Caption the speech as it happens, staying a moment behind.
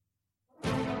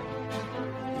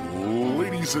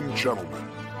Ladies and gentlemen,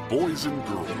 boys and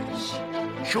girls,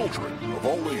 children of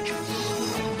all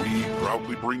ages, we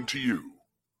proudly bring to you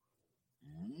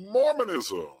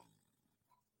Mormonism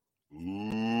Live!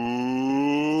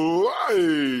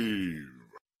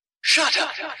 Shut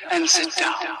up and sit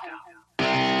down.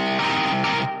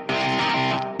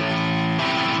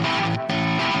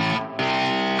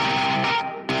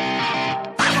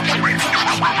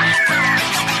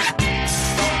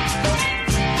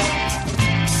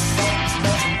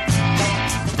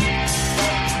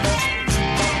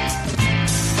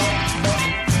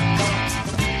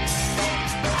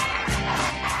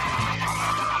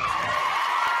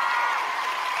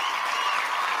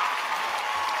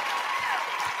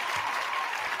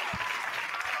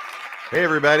 Hey,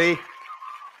 everybody.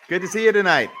 Good to see you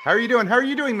tonight. How are you doing? How are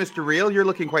you doing, Mr. Real? You're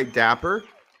looking quite dapper.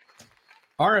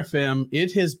 RFM,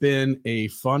 it has been a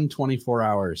fun 24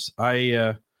 hours.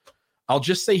 I'll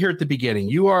just say here at the beginning,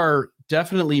 you are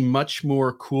definitely much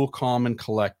more cool, calm, and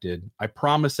collected. I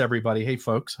promise everybody, hey,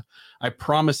 folks, I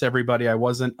promise everybody I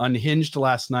wasn't unhinged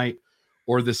last night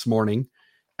or this morning.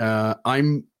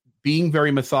 I'm being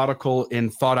very methodical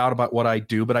and thought out about what I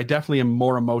do, but I definitely am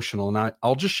more emotional. And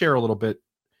I'll just share a little bit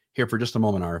here for just a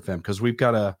moment, RFM, because we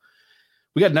got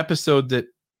an episode that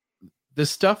this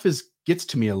stuff gets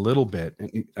to me a little bit.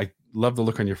 And I love the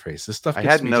look on your face. This stuff I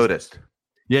hadn't noticed.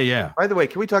 Yeah. By the way,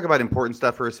 can we talk about important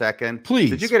stuff for a second?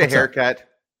 Please. Did you get a haircut?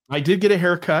 I did get a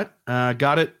haircut.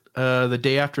 Got it the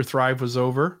day after Thrive was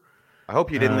over. I hope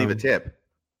you didn't leave a tip.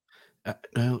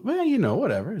 Well, you know,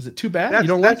 whatever. Is it too bad?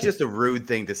 That's just a rude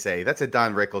thing to say. That's a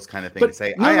Don Rickles kind of thing to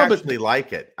say. I actually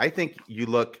like it. I think you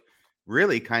look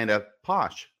really kind of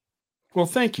posh. Well,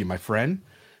 thank you, my friend.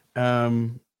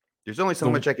 There's only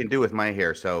so much I can do with my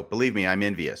hair, so believe me, I'm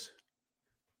envious.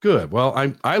 Good. Well,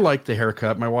 I like the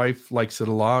haircut. My wife likes it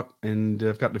a lot, and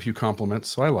I've gotten a few compliments,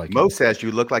 so I like it. Mo says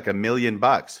you look like $1 million.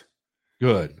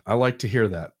 Good. I like to hear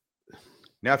that.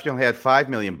 Now, if you only had $5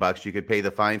 million, you could pay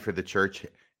the fine for the church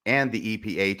and the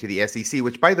EPA to the SEC,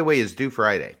 which, by the way, is due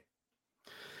Friday.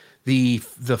 The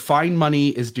fine money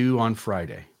is due on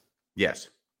Friday. Yes.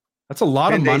 That's a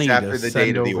lot of money after the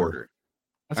date of the order.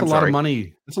 That's a lot of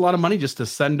money. That's a lot of money just to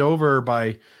send over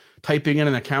by typing in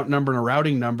an account number and a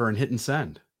routing number and hitting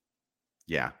send.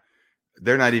 Yeah.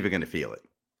 They're not even going to feel it.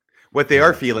 What they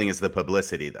are feeling is the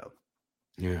publicity, though.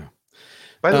 Yeah.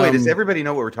 By the way, does everybody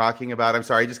know what we're talking about? I'm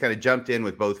sorry. I just kind of jumped in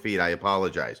with both feet. I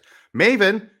apologize.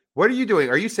 Maven, what are you doing?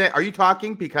 Are you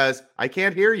talking? Because I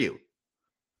can't hear you.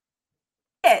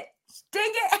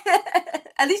 Dang it.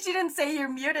 At least you didn't say you're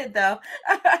muted, though.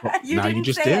 You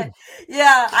just did. It.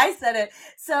 Yeah, I said it.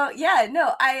 So yeah,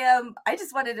 no, I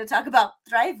just wanted to talk about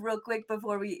Thrive real quick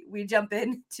before we jump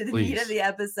into the meat of the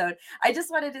episode. I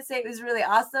just wanted to say it was really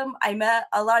awesome. I met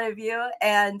a lot of you,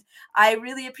 and I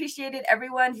really appreciated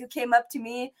everyone who came up to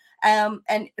me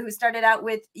and who started out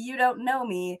with, "You don't know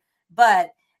me,"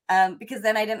 but because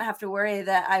then I didn't have to worry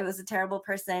that I was a terrible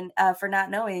person for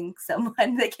not knowing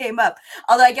someone that came up.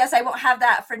 Although I guess I won't have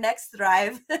that for next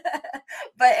Thrive.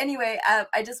 But anyway,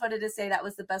 I just wanted to say that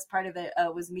was the best part of it,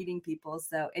 was meeting people.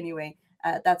 So anyway,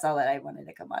 that's all that I wanted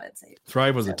to come on and say.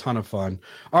 Thrive was a ton of fun.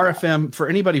 RFM, for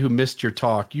anybody who missed your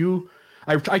talk,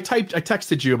 I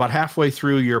texted you about halfway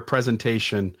through your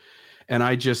presentation, and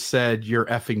I just said, "You're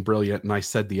effing brilliant." And I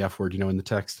said the F word, in the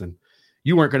text, and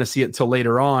you weren't going to see it until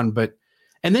later on,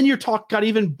 and then your talk got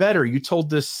even better. You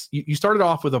told this, you started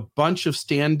off with a bunch of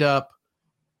stand-up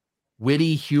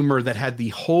witty humor that had the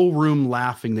whole room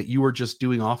laughing that you were just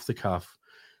doing off the cuff.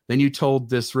 Then you told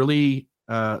this really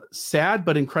sad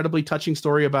but incredibly touching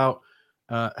story about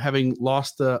having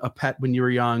lost a pet when you were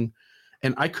young.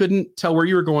 And I couldn't tell where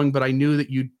you were going, but I knew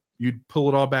that you'd pull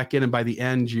it all back in. And by the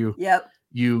end,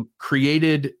 you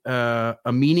created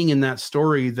a meaning in that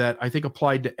story that I think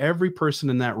applied to every person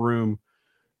in that room.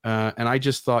 And I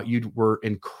just thought you were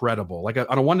incredible. Like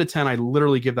on a 1 to 10, I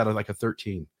literally give that a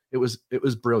 13. It was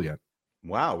brilliant.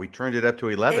 Wow, we turned it up to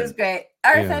 11. It was great.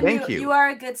 RFM, thank you. You are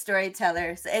a good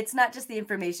storyteller. So it's not just the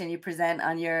information you present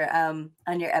on your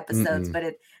episodes,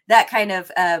 but that kind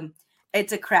of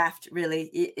it's a craft, really.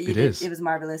 It is. It was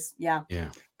marvelous. Yeah. Yeah.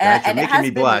 And it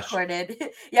has been recorded.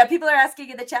 Yeah, people are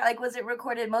asking in the chat, was it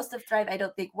recorded? Most of Thrive, I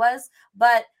don't think was,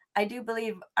 but I do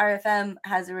believe RFM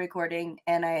has a recording,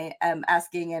 and I am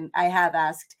asking, and I have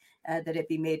asked that it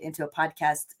be made into a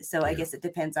podcast. So I guess it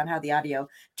depends on how the audio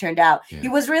turned out. Yeah. He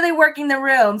was really working the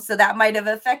room, so that might have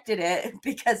affected it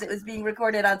because it was being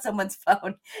recorded on someone's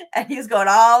phone, and he was going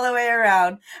all the way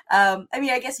around.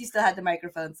 I guess you still had the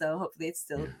microphone, so hopefully it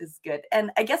still is good.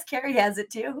 And I guess Carrie has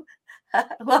it too.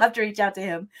 We'll have to reach out to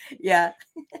him. Yeah.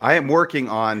 I am working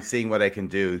on seeing what I can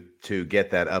do to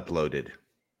get that uploaded.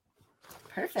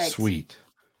 Perfect. Sweet.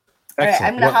 All right,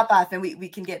 I'm going to hop off and we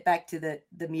can get back to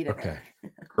the meat of it. Okay,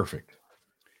 perfect.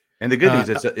 And the good news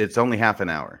is it's only half an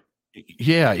hour.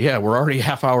 Yeah. We're already a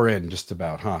half hour in, just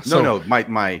about, huh? No,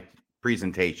 my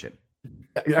presentation.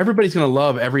 Everybody's going to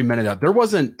love every minute of it. There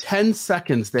wasn't 10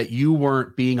 seconds that you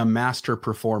weren't being a master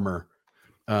performer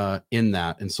in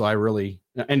that. And so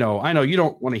I know you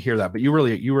don't want to hear that, but you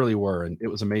really were. And it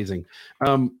was amazing.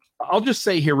 I'll just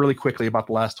say here really quickly about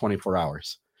the last 24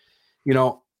 hours.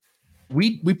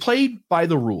 We played by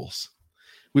the rules.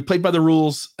 We played by the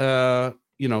rules,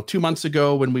 2 months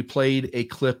ago when we played a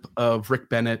clip of Rick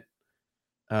Bennett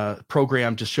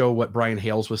program to show what Brian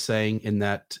Hales was saying in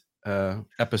that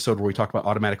episode where we talked about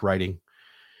automatic writing.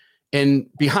 And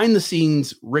behind the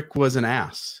scenes, Rick was an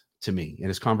ass to me in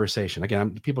his conversation.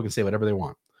 Again, people can say whatever they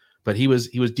want, but he was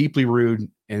deeply rude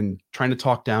and trying to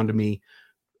talk down to me,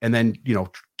 and then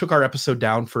took our episode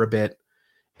down for a bit,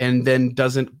 and then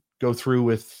doesn't go through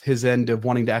with his end of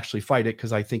wanting to actually fight it,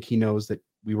 because I think he knows that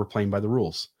we were playing by the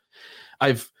rules.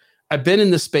 I've been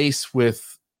in this space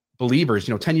with believers.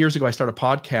 10 years ago, I started a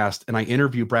podcast and I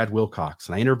interview Brad Wilcox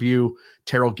and I interview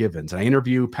Terrell Givens and I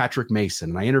interview Patrick Mason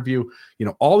and I interview,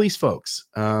 all these folks,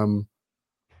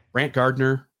 Brant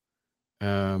Gardner,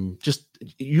 just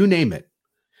you name it.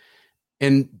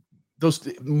 And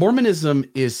Mormonism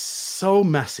is so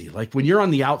messy. Like when you're on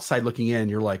the outside looking in,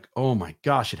 you're like, oh my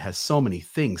gosh, it has so many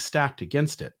things stacked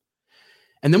against it.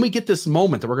 And then we get this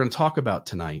moment that we're going to talk about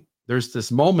tonight. There's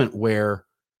this moment where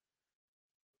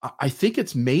I think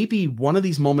it's maybe one of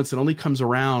these moments that only comes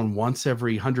around once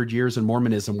every 100 years in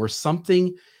Mormonism, where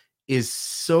something is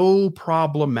so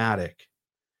problematic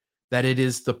that it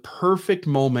is the perfect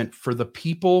moment for the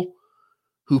people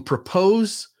who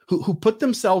propose, who put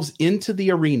themselves into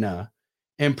the arena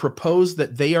and propose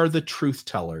that they are the truth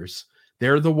tellers.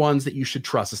 They're the ones that you should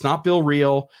trust. It's not Bill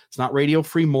Reel. It's not Radio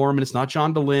Free Mormon. It's not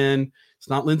John DeLynn. It's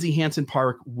not Lindsay Hansen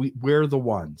Park. We're the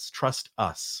ones. Trust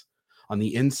us on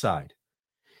the inside.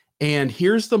 And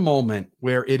here's the moment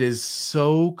where it is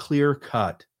so clear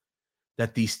cut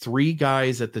that these three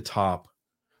guys at the top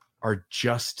are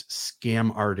just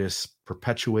scam artists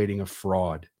perpetuating a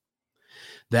fraud,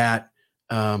 that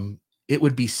it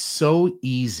would be so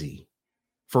easy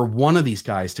for one of these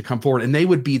guys to come forward and they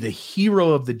would be the hero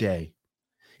of the day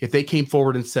if they came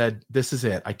forward and said, this is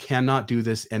it. I cannot do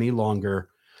this any longer.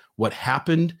 What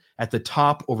happened at the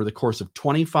top over the course of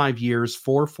 25 years,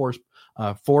 four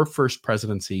first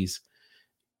presidencies,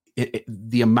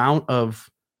 the amount of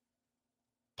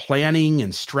planning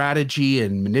and strategy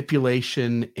and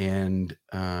manipulation and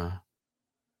the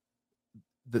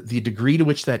degree to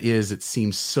which that is, it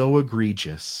seems so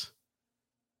egregious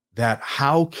that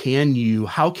how can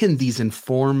these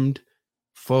informed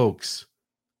folks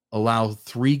allow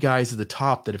three guys at the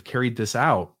top that have carried this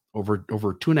out over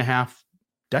 2.5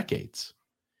 decades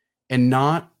and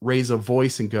not raise a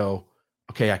voice and go,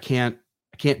 okay, I can't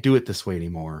do it this way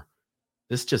anymore.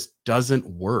 This just doesn't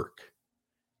work.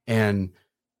 And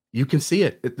you can see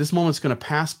it. This moment's going to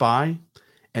pass by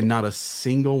and not a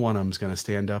single one of them is going to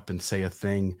stand up and say a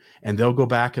thing. And they'll go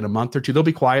back in a month or two. They'll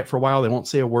be quiet for a while. They won't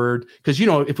say a word. Because,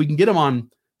 if we can get them on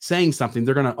saying something,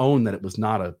 they're going to own that it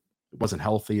wasn't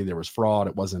healthy. There was fraud.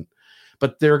 It wasn't.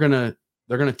 But they're going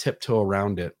to tiptoe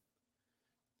around it.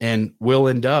 And we'll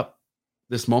end up,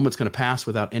 this moment's going to pass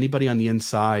without anybody on the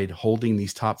inside holding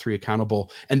these top three accountable.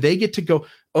 And they get to go,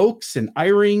 Oaks and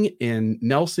Eyring and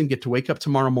Nelson get to wake up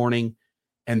tomorrow morning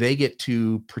and they get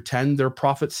to pretend they're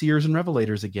prophet, seers, and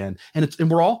revelators again. And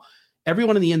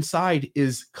everyone on the inside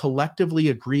is collectively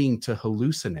agreeing to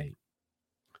hallucinate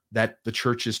that the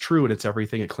church is true and it's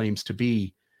everything it claims to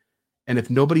be. And if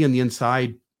nobody on the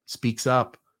inside speaks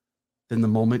up, then the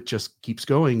moment just keeps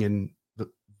going and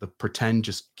the pretend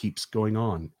just keeps going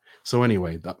on. So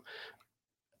anyway,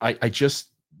 I just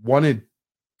wanted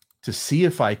to see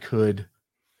if I could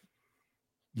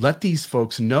let these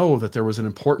folks know that there was an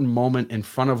important moment in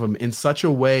front of them in such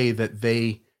a way that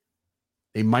they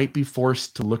might be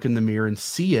forced to look in the mirror and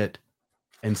see it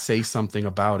and say something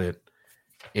about it.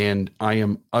 And I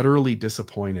am utterly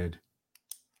disappointed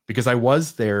because I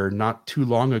was there not too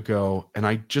long ago and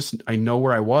I know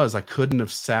where I was. I couldn't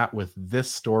have sat with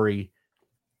this story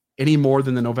any more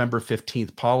than the November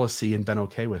 15th policy and been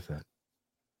okay with it.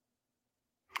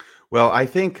 Well, I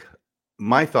think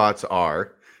my thoughts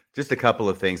are just a couple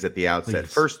of things at the outset.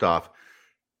 Please. First off,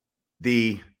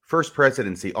 the first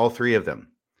presidency, all three of them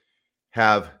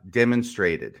have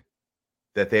demonstrated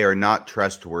that they are not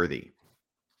trustworthy.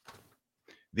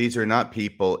 These are not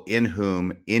people in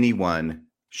whom anyone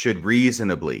should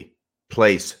reasonably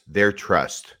place their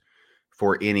trust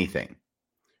for anything,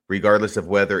 regardless of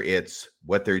whether it's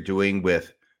what they're doing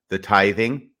with the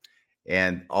tithing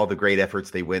and all the great efforts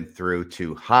they went through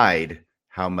to hide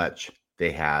how much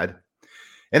they had.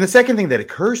 And the second thing that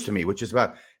occurs to me, which is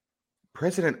about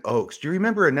President Oaks. Do you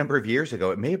remember a number of years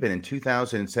ago? It may have been in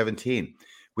 2017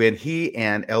 when he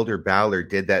and Elder Ballard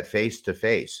did that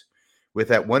face-to-face with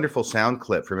that wonderful sound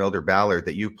clip from Elder Ballard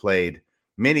that you played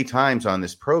many times on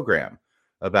this program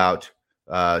about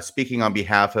speaking on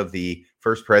behalf of the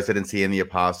first presidency and the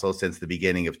apostles since the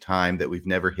beginning of time, that we've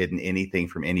never hidden anything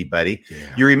from anybody.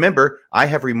 Yeah. You remember, I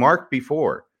have remarked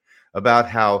before about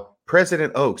how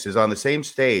President Oaks is on the same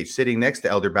stage sitting next to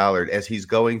Elder Ballard as he's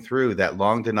going through that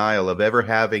long denial of ever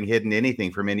having hidden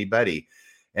anything from anybody.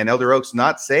 And Elder Oaks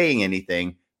not saying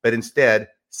anything, but instead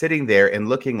sitting there and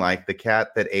looking like the cat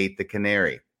that ate the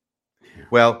canary. Yeah.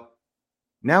 Well,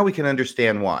 now we can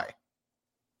understand why.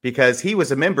 Because he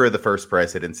was a member of the first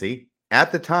presidency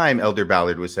at the time Elder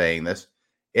Ballard was saying this,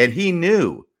 and he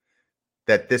knew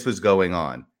that this was going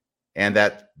on and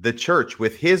that the church,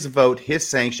 with his vote, his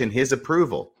sanction, his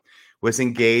approval, was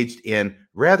engaged in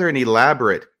rather an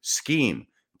elaborate scheme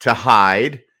to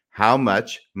hide how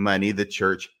much money the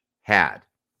church had.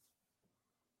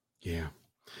 Yeah.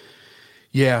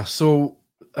 Yeah. So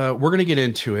we're going to get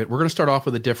into it. We're going to start off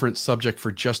with a different subject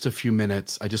for just a few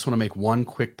minutes. I just want to make one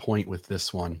quick point with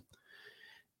this one.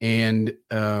 And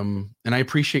I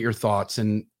appreciate your thoughts.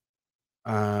 And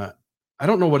I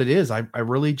don't know what it is. I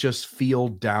really just feel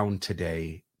down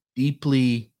today,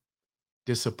 deeply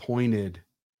disappointed,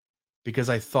 because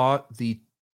I thought the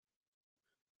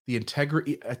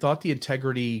integrity,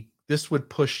 this would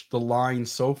push the line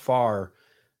so far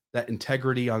that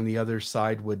integrity on the other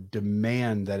side would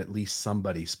demand that at least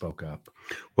somebody spoke up.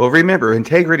 Well, remember,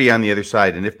 integrity on the other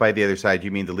side, and if by the other side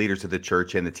you mean the leaders of the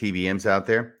church and the TBMs out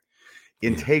there,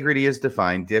 integrity is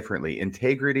defined differently.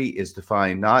 Integrity is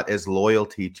defined not as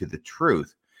loyalty to the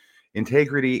truth.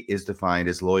 Integrity is defined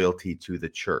as loyalty to the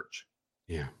church.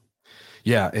 Yeah.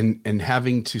 Yeah, and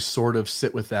having to sort of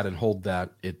sit with that and hold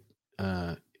that, it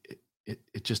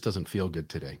just doesn't feel good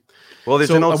today. Well,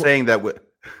 there's an old saying that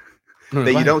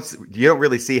you don't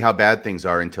really see how bad things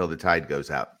are until the tide goes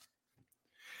out.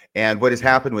 And what has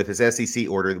happened with this SEC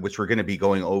order, which we're going to be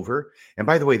going over, and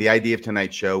by the way, the idea of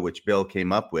tonight's show, which Bill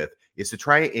came up with, is to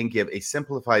try and give a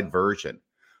simplified version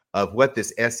of what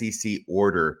this SEC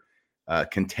order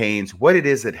contains, what it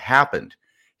is that happened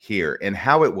here, and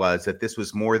how it was that this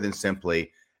was more than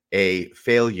simply a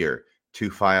failure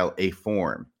to file a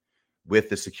form with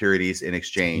the Securities and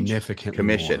Exchange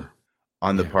Commission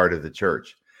on the part of the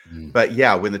church. Mm. But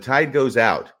yeah, when the tide goes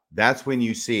out, that's when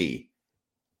you see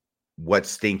what's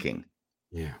stinking.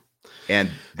 Yeah. And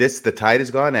the tide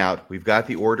has gone out. We've got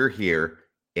the order here,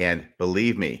 and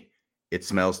believe me, it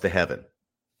smells to heaven.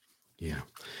 Yeah.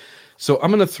 So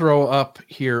I'm going to throw up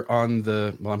here on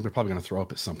the, well, I'm probably going to throw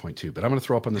up at some point too, but I'm going to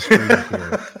throw up on the screen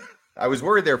here. I was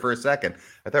worried there for a second.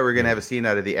 I thought we were going to have a scene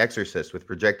out of The Exorcist with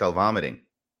projectile vomiting.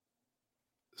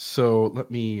 So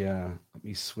let me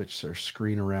switch our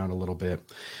screen around a little bit.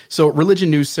 So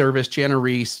Religion News Service, Jana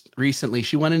Reese, recently,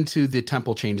 she went into the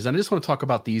temple changes. And I just want to talk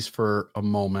about these for a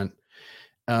moment.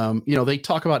 They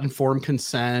talk about informed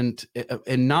consent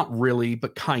and not really,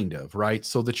 but kind of, right?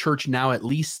 So the church now at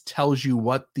least tells you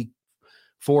what the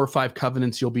 4 or 5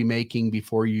 covenants you'll be making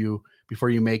before you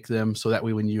make them. So that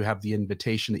way, when you have the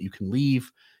invitation that you can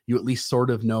leave, you at least sort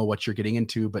of know what you're getting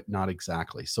into, but not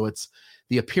exactly. So it's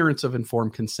the appearance of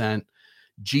informed consent.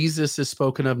 Jesus is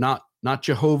spoken of, not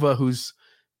Jehovah, who's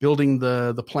building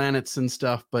the planets and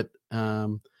stuff, but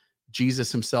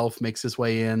Jesus himself makes his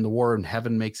way in. The war in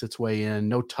heaven makes its way in.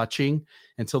 No touching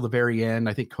until the very end.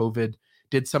 I think COVID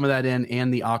did some of that in,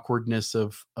 and the awkwardness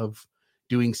of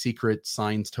doing secret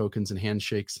signs, tokens, and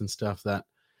handshakes and stuff. That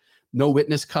no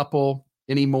witness couple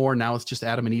anymore. Now it's just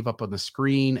Adam and Eve up on the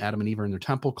screen. Adam and Eve are in their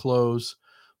temple clothes.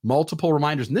 Multiple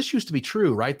reminders. And this used to be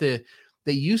true, right? They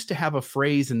used to have a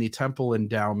phrase in the temple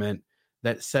endowment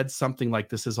that said something like,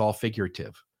 this is all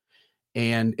figurative.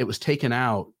 And it was taken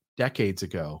out decades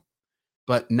ago.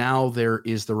 But now there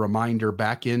is the reminder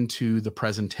back into the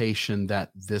presentation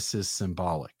that this is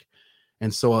symbolic.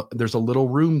 And so there's a little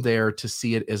room there to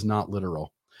see it as not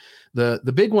literal. The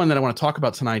big one that I want to talk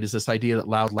about tonight is this idea that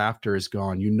loud laughter is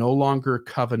gone. You no longer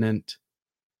covenant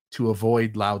to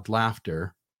avoid loud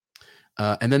laughter.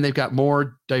 And then they've got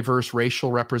more diverse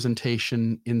racial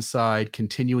representation inside,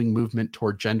 continuing movement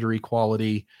toward gender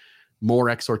equality, more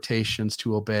exhortations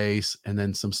to obey, and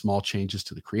then some small changes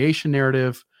to the creation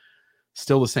narrative.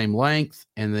 Still the same length,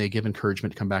 and they give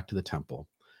encouragement to come back to the temple.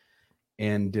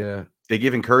 And they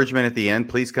give encouragement at the end,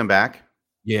 please come back.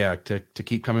 Yeah, to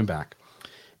keep coming back.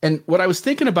 And what I was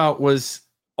thinking about was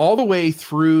all the way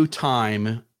through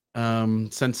time,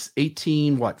 Since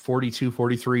 42,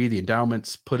 43, the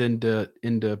endowment's put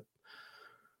into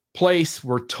place.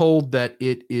 We're told that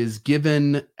it is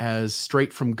given as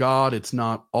straight from God. It's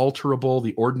not alterable.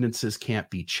 The ordinances can't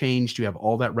be changed. You have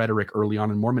all that rhetoric early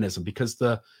on in Mormonism because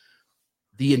the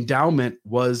endowment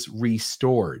was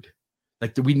restored.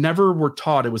 Like we never were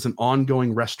taught it was an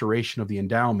ongoing restoration of the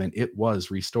endowment. It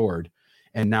was restored.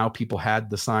 And now people had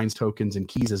the signs, tokens, and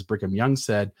keys, as Brigham Young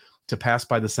said, to pass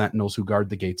by the sentinels who guard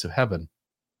the gates of heaven.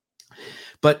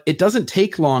 But it doesn't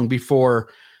take long before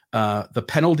the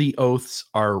penalty oaths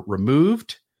are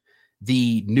removed.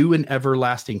 The new and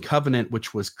everlasting covenant,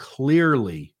 which was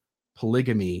clearly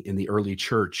polygamy in the early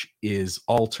church, is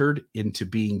altered into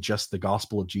being just the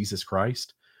gospel of Jesus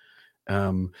Christ.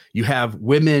 You have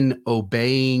women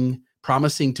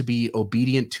promising to be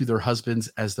obedient to their husbands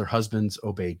as their husbands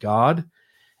obey God.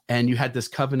 And you had this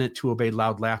covenant to obey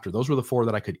loud laughter. Those were the four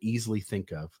that I could easily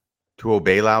think of. To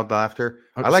obey loud laughter?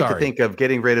 I like to think of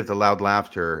getting rid of the loud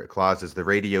laughter clause as the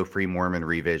Radio Free Mormon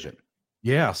revision.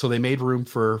 Yeah, so they made room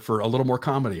for a little more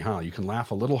comedy, huh? You can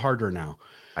laugh a little harder now.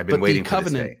 I've been waiting for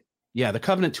this day. Yeah, the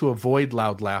covenant to avoid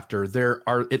loud laughter. There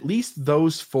are at least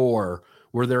those four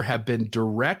where there have been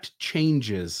direct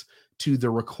changes to the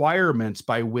requirements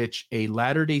by which a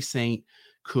Latter-day Saint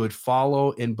could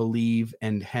follow and believe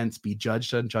and hence be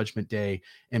judged on Judgment Day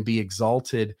and be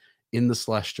exalted in the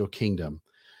celestial kingdom.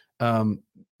 Maven,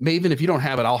 if you don't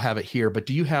have it, I'll have it here, but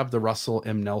do you have the Russell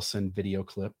M. Nelson video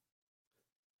clip?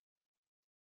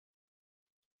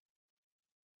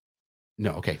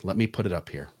 No. Okay. Let me put it up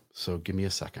here. So give me a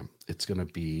second. It's going to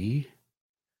be.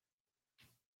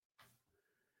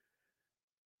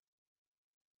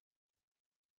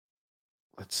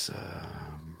 Let's,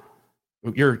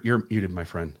 you're muted, my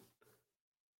friend.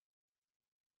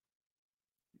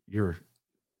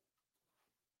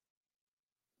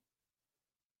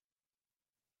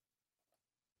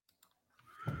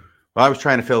 Well, I was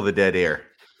trying to fill the dead air.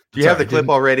 Do you have the clip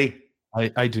already?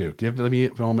 I do. Give me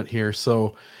a moment here.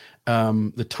 So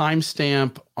the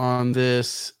timestamp on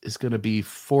this is going to be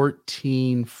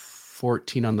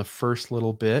 14:14 on the first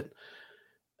little bit.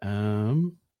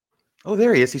 Oh,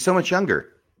 there he is. He's so much younger.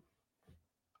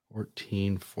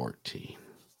 14:14.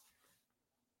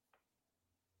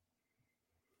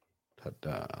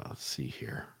 Let's see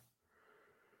here.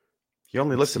 He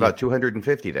only looks about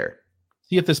 250 there.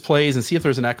 See if this plays and see if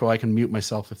there's an echo. I can mute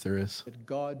myself if there is.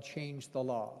 God changed the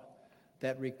law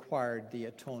that required the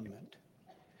atonement.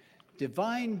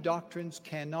 Divine doctrines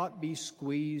cannot be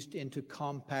squeezed into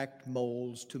compact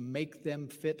molds to make them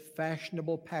fit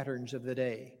fashionable patterns of the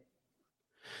day.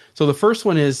 So the first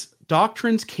one is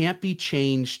doctrines can't be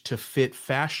changed to fit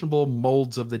fashionable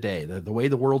molds of the day, the way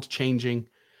the world's changing.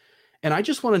 And I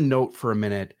just want to note for a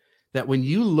minute that when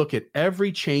you look at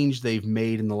every change they've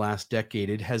made in the last decade,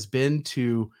 it has been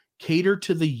to cater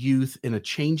to the youth in a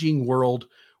changing world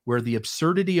where the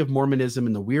absurdity of Mormonism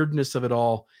and the weirdness of it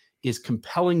all is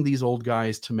compelling these old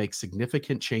guys to make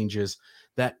significant changes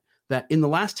that in the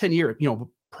last 10 years,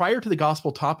 prior to the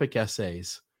gospel topic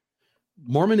essays,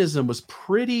 Mormonism was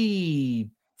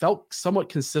felt somewhat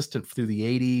consistent through the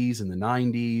 80s and the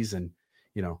 90s and,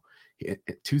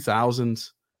 2000s.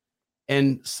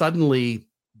 And suddenly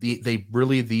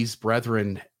these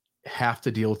brethren have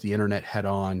to deal with the internet head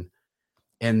on,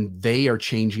 and they are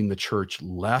changing the church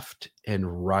left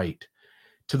and right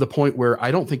to the point where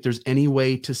I don't think there's any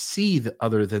way to see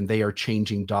other than they are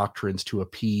changing doctrines to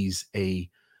appease the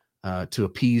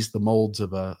molds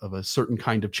of a certain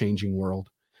kind of changing world.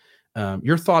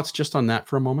 Your thoughts just on that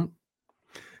for a moment?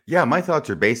 Yeah, my thoughts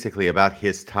are basically about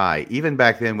his tie. Even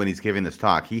back then when he's giving this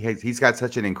talk, he's got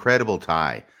such an incredible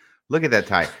tie. Look at that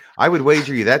tie. I would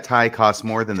wager you that tie costs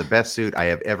more than the best suit I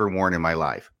have ever worn in my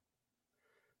life.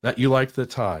 That you like the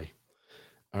tie.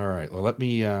 All right. Well, let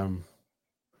me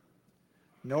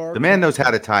the man knows how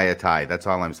to tie a tie. That's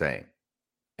all I'm saying.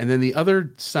 And then the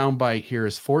other soundbite here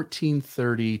is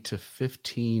 1430 to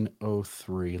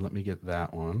 1503. Let me get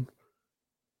that one.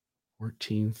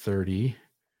 1430.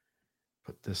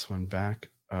 Put this one back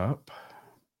up.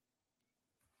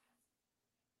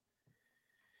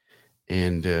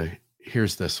 And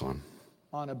here's this one.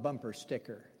 On a bumper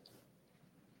sticker.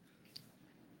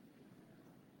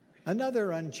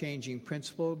 Another unchanging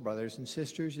principle, brothers and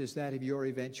sisters, is that of your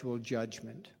eventual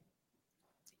judgment.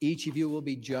 Each of you will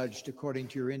be judged according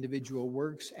to your individual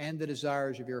works and the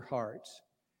desires of your hearts.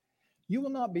 You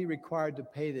will not be required to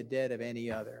pay the debt of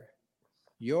any other.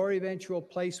 Your eventual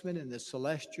placement in the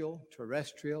celestial,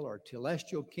 terrestrial, or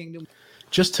telestial kingdom.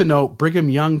 Just to note, Brigham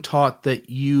Young taught that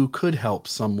you could help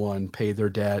someone pay their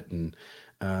debt, and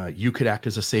you could act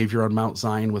as a savior on Mount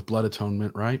Zion with blood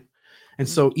atonement, right? And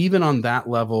so even on that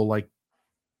level, like,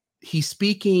 he's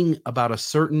speaking about a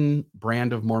certain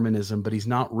brand of Mormonism, but he's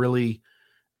not really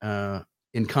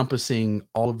encompassing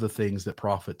all of the things that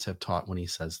prophets have taught when he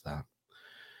says that.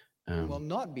 Will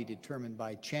not be determined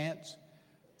by chance.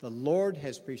 The Lord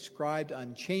has prescribed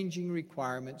unchanging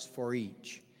requirements for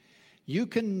each. You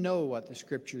can know what the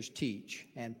scriptures teach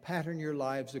and pattern your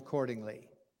lives accordingly.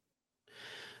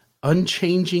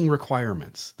 Unchanging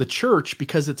requirements. The church,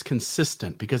 because it's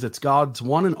consistent, because it's God's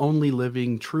one and only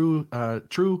living God's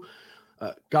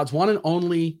one and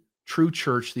only true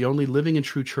church, the only living and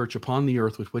true church upon the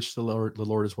earth with which the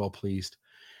Lord is well pleased.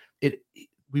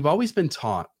 We've always been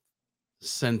taught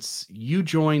since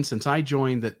I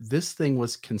joined, that this thing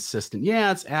was consistent.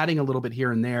 Yeah, it's adding a little bit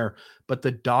here and there, but the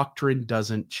doctrine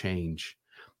doesn't change.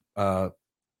 Brother,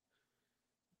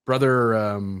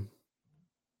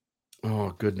 oh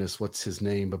goodness, what's his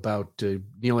name? About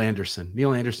Neil Anderson.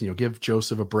 Neil Anderson, give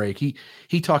Joseph a break.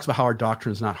 He talks about how our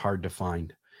doctrine is not hard to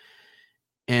find.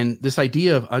 And this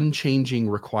idea of unchanging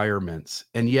requirements,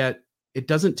 and yet it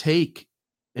doesn't take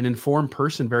an informed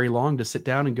person very long to sit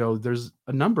down and go, there's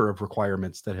a number of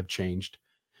requirements that have changed,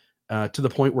 to the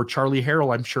point where Charlie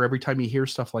Harrell, I'm sure every time he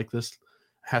hears stuff like this,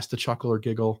 has to chuckle or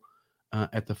giggle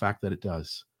at the fact that it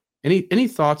does. Any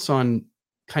thoughts on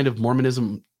kind of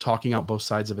Mormonism talking out both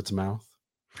sides of its mouth?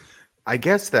 I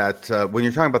guess that when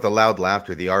you're talking about the loud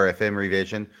laughter, the RFM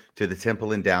revision to the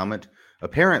temple endowment,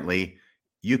 apparently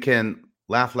you can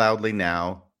laugh loudly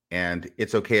now, and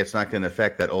it's okay. It's not going to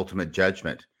affect that ultimate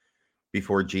judgment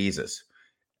before Jesus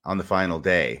on the final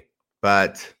day.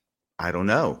 But I don't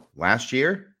know. Last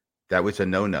year, that was a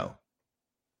no-no.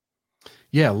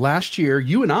 Yeah, last year,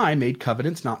 you and I made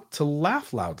covenants not to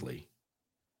laugh loudly.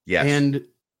 Yes. And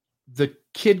the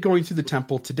kid going through the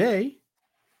temple today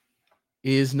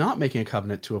is not making a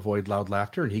covenant to avoid loud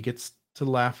laughter, and he gets to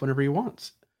laugh whenever he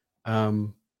wants.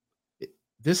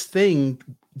 This thing,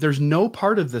 there's no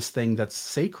part of this thing that's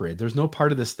sacred. There's no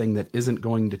part of this thing that isn't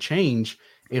going to change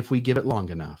if we give it long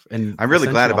enough. And I'm really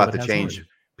glad about the change,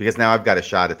 because now I've got a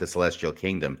shot at the celestial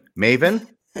kingdom. Maven?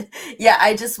 Yeah,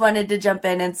 I just wanted to jump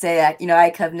in and say, I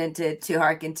covenanted to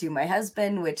hearken to my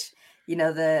husband, which,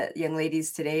 the young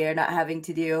ladies today are not having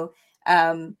to do.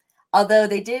 Although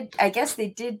they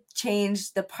did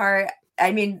change the part.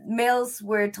 I mean, males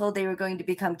were told they were going to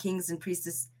become kings and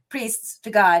priests to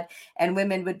God, and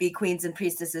women would be queens and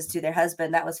priestesses to their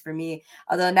husband. That was for me.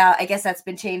 Although now I guess that's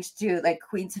been changed to like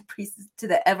queens and priestesses to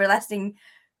the everlasting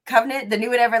covenant, the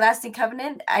new and everlasting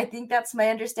covenant. I think that's my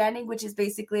understanding, which is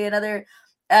basically another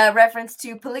reference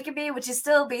to polygamy, which is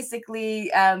still basically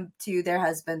to their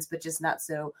husbands, but just not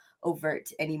so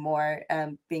overt anymore,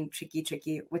 being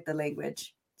tricky with the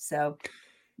language. So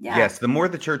yeah. Yes, the more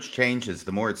the church changes,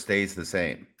 the more it stays the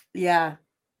same. Yeah.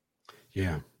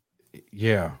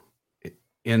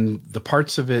 And the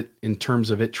parts of it, in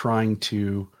terms of it trying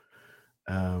to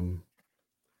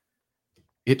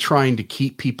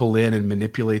keep people in and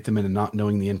manipulate them into not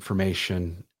knowing the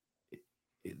information,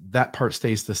 that part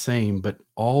stays the same. But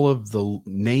all of the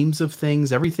names of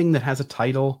things, everything that has a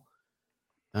title,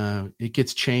 it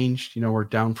gets changed. We're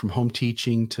down from home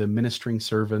teaching to ministering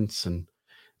servants, and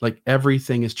like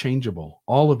everything is changeable.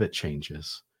 All of it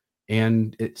changes.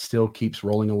 And it still keeps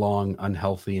rolling along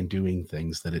unhealthy and doing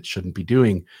things that it shouldn't be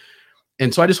doing.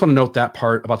 And so I just want to note that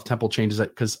part about the temple changes,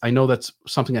 because I know that's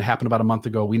something that happened about a month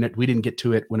ago. We didn't get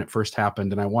to it when it first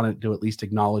happened, and I wanted to at least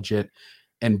acknowledge it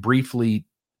and briefly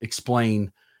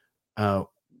explain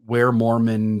where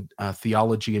Mormon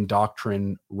theology and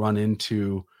doctrine run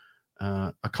into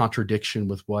a contradiction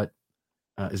with what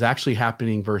is actually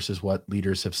happening versus what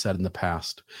leaders have said in the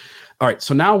past. All right,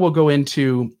 so now we'll go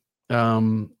into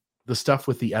the stuff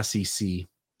with the SEC,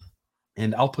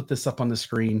 and I'll put this up on the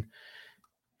screen,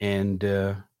 and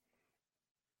that's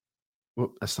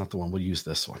not the one. We'll use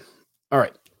this one. All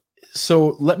right.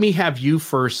 So let me have you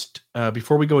first,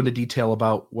 before we go into detail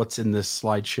about what's in this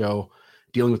slideshow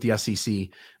dealing with the SEC.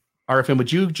 RFM,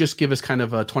 would you just give us kind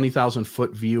of a 20,000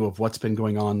 foot view of what's been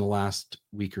going on the last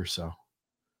week or so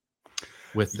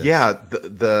with this? Yeah.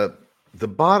 The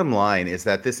bottom line is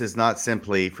that this is not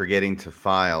simply forgetting to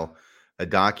file a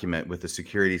document with the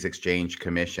Securities Exchange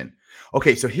Commission.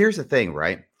 Okay, so here's the thing,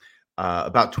 right?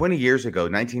 About 20 years ago,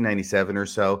 1997 or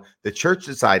so, the church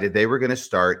decided they were going to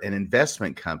start an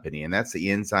investment company, and that's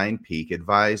the Ensign Peak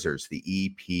Advisors, the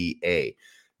EPA.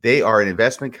 They are an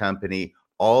investment company.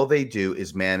 All they do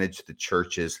is manage the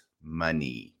church's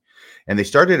money. And they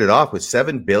started it off with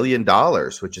 $7 billion,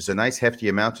 which is a nice hefty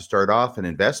amount to start off an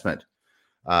investment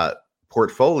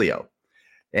portfolio.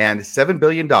 And $7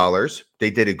 billion,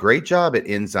 they did a great job at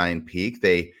Ensign Peak.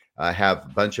 They have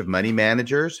a bunch of money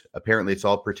managers. Apparently, it's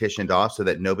all partitioned off so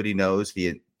that nobody knows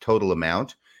the total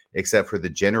amount except for the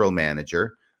general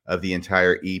manager of the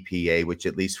entire EPA, which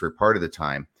at least for part of the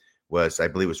time was, I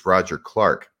believe, was Roger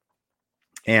Clark.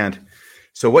 And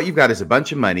so what you've got is a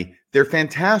bunch of money. They're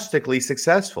fantastically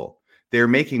successful. They're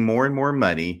making more and more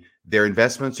money. Their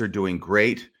investments are doing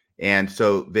great. And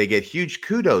so they get huge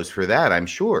kudos for that, I'm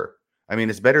sure. I mean,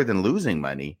 it's better than losing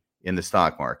money in the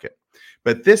stock market.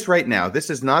 But this right now, this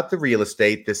is not the real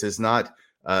estate. This is not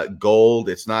gold.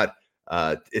 It's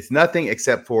nothing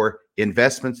except for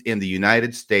investments in the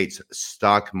United States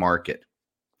stock market.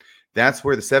 That's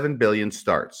where the $7 billion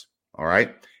starts. All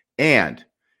right. And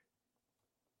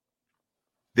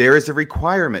there is a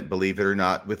requirement, believe it or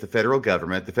not, with the federal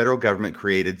government. The federal government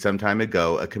created some time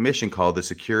ago a commission called the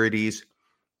Securities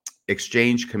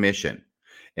Exchange Commission.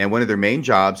 And one of their main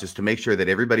jobs is to make sure that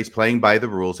everybody's playing by the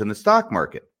rules in the stock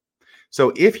market.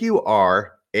 So if you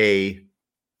are an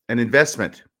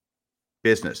investment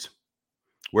business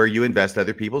where you invest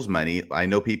other people's money, I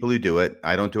know people who do it.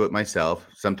 I don't do it myself.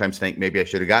 Sometimes think maybe I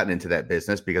should have gotten into that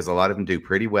business because a lot of them do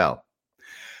pretty well.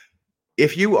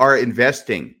 If you are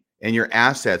investing and your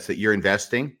assets that you're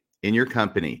investing in your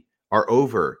company are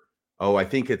over, I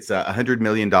think it's $100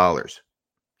 million,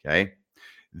 okay?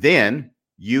 Then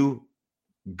you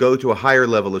go to a higher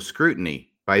level of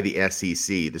scrutiny by the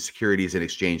SEC, the Securities and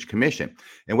Exchange Commission.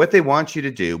 And what they want you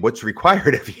to do, what's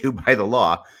required of you by the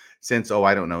law since,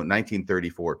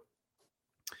 1934,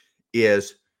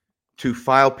 is to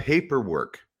file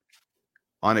paperwork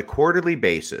on a quarterly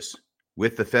basis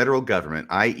with the federal government,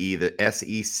 i.e. the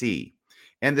SEC.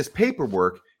 And this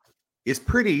paperwork is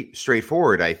pretty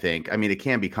straightforward, I think. I mean, it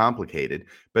can be complicated,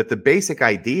 but the basic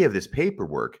idea of this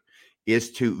paperwork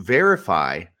is to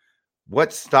verify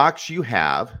what stocks you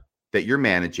have that you're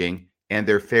managing and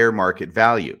their fair market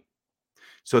value.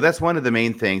 So that's one of the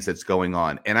main things that's going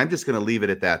on. And I'm just going to leave it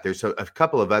at that. There's a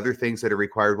couple of other things that are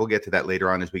required. We'll get to that later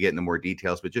on as we get into more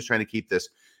details, but just trying to keep this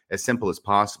as simple as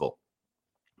possible.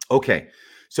 Okay.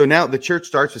 So now the church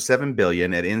starts with $7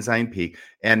 billion at Ensign Peak,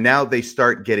 and now they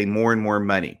start getting more and more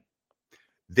money.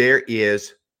 There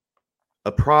is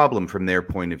a problem from their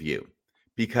point of view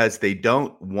because they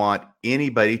don't want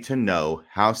anybody to know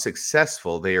how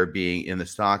successful they are being in the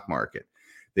stock market.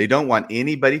 They don't want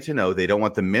anybody to know. They don't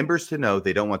want the members to know.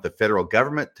 They don't want the federal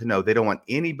government to know. They don't want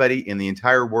anybody in the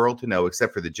entire world to know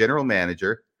except for the general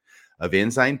manager of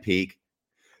Ensign Peak,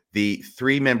 the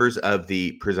 3 members of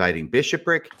the presiding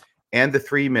bishopric, and the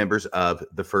 3 members of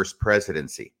the First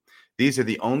Presidency. These are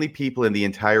the only people in the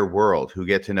entire world who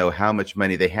get to know how much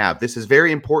money they have. This is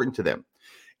very important to them.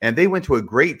 And they went to a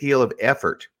great deal of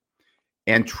effort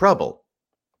and trouble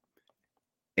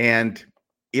and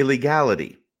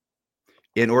illegality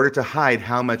in order to hide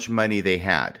how much money they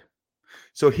had.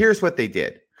 So here's what they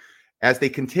did. As they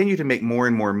continue to make more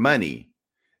and more money,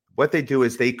 what they do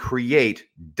is they create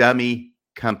dummy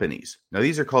companies. Now,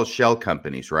 these are called shell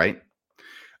companies, right?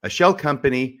 A shell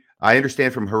company, I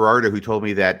understand from Gerardo, who told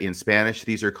me that in Spanish,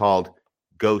 these are called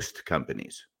ghost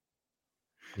companies.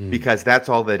 Because that's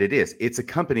all that it is. It's a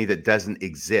company that doesn't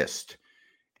exist,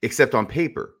 except on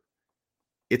paper.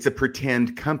 It's a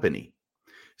pretend company.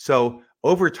 So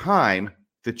over time,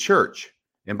 the church,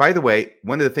 and by the way,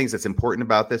 one of the things that's important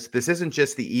about this isn't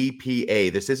just the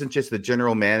EPA. This isn't just the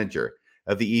general manager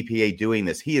of the EPA doing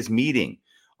this. He is meeting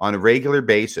on a regular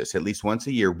basis, at least once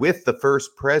a year, with the First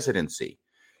Presidency.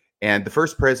 And the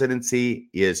First Presidency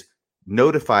is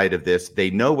notified of this. They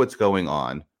know what's going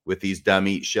on with these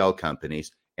dummy shell companies.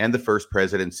 And the First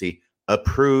Presidency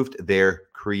approved their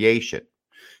creation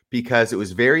because it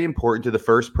was very important to the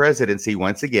First Presidency,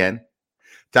 once again,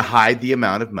 to hide the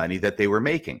amount of money that they were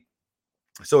making.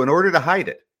 So in order to hide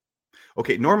it,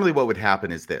 okay, normally what would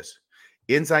happen is this.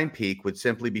 Ensign Peak would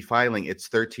simply be filing its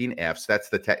 13Fs. That's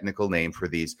the technical name for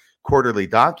these quarterly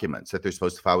documents that they're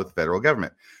supposed to file with the federal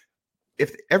government.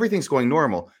 If everything's going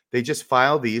normal, they just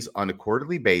file these on a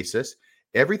quarterly basis.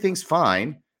 Everything's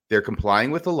fine. They're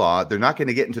complying with the law. They're not going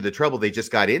to get into the trouble they just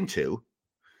got into.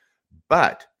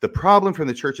 But the problem from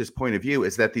the church's point of view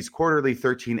is that these quarterly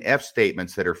 13F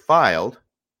statements that are filed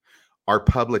are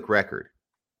public record.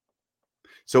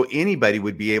 So anybody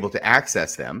would be able to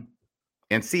access them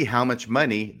and see how much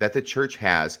money that the church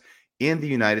has in the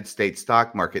United States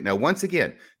stock market. Now, once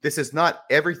again, this is not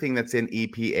everything that's in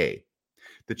EPA.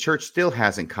 The church still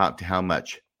hasn't caught to how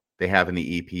much they have in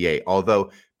the EPA,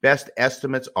 although best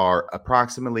estimates are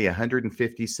approximately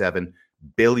 $157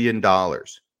 billion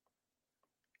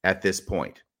at this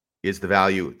point is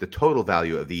the total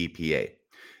value of the EPA.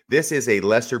 This is a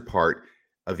lesser part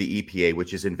of the EPA,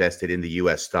 which is invested in the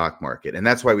US stock market. And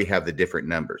that's why we have the different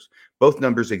numbers. Both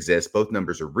numbers exist, both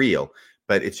numbers are real,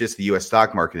 but it's just the US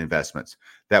stock market investments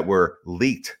that were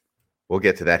leaked. We'll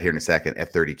get to that here in a second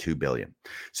at 32 billion.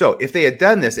 So if they had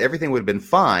done this, everything would have been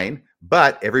fine,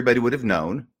 but everybody would have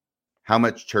known how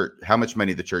much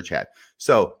money the church had.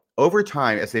 So over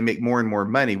time, as they make more and more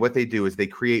money, what they do is they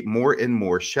create more and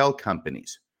more shell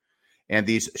companies. And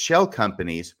these shell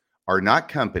companies are not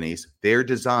companies. They're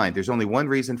designed. There's only one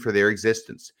reason for their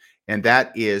existence, and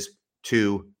that is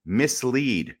to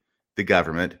mislead the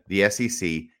government, the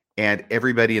SEC, and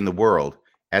everybody in the world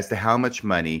as to how much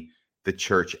money the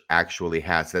church actually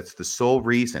has. That's the sole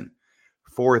reason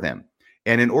for them.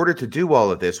 And in order to do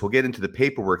all of this, we'll get into the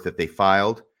paperwork that they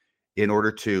filed in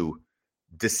order to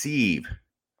deceive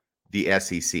the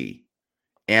SEC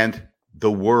and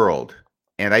the world,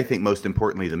 and I think most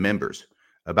importantly, the members,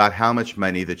 about how much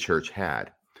money the church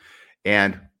had.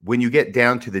 And when you get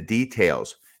down to the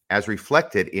details, as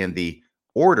reflected in the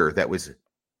order that was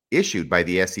issued by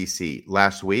the SEC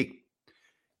last week,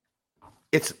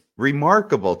 it's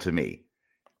remarkable to me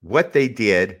what they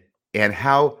did and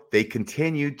how they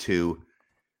continued to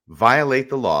violate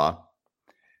the law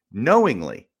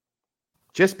knowingly,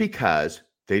 just because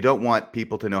they don't want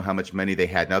people to know how much money they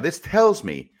had. Now, this tells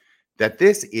me that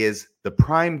this is the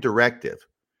prime directive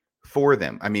for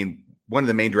them. I mean, one of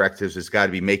the main directives has got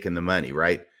to be making the money,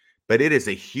 right? But it is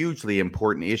a hugely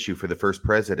important issue for the first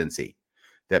presidency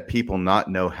that people not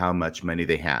know how much money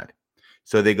they had.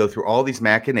 So they go through all these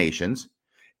machinations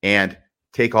and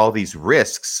take all these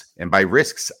risks. And by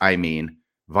risks, I mean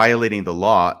violating the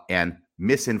law and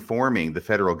misinforming the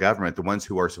federal government, the ones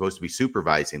who are supposed to be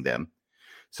supervising them,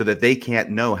 so that they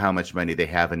can't know how much money they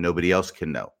have and nobody else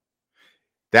can know.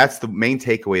 That's the main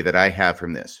takeaway that I have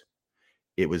from this.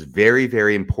 It was very,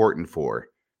 very important for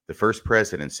the first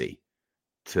presidency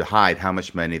to hide how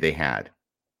much money they had.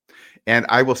 And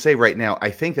I will say right now,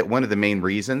 I think that one of the main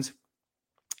reasons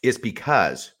is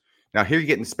because, now here you're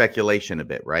getting speculation a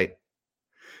bit, right?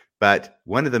 But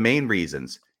one of the main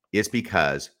reasons is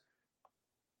because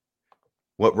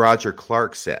what Roger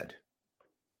Clark said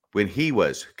when he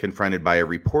was confronted by a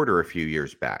reporter a few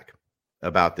years back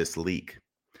about this leak.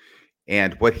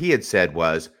 And what he had said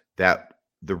was that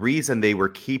the reason they were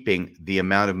keeping the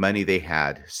amount of money they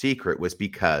had secret was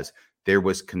because there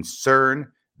was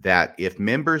concern that if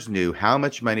members knew how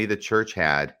much money the church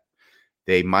had,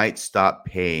 they might stop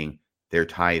paying their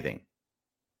tithing.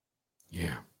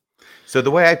 Yeah. So the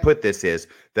way I put this is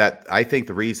that I think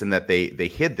the reason that they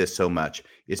hid this so much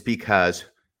is because,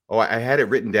 I had it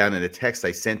written down in a text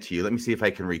I sent to you. Let me see if I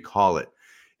can recall it.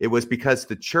 It was because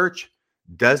the church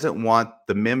doesn't want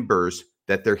the members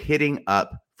that they're hitting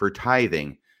up for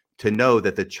tithing to know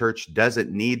that the church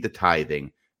doesn't need the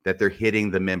tithing that they're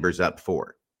hitting the members up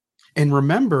for. And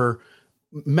remember,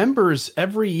 members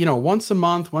every, once a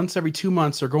month, once every 2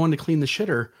 months are going to clean the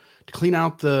shitter, to clean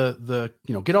out the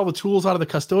get all the tools out of the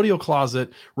custodial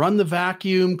closet, run the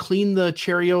vacuum, clean the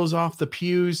Cheerios off the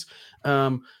pews.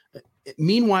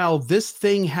 Meanwhile, this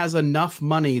thing has enough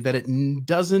money that it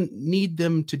doesn't need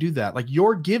them to do that. Like,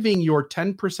 you're giving your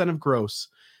 10% of gross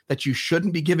that you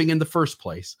shouldn't be giving in the first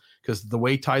place, because the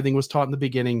way tithing was taught in the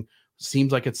beginning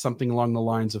seems like it's something along the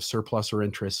lines of surplus or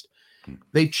interest.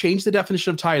 They changed the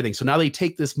definition of tithing. So now they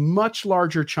take this much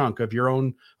larger chunk of your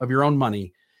own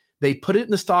money. They put it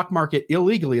in the stock market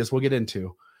illegally, as we'll get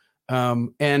into.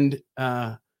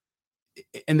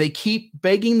 And they keep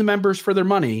begging the members for their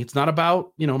money. It's not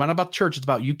about, not about church. It's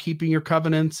about you keeping your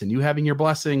covenants and you having your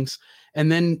blessings.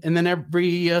 And then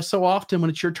every so often, when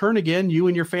it's your turn again, you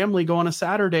and your family go on a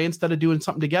Saturday instead of doing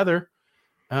something together,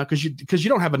 because you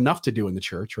don't have enough to do in the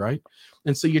church, right?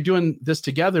 And so you're doing this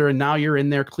together, and now you're in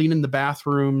there cleaning the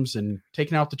bathrooms and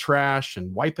taking out the trash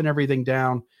and wiping everything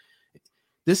down.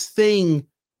 This thing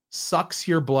sucks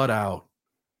your blood out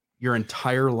your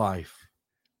entire life.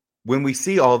 When we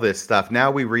see all this stuff,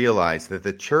 now we realize that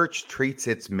the church treats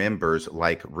its members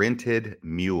like rented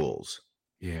mules.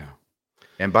 Yeah.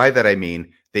 And by that, I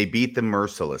mean, they beat them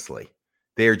mercilessly.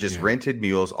 They are just rented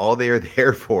mules. All they are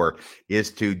there for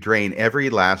is to drain every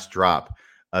last drop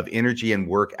of energy and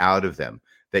work out of them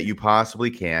that you possibly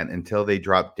can until they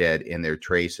drop dead in their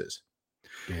traces.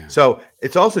 Yeah. So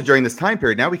it's also during this time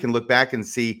period, now we can look back and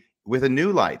see with a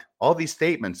new light, all these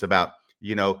statements about,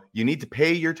 you need to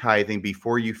pay your tithing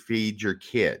before you feed your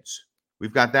kids.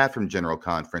 We've got that from General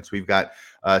Conference. We've got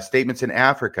statements in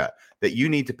Africa that you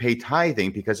need to pay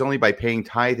tithing because only by paying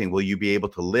tithing will you be able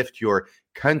to lift your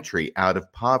country out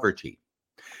of poverty.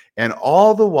 And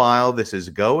all the while this is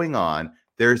going on,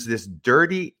 there's this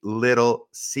dirty little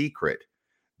secret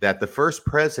that the first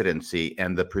presidency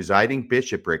and the presiding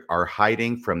bishopric are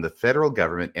hiding from the federal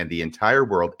government and the entire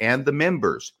world and the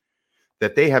members,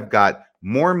 that they have got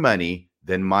more money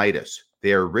than Midas.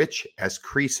 They are rich as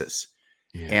Croesus.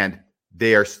 Yeah. And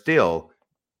they are still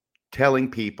telling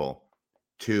people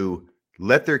to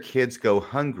let their kids go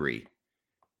hungry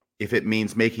if it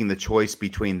means making the choice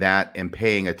between that and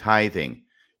paying a tithing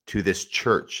to this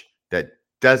church that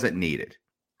doesn't need it.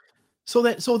 So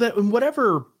that in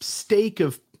whatever stake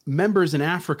of members in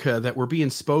Africa that were being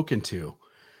spoken to,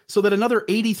 so that another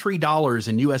 $83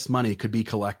 in US money could be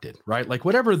collected, right? Like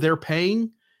whatever they're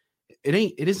paying,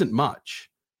 it isn't much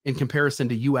in comparison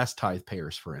to US tithe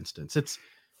payers, for instance.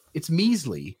 It's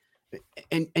measly.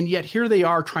 And yet here they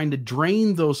are trying to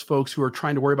drain those folks who are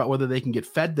trying to worry about whether they can get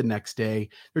fed the next day.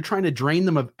 They're trying to drain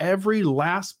them of every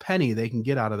last penny they can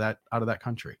get out of that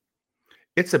country.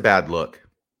 It's a bad look.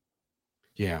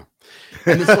 Yeah.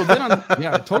 And so then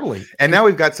yeah, totally. And now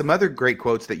we've got some other great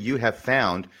quotes that you have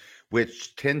found,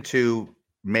 which tend to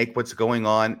make what's going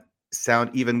on sound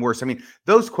even worse. I mean,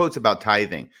 those quotes about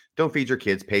tithing, don't feed your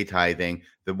kids, pay tithing.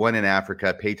 The one in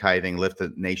Africa, pay tithing, lift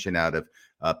the nation out of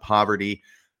poverty.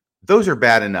 Those are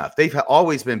bad enough. They've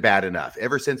always been bad enough.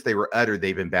 Ever since they were uttered,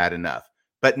 they've been bad enough.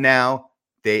 But now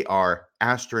they are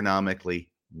astronomically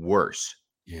worse.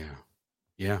 Yeah.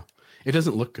 Yeah. It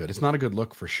doesn't look good. It's not a good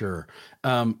look for sure.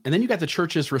 And then you got the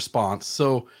church's response.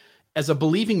 So as a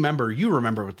believing member, you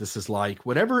remember what this is like.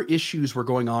 Whatever issues were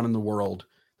going on in the world,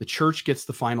 the church gets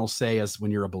the final say as when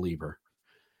you're a believer.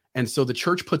 And so the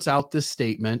church puts out this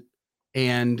statement,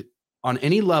 and on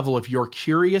any level, if you're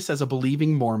curious as a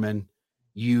believing Mormon,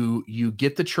 you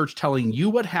get the church telling you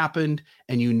what happened,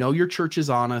 and you know your church is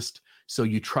honest, so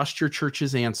you trust your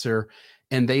church's answer.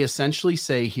 And they essentially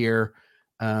say here,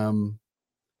 they have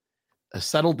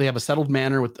a settled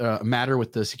matter with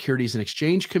the Securities and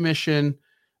Exchange Commission.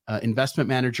 Investment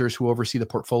managers who oversee the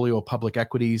portfolio of public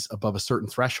equities above a certain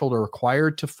threshold are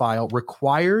required to file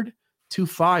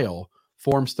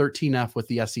Forms 13F with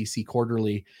the SEC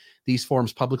quarterly. These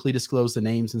forms publicly disclose the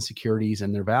names and securities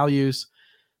and their values.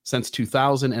 Since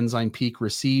 2000, Ensign Peak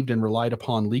received and relied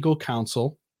upon legal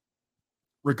counsel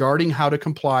regarding how to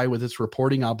comply with its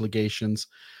reporting obligations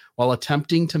while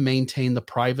attempting to maintain the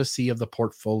privacy of the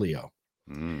portfolio.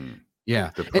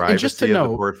 Yeah. The privacy and just to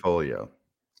know, the portfolio.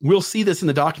 We'll see this in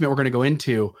the document we're going to go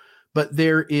into, but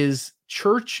there's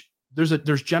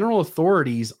general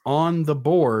authorities on the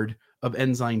board of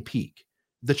Ensign Peak.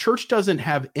 The church doesn't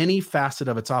have any facet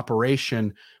of its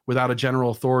operation without a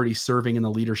general authority serving in the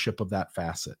leadership of that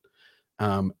facet.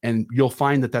 And you'll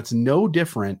find that that's no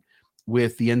different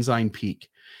with the Ensign Peak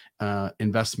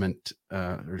investment,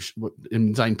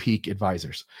 Ensign Peak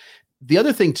advisors. The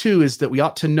other thing too is that we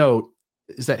ought to note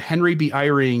is that Henry B.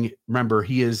 Eyring, remember,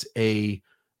 he is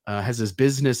has his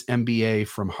business MBA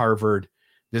from Harvard.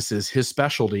 This is his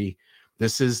specialty.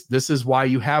 This is why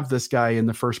you have this guy in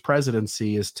the first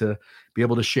presidency, is to be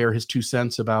able to share his 2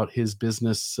 cents about his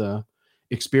business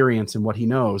experience and what he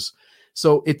knows.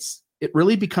 So it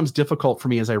really becomes difficult for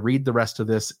me as I read the rest of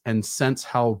this and sense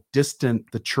how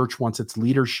distant the church wants its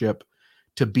leadership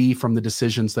to be from the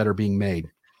decisions that are being made.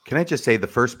 Can I just say the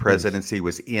first presidency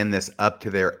was in this up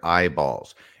to their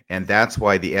eyeballs, and that's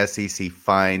why the SEC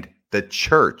fined the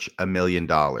church $1 million,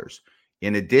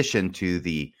 in addition to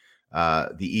the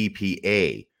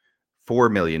EPA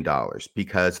 $4 million,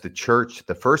 because the church,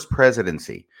 the first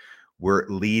presidency, were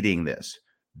leading this.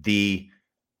 The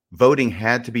voting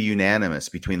had to be unanimous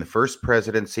between the first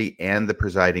presidency and the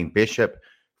presiding bishop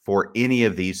for any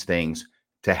of these things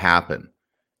to happen.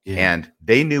 Yeah. And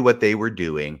they knew what they were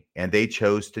doing, and they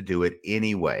chose to do it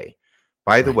anyway.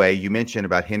 By the way, you mentioned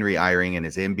about Henry Eyring and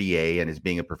his MBA and his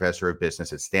being a professor of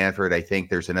business at Stanford. I think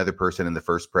there's another person in the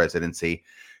first presidency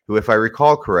who, if I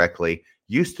recall correctly,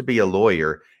 used to be a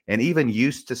lawyer and even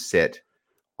used to sit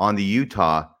on the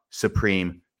Utah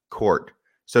Supreme Court.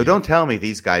 So don't tell me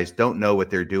these guys don't know what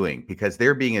they're doing, because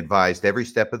they're being advised every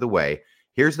step of the way.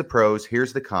 Here's the pros,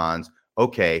 here's the cons.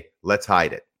 Okay, let's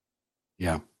hide it.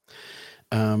 Yeah.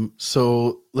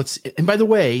 So and by the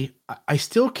way, I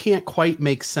still can't quite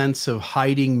make sense of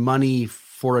hiding money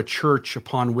for a church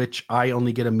upon which I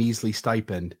only get a measly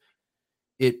stipend.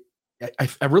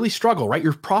 I really struggle, right?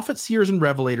 Your prophets, seers, and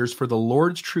revelators for the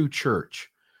Lord's true church.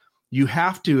 You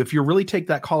have to, if you really take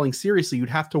that calling seriously, you'd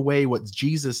have to weigh what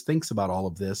Jesus thinks about all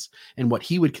of this and what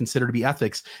he would consider to be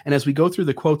ethics. And as we go through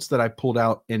the quotes that I pulled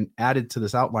out and added to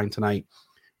this outline tonight,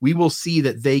 we will see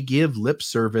that they give lip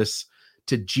service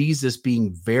to Jesus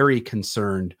being very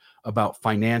concerned about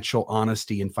financial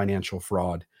honesty and financial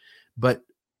fraud. But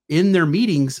in their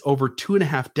meetings over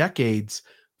 2.5 decades,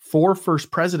 4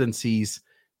 first presidencies,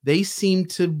 they seem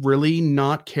to really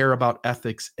not care about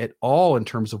ethics at all in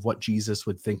terms of what Jesus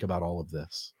would think about all of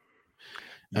this.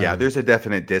 Yeah, there's a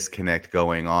definite disconnect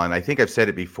going on. I think I've said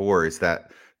it before, is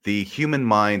that the human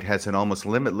mind has an almost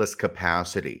limitless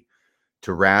capacity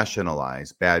to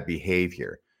rationalize bad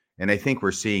behavior. And I think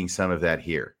we're seeing some of that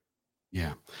here.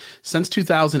 Yeah. Since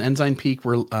 2000, Ensign Peak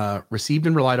received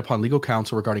and relied upon legal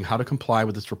counsel regarding how to comply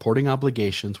with its reporting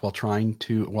obligations while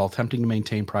attempting to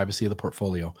maintain privacy of the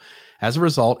portfolio. As a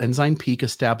result, Ensign Peak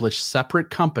established separate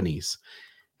companies.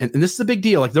 And this is a big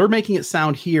deal. Like, they're making it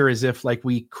sound here as if like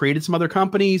we created some other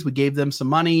companies, we gave them some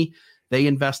money, they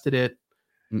invested it.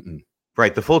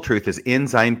 Right. The full truth is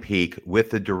Ensign Peak, with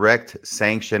the direct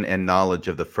sanction and knowledge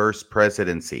of the first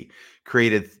presidency,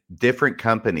 created different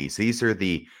companies. These are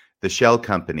the shell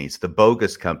companies, the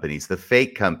bogus companies, the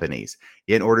fake companies,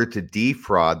 in order to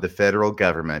defraud the federal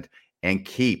government and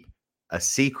keep a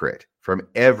secret from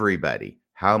everybody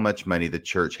how much money the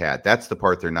church had. That's the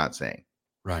part they're not saying.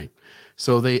 Right.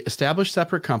 So they established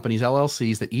separate companies,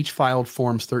 LLCs, that each filed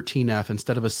Forms 13F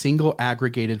instead of a single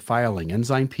aggregated filing.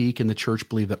 Ensign Peak and the church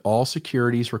believe that all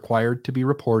securities required to be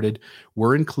reported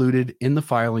were included in the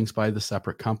filings by the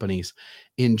separate companies.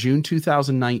 In June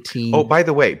 2019. Oh, by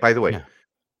the way, Yeah.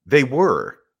 They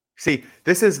were. See,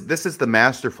 this is the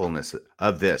masterfulness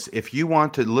of this. If you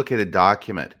want to look at a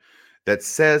document that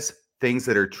says things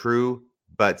that are true,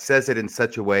 but says it in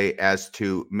such a way as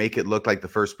to make it look like the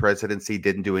first presidency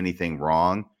didn't do anything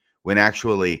wrong, when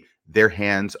actually their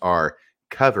hands are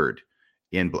covered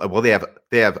in blood. Well,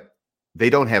 they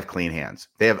don't have clean hands.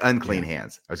 They have unclean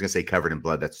hands. I was going to say covered in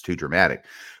blood. That's too dramatic.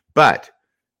 But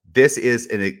this is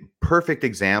a perfect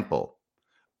example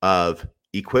of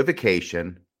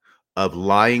equivocation, of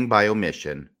lying by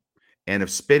omission, and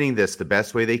of spinning this the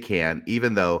best way they can,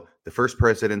 even though the first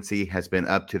presidency has been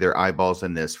up to their eyeballs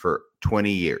in this for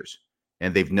 20 years.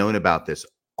 And they've known about this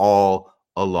all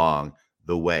along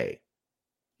the way.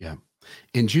 Yeah.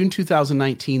 In June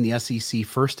 2019, the SEC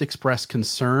first expressed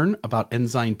concern about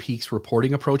Ensign Peak's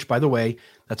reporting approach. By the way,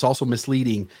 that's also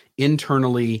misleading.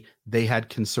 Internally, they had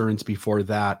concerns before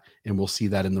that, and we'll see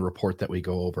that in the report that we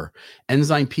go over.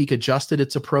 Ensign Peak adjusted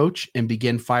its approach and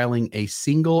began filing a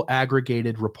single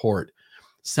aggregated report.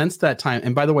 Since that time,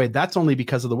 and by the way, that's only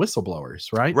because of the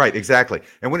whistleblowers, right? Right, exactly.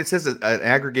 And when it says an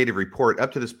aggregated report,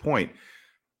 up to this point,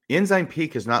 Ensign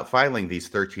Peak is not filing these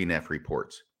 13F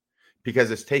reports, because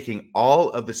it's taking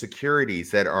all of the securities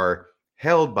that are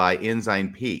held by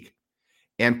Ensign Peak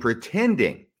and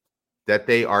pretending that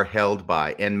they are held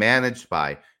by and managed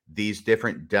by these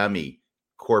different dummy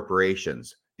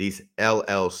corporations, these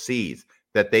LLCs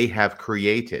that they have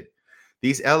created.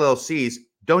 These LLCs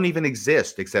don't even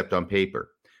exist except on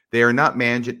paper. They are not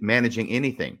managing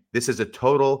anything. This is a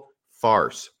total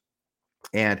farce.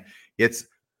 And it's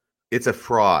a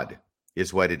fraud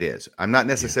is what it is. I'm not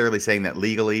necessarily saying that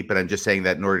legally, but I'm just saying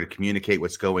that in order to communicate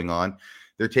what's going on.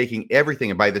 They're taking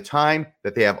everything. And by the time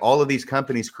that they have all of these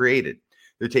companies created,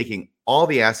 they're taking all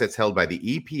the assets held by the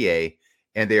EPA,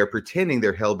 and they are pretending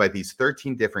they're held by these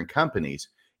 13 different companies.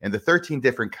 And the 13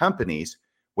 different companies,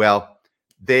 well,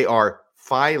 they are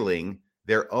filing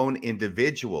their own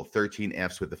individual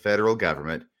 13Fs with the federal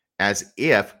government as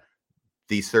if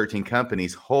these 13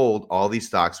 companies hold all these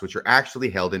stocks, which are actually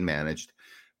held and managed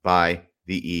by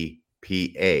the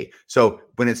EPA. So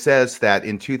when it says that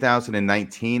in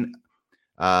 2019,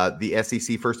 the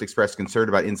SEC first expressed concern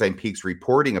about Ensign Peak's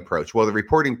reporting approach, well, the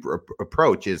reporting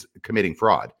approach is committing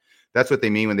fraud. That's what they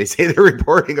mean when they say the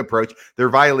reporting approach. They're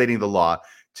violating the law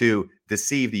to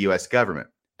deceive the U.S. government.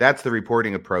 That's the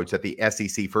reporting approach that the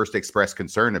SEC first expressed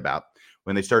concern about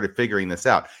when they started figuring this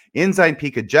out. Ensign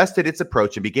Peak adjusted its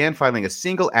approach and began filing a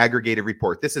single aggregated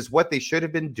report. This is what they should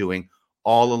have been doing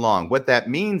all along. What that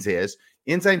means is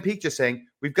Ensign Peak just saying,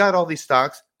 we've got all these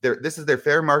stocks. This is their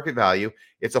fair market value.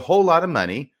 It's a whole lot of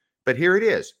money, but here it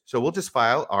is. So we'll just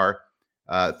file our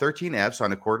 13Fs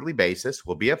on a quarterly basis.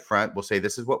 We'll be upfront. We'll say,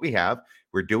 this is what we have.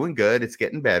 We're doing good. It's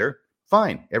getting better.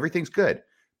 Fine. Everything's good.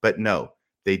 But no,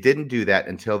 they didn't do that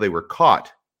until they were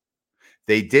caught.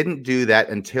 They didn't do that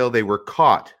until they were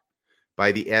caught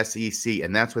by the SEC.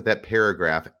 And that's what that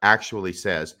paragraph actually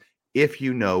says, if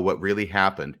you know what really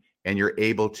happened and you're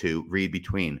able to read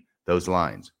between those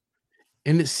lines.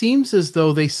 And it seems as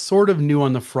though they sort of knew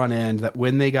on the front end that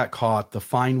when they got caught, the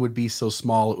fine would be so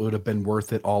small, it would have been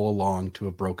worth it all along to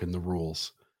have broken the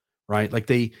rules, right? Like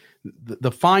the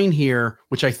fine here,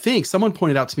 which I think someone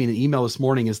pointed out to me in an email this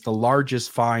morning, is the largest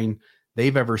fine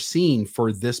they've ever seen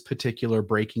for this particular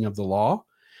breaking of the law.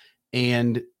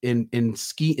 And in the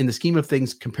scheme of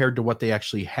things, compared to what they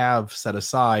actually have set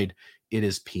aside, it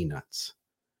is peanuts.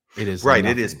 It is right.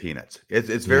 nothing. It is peanuts.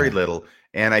 It's very little.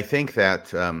 And I think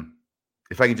that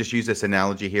if I can just use this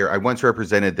analogy here, I once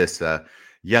represented this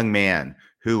young man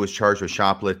who was charged with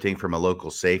shoplifting from a local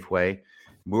Safeway.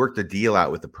 We worked a deal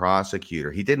out with the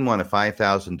prosecutor. He didn't want a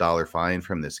 $5,000 fine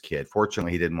from this kid.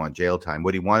 Fortunately, he didn't want jail time.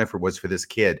 What he wanted was for this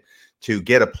kid to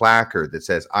get a placard that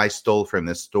says, "I stole from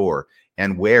this store,"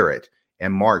 and wear it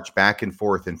and march back and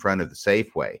forth in front of the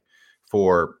Safeway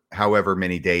for however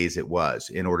many days it was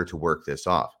in order to work this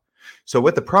off. So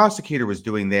what the prosecutor was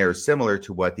doing there is similar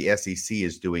to what the SEC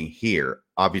is doing here,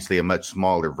 obviously a much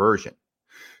smaller version.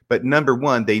 But number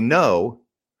one, they know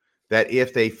that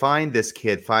if they find this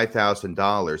kid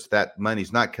 $5,000, that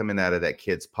money's not coming out of that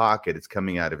kid's pocket. It's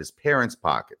coming out of his parents'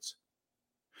 pockets.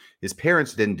 His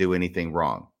parents didn't do anything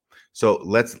wrong. So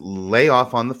let's lay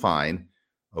off on the fine,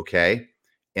 okay,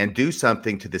 and do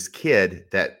something to this kid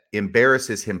that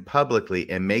embarrasses him publicly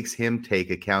and makes him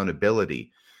take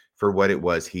accountability for what it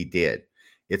was he did.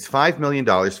 It's $5 million,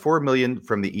 $4 million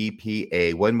from the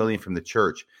EPA, $1 million from the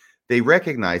church. They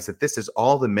recognize that this is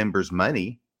all the members'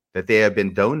 money that they have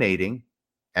been donating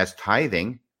as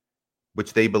tithing,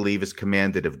 which they believe is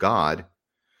commanded of God.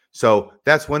 So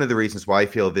that's one of the reasons why I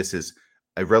feel this is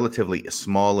a relatively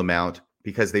small amount,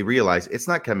 because they realize it's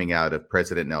not coming out of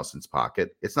President Nelson's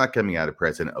pocket. It's not coming out of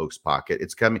President Oak's pocket.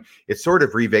 It's sort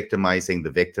of re-victimizing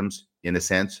the victims in a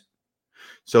sense.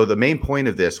 So the main point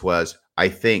of this was, I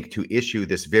think, to issue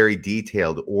this very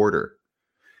detailed order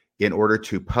in order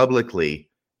to publicly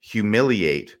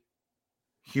humiliate's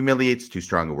too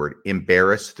strong a word,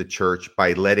 embarrass the church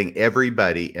by letting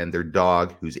everybody and their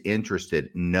dog who's interested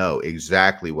know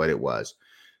exactly what it was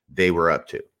they were up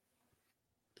to.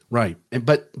 Right.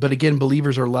 But again,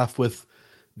 believers are left with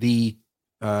the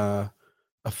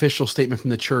official statement from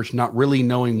the church, not really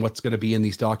knowing what's going to be in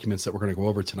these documents that we're going to go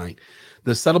over tonight.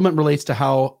 The settlement relates to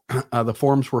how the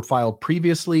forms were filed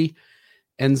previously.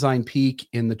 Ensign Peak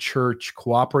in the church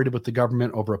cooperated with the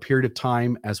government over a period of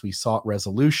time as we sought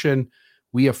resolution.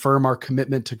 We affirm our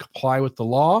commitment to comply with the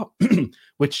law,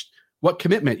 what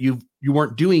commitment? You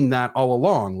weren't doing that all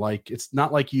along. Like, it's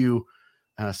not like you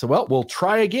so, well, we'll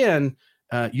try again.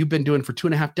 You've been doing for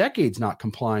 2.5 decades, not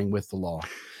complying with the law.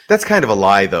 That's kind of a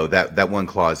lie, though, that one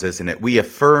clause, isn't it? We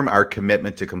affirm our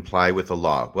commitment to comply with the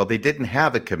law. Well, they didn't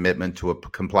have a commitment to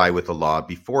comply with the law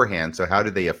beforehand, so how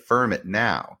do they affirm it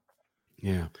now?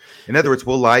 Yeah. In other words,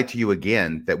 we'll lie to you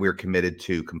again that we're committed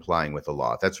to complying with the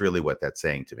law. That's really what that's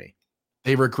saying to me.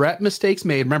 They regret mistakes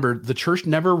made. Remember, the church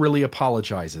never really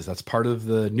apologizes. That's part of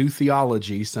the new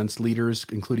theology, since leaders,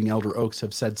 including Elder Oaks,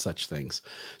 have said such things.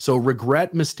 So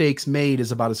regret mistakes made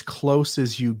is about as close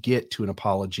as you get to an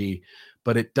apology,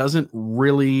 but it doesn't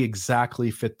really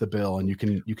exactly fit the bill, and you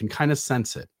can kind of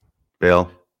sense it. Bill?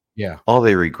 Yeah. All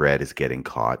they regret is getting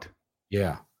caught.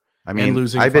 Yeah. I mean,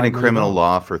 I've been in criminal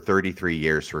law for 33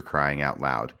 years, for crying out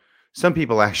loud. Some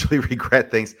people actually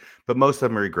regret things, but most of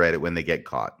them regret it when they get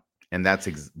caught. And that's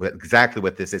exactly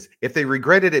what this is. If they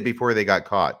regretted it before they got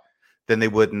caught, then they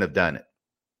wouldn't have done it.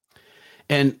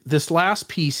 And this last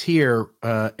piece here,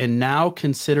 and now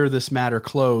consider this matter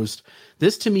closed.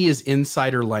 This to me is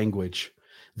insider language.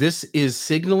 This is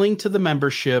signaling to the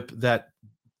membership that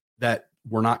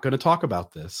we're not going to talk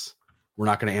about this. We're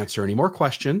not going to answer any more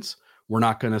questions. We're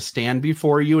not going to stand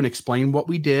before you and explain what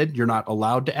we did. You're not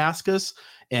allowed to ask us,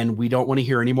 and we don't want to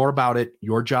hear any more about it.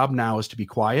 Your job now is to be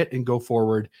quiet and go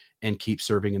forward and keep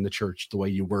serving in the church the way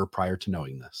you were prior to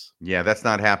knowing this. Yeah, that's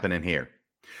not happening here.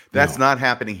 That's not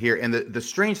happening here. And the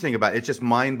strange thing about it, it's just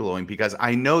mind-blowing, because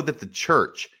I know that the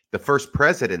church, the First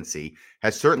Presidency,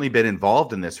 has certainly been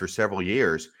involved in this for several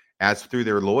years, as through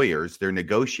their lawyers, they're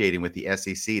negotiating with the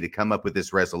SEC to come up with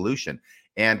this resolution,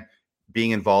 and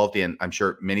being involved in, I'm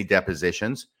sure, many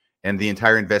depositions and the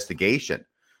entire investigation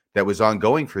that was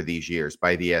ongoing for these years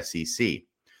by the SEC.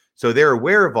 So they're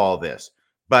aware of all this.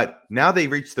 But now they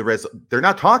reached they're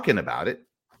not talking about it.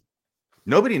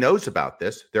 Nobody knows about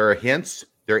this. There are hints,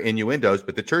 there are innuendos,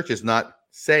 but the church is not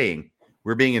saying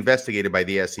we're being investigated by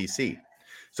the SEC.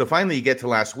 So finally you get to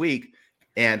last week,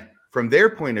 and from their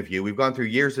point of view, we've gone through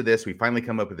years of this. We finally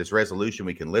come up with this resolution.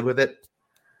 We can live with it.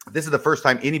 This is the first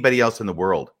time anybody else in the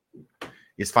world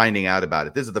is finding out about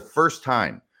it. This is the first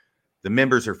time the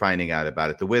members are finding out about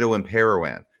it. The widow in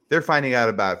Parowan, they're finding out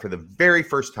about it for the very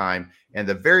first time. And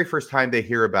the very first time they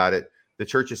hear about it, the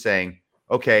church is saying,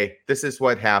 okay, this is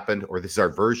what happened, or this is our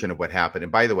version of what happened.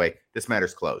 And by the way, this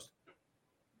matter's closed.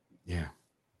 Yeah.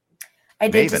 I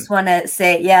did just want to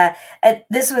say,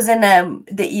 this was in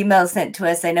the email sent to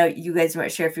us. I know you guys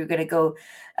weren't sure if you were going to go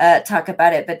talk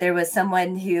about it, but there was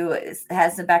someone who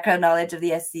has some background knowledge of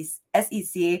the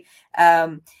SEC,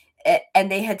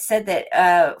 and they had said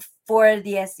that for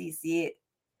the SEC,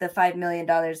 the $5 million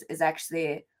is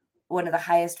actually one of the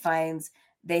highest fines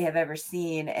they have ever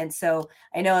seen. And so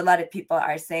I know a lot of people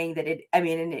are saying that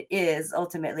and it is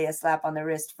ultimately a slap on the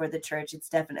wrist for the church. It's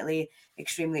definitely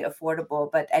extremely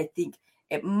affordable, but I think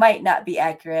it might not be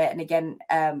accurate. And again,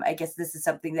 I guess this is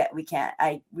something that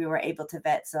we weren't able to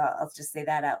vet. So I'll just say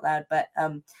that out loud. But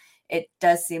it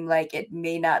does seem like it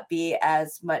may not be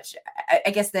as much.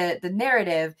 I guess the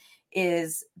narrative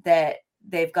is that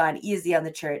they've gone easy on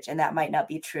the church, and that might not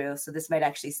be true. So this might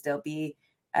actually still be,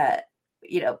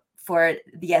 for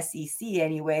the SEC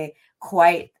anyway,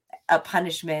 quite a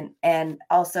punishment. And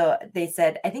also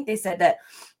I think they said that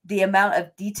the amount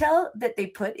of detail that they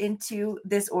put into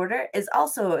this order is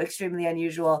also extremely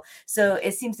unusual. So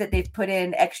it seems that they've put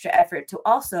in extra effort to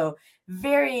also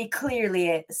very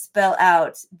clearly spell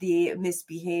out the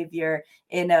misbehavior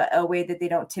in a way that they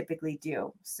don't typically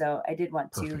do. So I did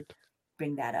want to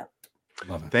bring that up.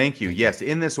 Love it. Thank you. Yes,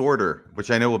 in this order, which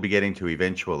I know we'll be getting to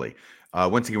eventually.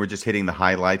 Once again, we're just hitting the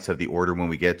highlights of the order when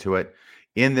we get to it.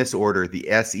 In this order, the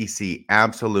SEC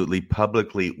absolutely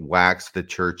publicly waxed the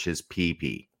church's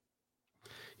pee-pee.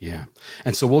 Yeah.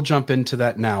 And so we'll jump into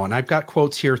that now. And I've got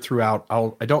quotes here throughout.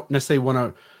 I don't necessarily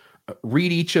want to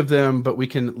read each of them, but we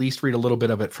can at least read a little bit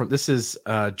of it. This is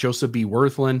Joseph B.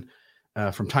 Wirthlin.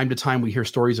 From time to time, we hear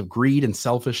stories of greed and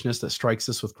selfishness that strikes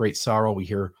us with great sorrow. We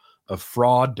hear of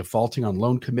fraud, defaulting on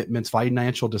loan commitments,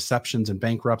 financial deceptions, and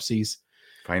bankruptcies.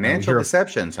 Financial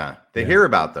deceptions, huh? They hear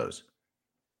about those.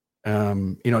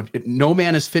 No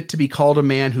man is fit to be called a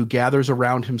man who gathers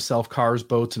around himself cars,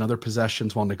 boats, and other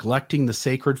possessions while neglecting the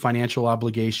sacred financial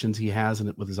obligations he has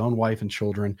with his own wife and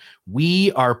children.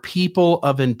 We are people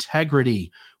of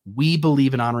integrity. We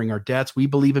believe in honoring our debts. We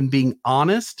believe in being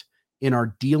honest in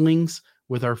our dealings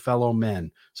with our fellow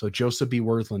men. So Joseph B.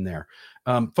 Wirthlin there.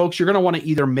 Folks, you're going to want to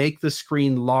either make the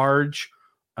screen large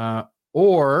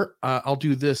or I'll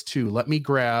do this too. Let me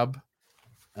grab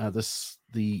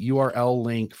the URL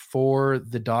link for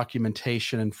the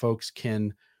documentation, and folks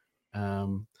can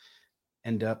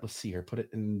end up, let's see here, put it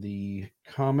in the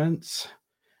comments.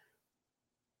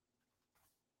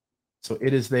 So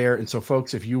it is there. And so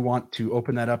folks, if you want to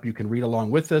open that up, you can read along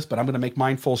with this, but I'm going to make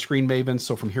mine full screen, Maven.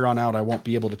 So from here on out, I won't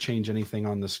be able to change anything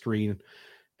on the screen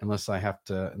unless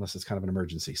it's kind of an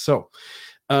emergency. So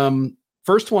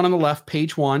first one on the left,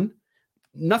 page 1.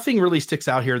 Nothing really sticks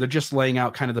out here. They're just laying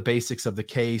out kind of the basics of the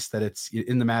case, that it's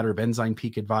in the matter of Ensign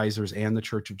Peak Advisors and the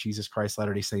Church of Jesus Christ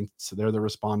Latter-day Saints. So they're the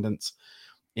respondents.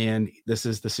 And this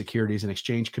is the Securities and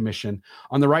Exchange Commission.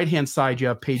 On the right-hand side, you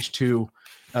have page 2.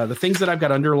 The things that I've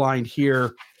got underlined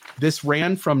here,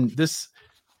 the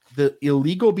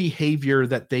illegal behavior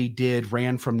that they did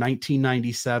ran from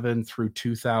 1997 through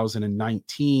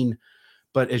 2019.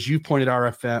 But as you pointed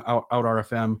out,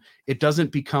 RFM, it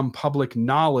doesn't become public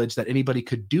knowledge that anybody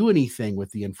could do anything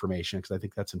with the information, because I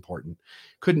think that's important.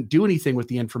 Couldn't do anything with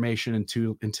the information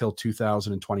until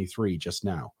 2023, just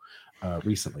now,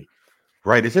 recently.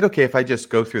 Right. Is it okay if I just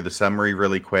go through the summary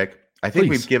really quick? I think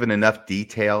We've given enough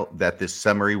detail that this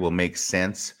summary will make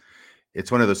sense.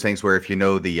 It's one of those things where if you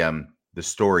know the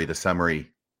story, the summary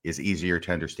is easier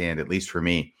to understand, at least for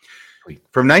me.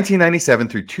 From 1997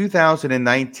 through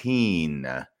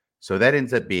 2019. So that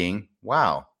ends up being,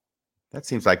 wow, that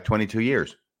seems like 22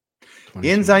 years.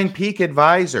 Ensign Peak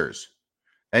Advisors,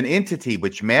 an entity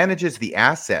which manages the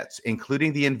assets,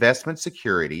 including the investment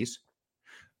securities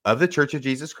of the Church of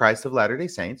Jesus Christ of Latter-day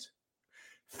Saints,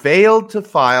 failed to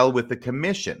file with the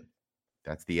Commission.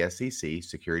 That's the SEC,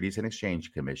 Securities and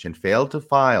Exchange Commission, failed to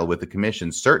file with the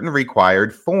Commission certain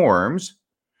required forms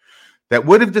that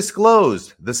would have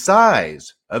disclosed the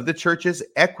size of the church's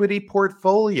equity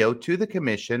portfolio to the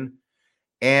Commission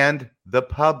and the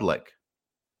public.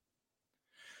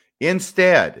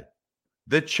 Instead,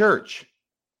 the church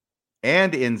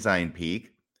and Ensign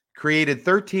Peak created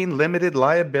 13 limited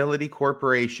liability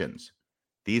corporations.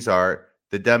 These are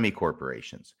the dummy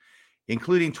corporations,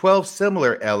 including 12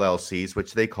 similar LLCs,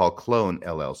 which they call clone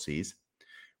LLCs,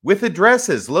 with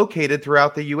addresses located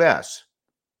throughout the U.S.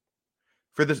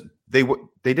 For this, they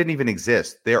didn't even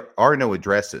exist. There are no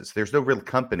addresses. There's no real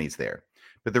companies there.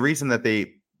 But the reason that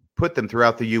they put them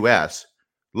throughout the U.S.,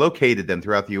 located them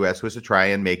throughout the U.S., was to try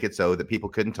and make it so that people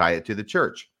couldn't tie it to the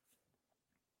church.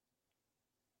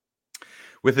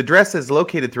 With addresses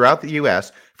located throughout the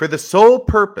U.S. for the sole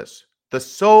purpose,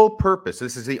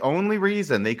 this is the only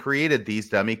reason they created these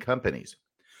dummy companies,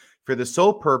 for the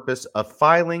sole purpose of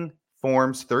filing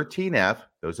Forms 13F,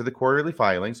 those are the quarterly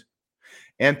filings,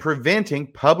 and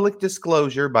preventing public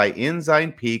disclosure by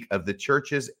Ensign Peak of the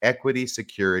church's equity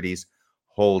securities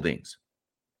holdings.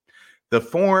 The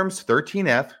Forms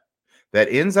 13F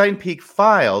that Ensign Peak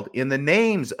filed in the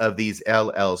names of these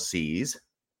LLCs.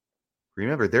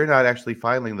 Remember, they're not actually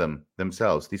filing them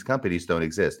themselves. These companies don't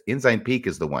exist. Ensign Peak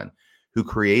is the one who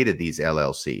created these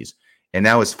LLCs and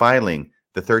now is filing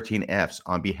the 13Fs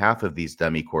on behalf of these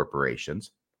dummy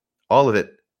corporations, all of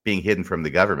it being hidden from the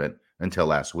government until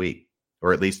last week,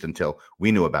 or at least until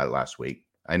we knew about it last week.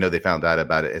 I know they found out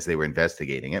about it as they were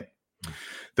investigating it.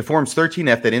 The Forms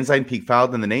 13F that Ensign Peak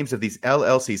filed in the names of these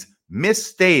LLCs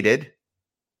misstated,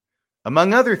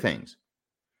 among other things,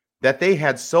 that they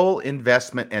had sole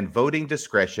investment and voting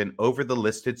discretion over the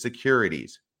listed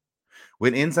securities,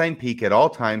 when Ensign Peak at all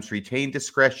times retained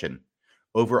discretion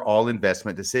over all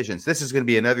investment decisions. This is going to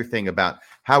be another thing about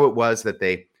how it was that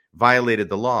they violated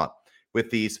the law with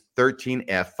these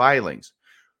 13F filings.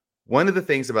 One of the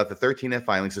things about the 13F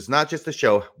filings is not just to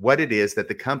show what it is that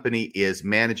the company is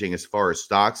managing as far as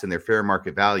stocks and their fair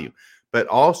market value, but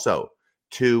also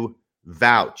to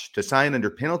vouch, to sign under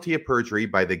penalty of perjury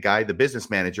by the guy, the business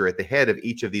manager at the head of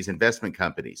each of these investment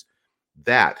companies,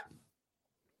 that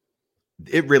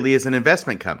it really is an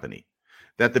investment company,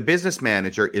 that the business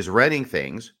manager is running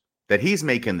things, that he's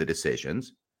making the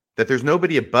decisions, that there's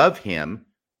nobody above him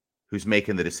who's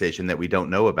making the decision that we don't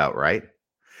know about, right?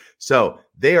 So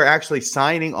they are actually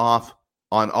signing off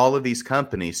on all of these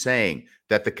companies saying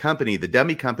that the company, the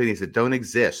dummy companies that don't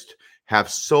exist, have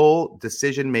sole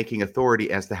decision-making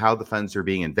authority as to how the funds are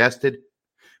being invested,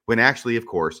 when actually, of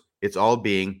course, it's all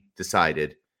being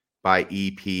decided by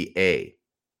EPA.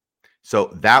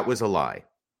 So that was a lie.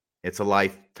 It's a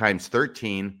lie times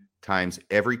 13 times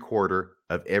every quarter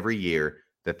of every year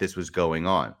that this was going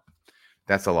on.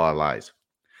 That's a lot of lies.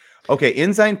 Okay,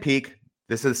 Ensign Peak,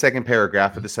 this is the second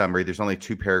paragraph of the summary. There's only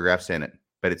 2 paragraphs in it,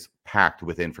 but it's packed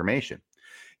with information.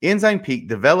 Ensign Peak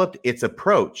developed its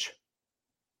approach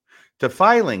to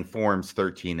filing Forms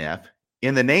 13F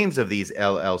in the names of these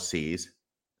LLCs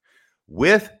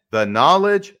with the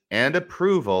knowledge and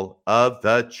approval of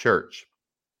the church.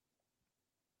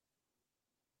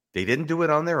 They didn't do it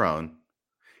on their own.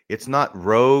 It's not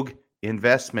rogue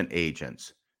investment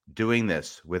agents doing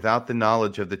this without the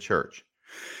knowledge of the church.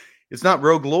 It's not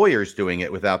rogue lawyers doing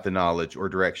it without the knowledge or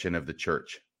direction of the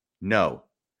church. No.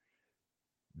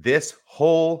 This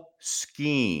whole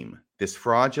scheme, this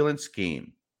fraudulent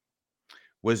scheme,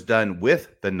 was done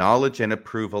with the knowledge and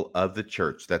approval of the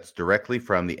church. That's directly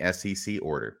from the SEC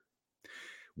order,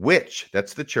 which,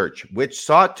 that's the church, which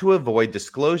sought to avoid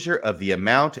disclosure of the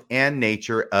amount and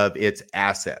nature of its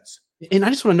assets. And I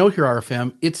just want to note here,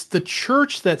 RFM, it's the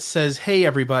church that says, hey,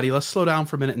 everybody, let's slow down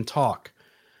for a minute and talk.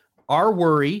 Our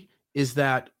worry is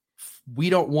that we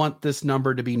don't want this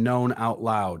number to be known out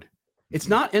loud. It's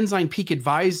not Ensign Peak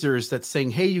advisors that's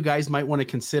saying, hey, you guys might want to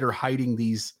consider hiding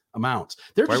these amounts.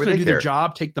 They're just going to do their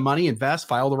job, take the money, invest,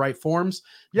 file the right forms.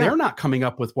 Yeah. They're not coming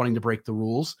up with wanting to break the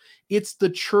rules. It's the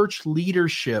church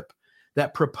leadership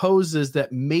that proposes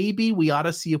that maybe we ought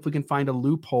to see if we can find a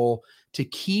loophole to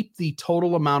keep the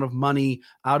total amount of money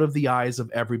out of the eyes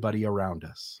of everybody around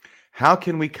us. How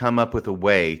can we come up with a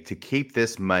way to keep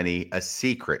this money a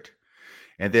secret?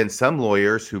 And then some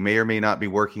lawyers who may or may not be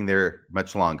working there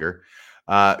much longer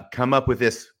come up with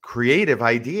this creative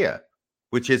idea,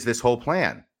 which is this whole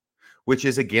plan, which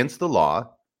is against the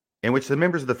law, in which the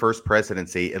members of the first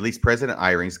presidency, at least President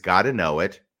Eyring's, got to know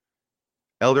it.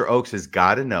 Elder Oaks has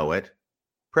got to know it.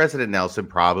 President Nelson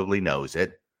probably knows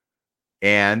it.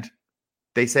 And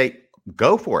they say,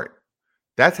 go for it.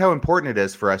 That's how important it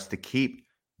is for us to keep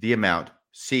the amount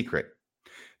secret.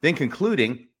 Then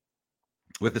concluding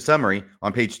with the summary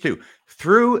on page 2,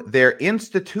 through their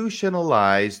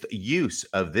institutionalized use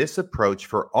of this approach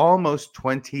for almost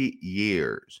 20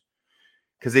 years,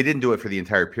 because they didn't do it for the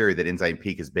entire period that Ensign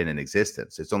Peak has been in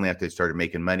existence. It's only after they started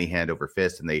making money hand over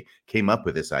fist and they came up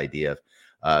with this idea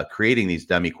of creating these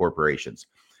dummy corporations.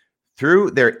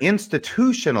 Through their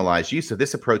institutionalized use of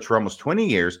this approach for almost 20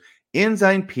 years,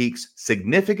 Ensign Peak's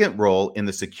significant role in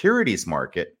the securities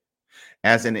market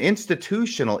as an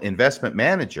institutional investment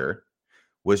manager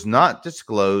was not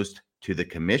disclosed to the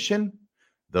commission,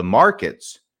 the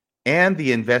markets, and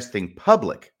the investing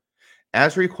public,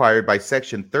 as required by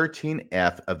Section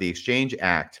 13F of the Exchange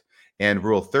Act and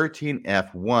Rule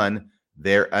 13F1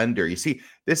 thereunder. You see,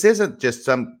 this isn't just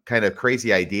some kind of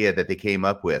crazy idea that they came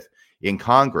up with in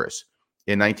Congress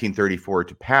in 1934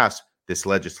 to pass this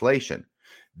legislation.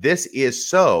 This is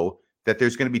so that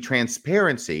there's going to be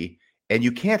transparency, and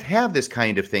you can't have this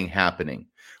kind of thing happening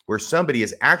where somebody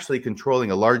is actually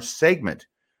controlling a large segment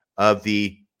of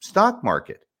the stock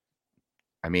market.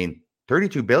 I mean,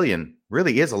 32 billion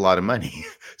really is a lot of money.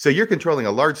 So you're controlling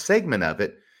a large segment of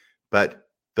it, but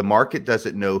the market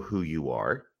doesn't know who you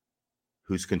are,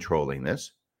 who's controlling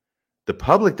this. The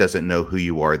public doesn't know who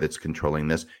you are that's controlling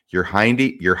this. You're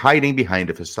hiding behind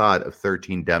a facade of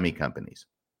 13 dummy companies.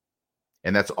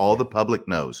 And that's all the public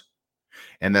knows.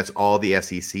 And that's all the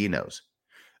SEC knows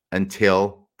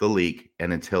until the leak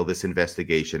and until this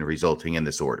investigation resulting in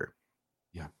this order.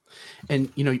 Yeah.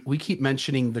 And, you know, we keep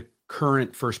mentioning the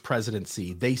current first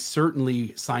presidency. They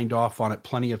certainly signed off on it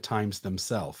plenty of times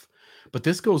themselves. But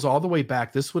this goes all the way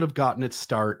back. This would have gotten its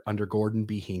start under Gordon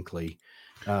B. Hinckley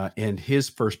and his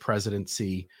first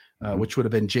presidency, which would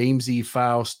have been James E.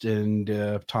 Faust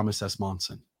and Thomas S.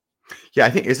 Monson. Yeah, I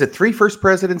think, is it 3 first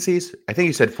presidencies? I think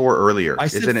you said 4 earlier. I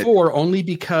said 4 only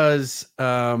because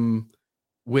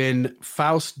when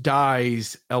Faust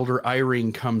dies, Elder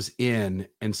Eyring comes in.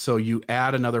 And so you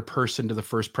add another person to the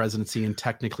first presidency, and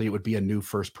technically it would be a new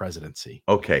first presidency.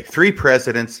 Okay, 3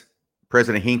 presidents,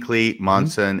 President Hinckley,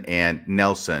 Monson, and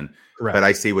Nelson. Correct. But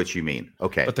I see what you mean.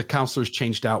 Okay. But the counselors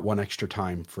changed out 1 extra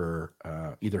time for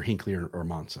either Hinckley or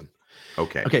Monson.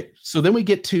 Okay. So then we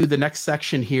get to the next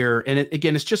section here. And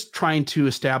it's just trying to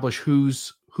establish who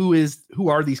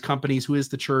are these companies, who is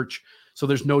the church. So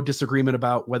there's no disagreement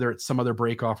about whether it's some other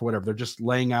break off or whatever. They're just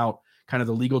laying out kind of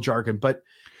the legal jargon. But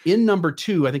in number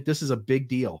 2, I think this is a big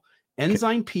deal.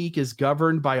 Ensign Peak is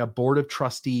governed by a board of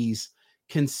trustees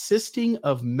consisting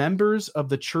of members of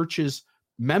the church's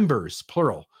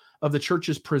plural, of the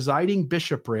church's presiding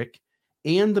bishopric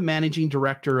and the managing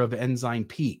director of Ensign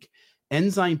Peak.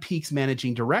 Ensign Peak's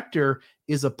managing director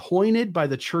is appointed by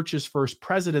the church's first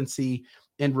presidency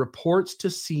and reports to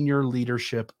senior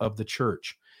leadership of the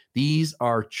church. These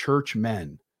are church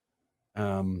men.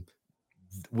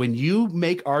 When you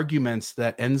make arguments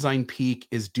that Ensign Peak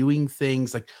is doing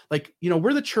things like, you know,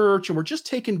 we're the church and we're just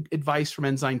taking advice from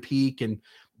Ensign Peak and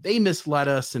they misled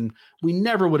us and we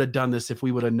never would have done this if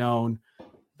we would have known,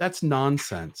 that's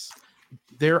nonsense.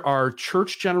 There are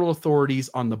church general authorities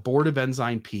on the board of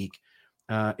Ensign Peak.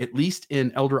 At least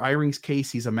in Elder Eyring's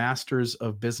case, he's a master's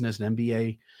of business and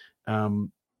MBA.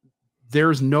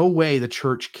 There's no way the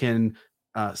church can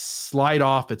slide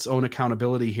off its own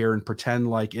accountability here and pretend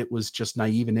like it was just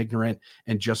naive and ignorant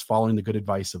and just following the good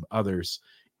advice of others.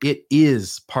 It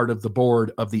is part of the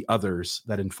board of the others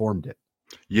that informed it.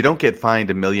 You don't get fined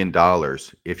 $1 million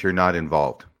if you're not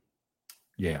involved.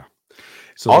 Yeah.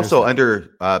 So also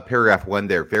under paragraph 1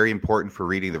 there, very important for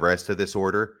reading the rest of this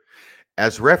order.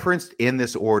 As referenced in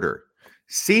this order,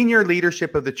 senior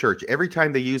leadership of the church, every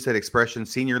time they use that expression,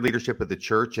 senior leadership of the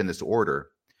church in this order,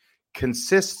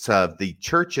 consists of the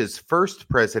church's first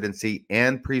presidency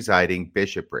and presiding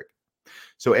bishopric.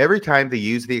 So every time they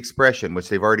use the expression, which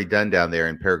they've already done down there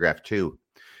in paragraph 2,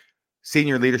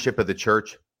 senior leadership of the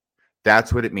church,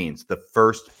 that's what it means, the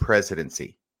first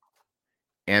presidency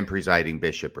and presiding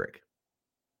bishopric.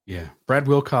 Yeah. Brad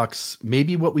Wilcox,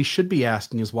 maybe what we should be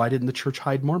asking is why didn't the church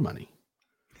hide more money?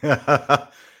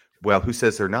 Well, who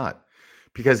says they're not?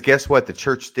 Because guess what? The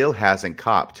church still hasn't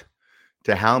copped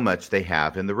to how much they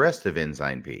have in the rest of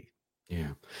Ensign Peak. Yeah.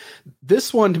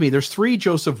 This one to me, there's 3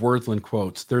 Joseph Worthland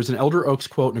quotes. There's an Elder Oaks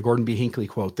quote and a Gordon B. Hinckley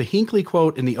quote. The Hinckley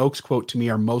quote and the Oaks quote to me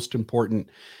are most important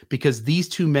because these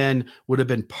 2 men would have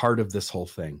been part of this whole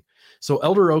thing. So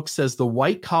Elder Oaks says the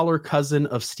white collar cousin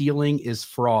of stealing is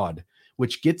fraud,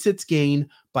 which gets its gain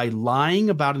by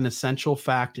lying about an essential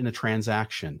fact in a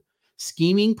transaction.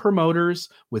 Scheming promoters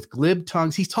with glib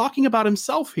tongues. He's talking about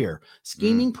himself here.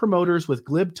 Scheming promoters with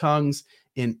glib tongues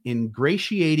in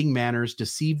ingratiating manners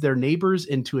deceive their neighbors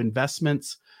into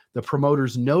investments the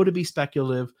promoters know to be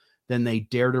speculative, then they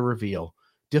dare to reveal.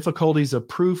 Difficulties of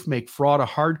proof make fraud a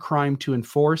hard crime to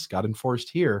enforce, got enforced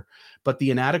here, but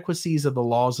the inadequacies of the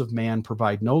laws of man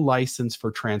provide no license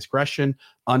for transgression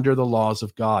under the laws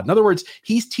of God. In other words,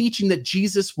 he's teaching that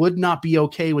Jesus would not be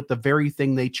okay with the very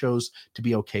thing they chose to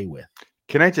be okay with.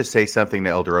 Can I just say something to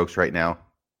Elder Oaks right now?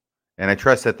 And I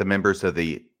trust that the members of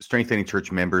the Strengthening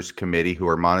Church Members Committee who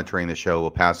are monitoring the show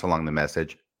will pass along the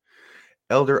message.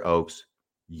 Elder Oaks,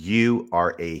 you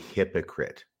are a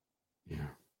hypocrite. Yeah.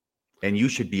 And you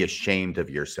should be ashamed of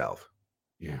yourself.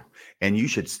 Yeah. And you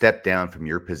should step down from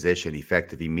your position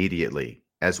effective immediately,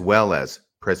 as well as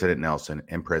President Nelson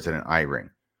and President Eyring.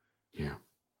 Yeah.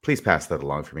 Please pass that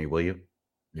along for me, will you?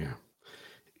 Yeah.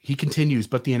 He continues,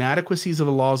 but the inadequacies of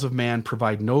the laws of man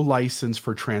provide no license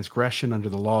for transgression under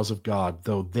the laws of God,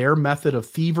 though their method of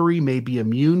thievery may be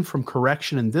immune from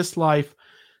correction in this life.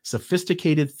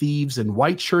 Sophisticated thieves in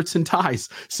white shirts and ties,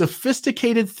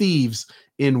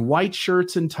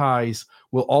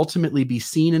 will ultimately be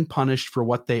seen and punished for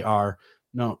what they are.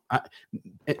 No, at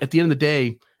the end of the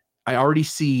day, I already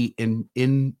see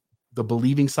in the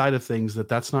believing side of things that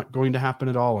that's not going to happen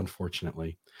at all,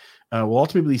 unfortunately. Will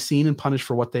ultimately be seen and punished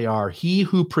for what they are. He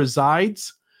who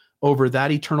presides over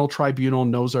that eternal tribunal,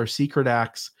 knows our secret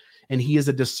acts, and he is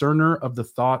a discerner of the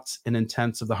thoughts and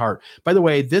intents of the heart. By the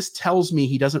way, this tells me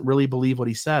he doesn't really believe what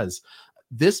he says.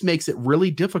 This makes it really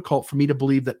difficult for me to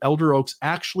believe that Elder Oaks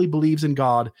actually believes in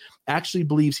God, actually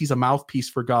believes he's a mouthpiece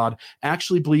for God,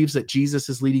 actually believes that Jesus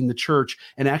is leading the church,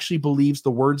 and actually believes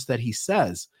the words that he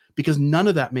says, because none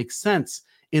of that makes sense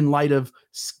in light of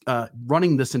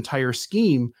running this entire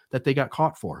scheme that they got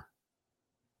caught for.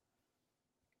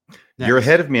 Next. You're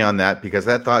ahead of me on that, because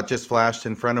that thought just flashed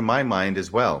in front of my mind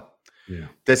as well. Yeah.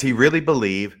 Does he really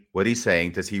believe what he's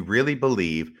saying? Does he really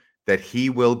believe that he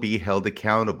will be held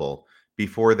accountable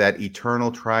before that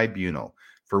eternal tribunal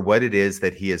for what it is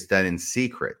that he has done in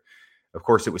secret? Of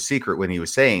course, it was secret when he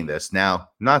was saying this. Now,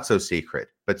 not so secret,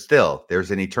 but still,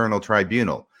 there's an eternal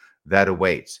tribunal that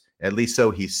awaits. At least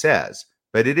so he says.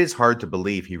 But it is hard to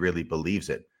believe he really believes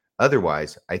it.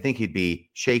 Otherwise, I think he'd be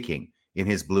shaking in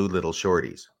his blue little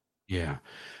shorties. Yeah.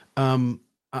 I'm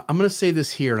going to say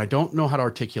this here, and I don't know how to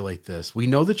articulate this. We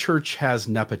know the church has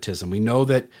nepotism. We know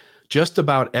that just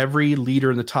about every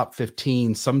leader in the top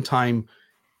 15 sometime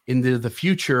in the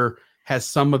future has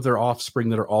some of their offspring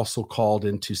that are also called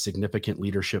into significant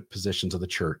leadership positions of the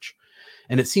church.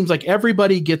 And it seems like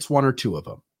everybody gets one or two of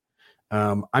them.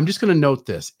 I'm just going to note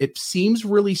this. It seems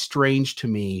really strange to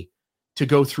me to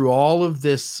go through all of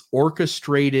this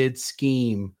orchestrated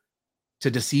scheme to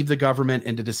deceive the government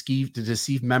and to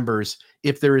deceive members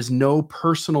if there is no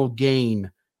personal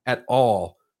gain at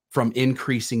all from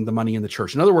increasing the money in the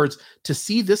church. In other words, to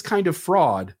see this kind of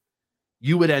fraud,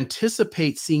 you would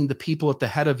anticipate seeing the people at the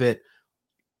head of it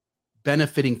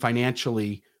benefiting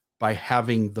financially by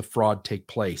having the fraud take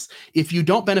place. If you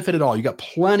don't benefit at all, you got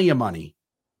plenty of money,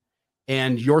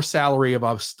 and your salary of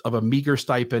a meager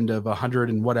stipend of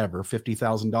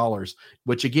 $50,000,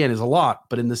 which again is a lot,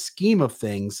 but in the scheme of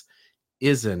things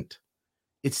isn't.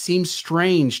 It seems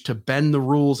strange to bend the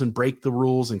rules and break the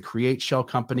rules and create shell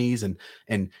companies and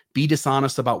be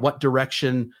dishonest about what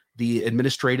direction the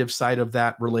administrative side of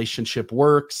that relationship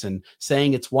works, and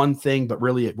saying it's one thing, but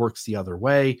really it works the other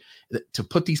way, to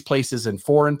put these places in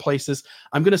foreign places.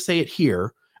 I'm going to say it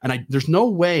here. And there's no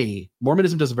way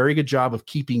Mormonism does a very good job of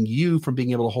keeping you from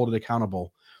being able to hold it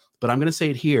accountable. But I'm going to say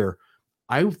it here.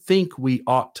 I think we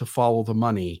ought to follow the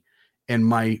money. And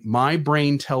my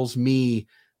brain tells me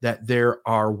that there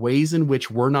are ways in which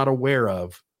we're not aware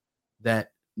of, that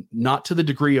not to the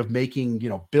degree of making,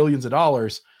 billions of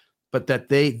dollars, but that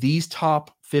these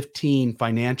top 15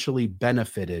 financially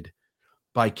benefited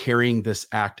by carrying this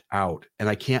act out. And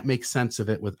I can't make sense of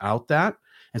it without that.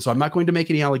 And so I'm not going to make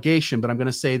any allegation, but I'm going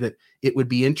to say that it would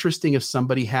be interesting if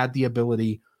somebody had the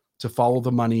ability to follow the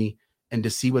money and to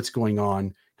see what's going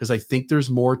on, because I think there's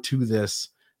more to this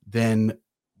than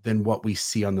what we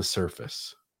see on the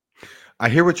surface. I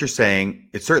hear what you're saying.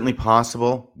 It's certainly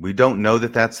possible. We don't know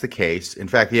that that's the case. In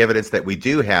fact, the evidence that we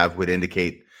do have would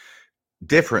indicate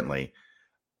differently.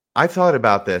 I've thought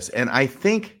about this, and I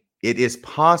think it is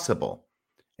possible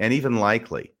and even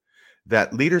likely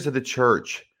that leaders of the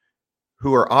church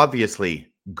who are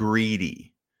obviously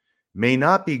greedy may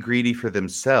not be greedy for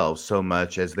themselves so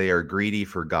much as they are greedy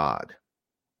for God.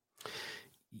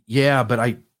 Yeah, but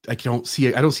I don't see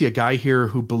a guy here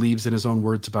who believes in his own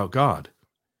words about God.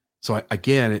 So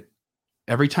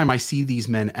every time I see these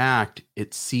men act,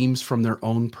 it seems from their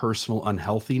own personal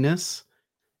unhealthiness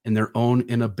and their own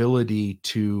inability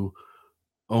to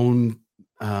own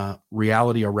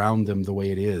reality around them the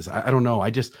way it is. I don't know. I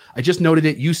just noted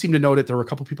it. You seem to note it. There were a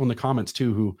couple people in the comments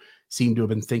too who seem to have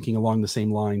been thinking along the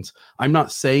same lines. I'm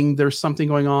not saying there's something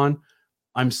going on.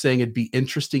 I'm saying it'd be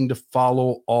interesting to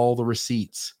follow all the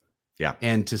receipts. Yeah.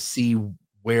 And to see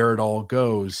where it all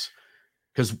goes.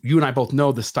 Because you and I both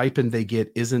know the stipend they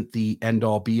get isn't the end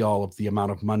all be all of the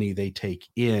amount of money they take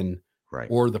in, right,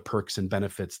 or the perks and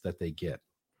benefits that they get.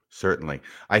 Certainly.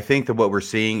 I think that what we're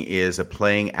seeing is a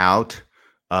playing out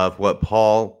of what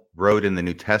Paul wrote in the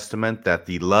New Testament, that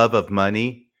the love of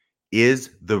money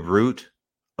is the root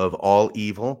of all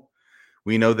evil.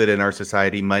 We know that in our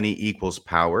society, money equals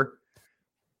power.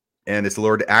 And as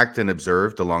Lord Acton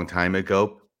observed a long time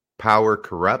ago, power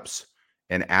corrupts,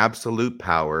 and absolute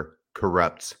power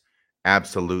corrupts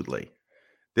absolutely.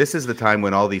 This is the time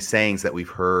when all these sayings that we've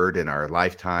heard in our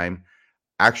lifetime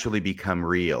actually become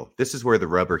real. This is where the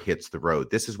rubber hits the road.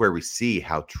 This is where we see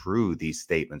how true these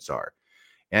statements are.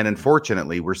 And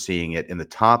unfortunately, we're seeing it in the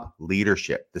top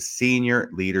leadership, the senior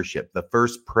leadership, the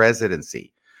first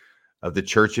presidency of the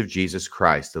Church of Jesus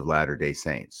Christ of Latter-day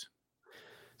Saints.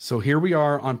 So here we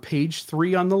are on page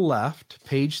 3 on the left.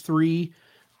 Page 3,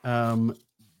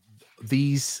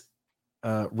 these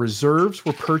reserves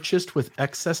were purchased with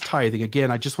excess tithing.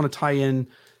 Again, I just want to tie in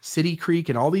City Creek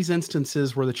and all these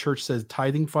instances where the church says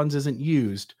tithing funds isn't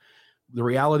used, the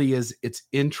reality is it's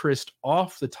interest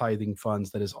off the tithing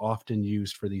funds that is often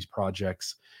used for these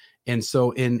projects. And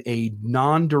so in a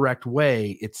non-direct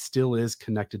way, it still is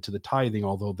connected to the tithing,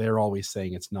 although they're always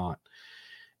saying it's not.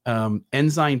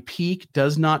 Ensign Peak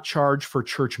does not charge for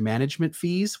church management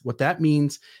fees. What that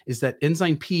means is that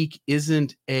Ensign Peak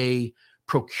isn't a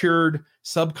procured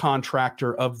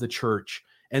subcontractor of the church.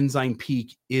 Ensign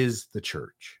Peak is the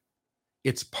church.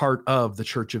 It's part of the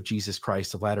Church of Jesus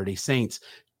Christ of Latter-day Saints.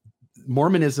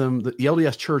 Mormonism, the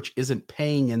LDS Church isn't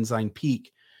paying Ensign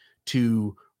Peak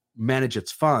to manage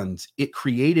its funds. It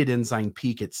created Ensign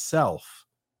Peak itself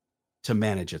to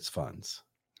manage its funds.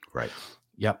 Right.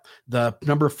 Yep. The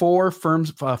number 4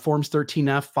 forms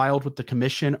 13F filed with the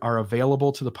commission are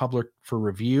available to the public for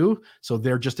review. So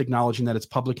they're just acknowledging that it's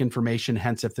public information.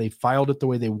 Hence, if they filed it the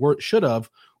way they should have,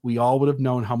 we all would have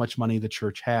known how much money the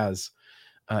church has,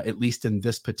 at least in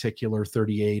this particular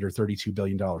 $38 or $32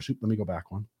 billion. Let me go back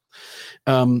one.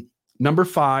 Number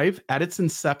 5, at its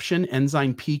inception,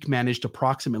 Ensign Peak managed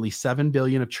approximately $7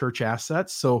 billion of church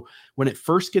assets. So when it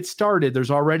first gets started, there's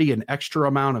already an extra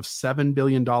amount of $7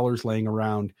 billion laying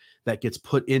around that gets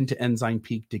put into Ensign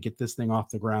Peak to get this thing off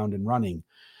the ground and running.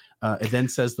 It then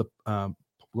says go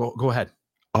ahead.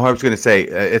 Oh, I was going to say,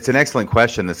 it's an excellent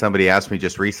question that somebody asked me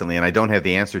just recently, and I don't have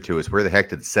the answer to, is where the heck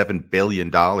did $7 billion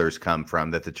come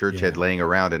from that the church had laying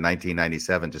around in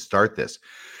 1997 to start this?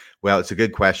 Well, it's a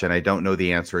good question. I don't know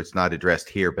the answer. It's not addressed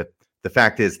here, but the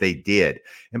fact is they did.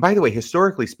 And by the way,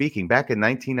 historically speaking, back in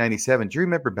 1997, do you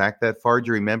remember back that far? Do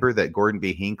you remember that Gordon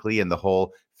B. Hinckley and the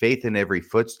whole Faith in Every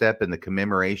Footstep and the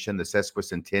commemoration, the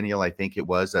sesquicentennial, I think it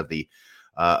was, of the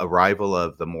arrival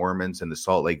of the Mormons in the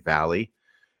Salt Lake Valley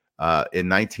in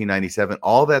 1997?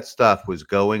 All that stuff was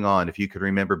going on, if you could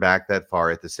remember back that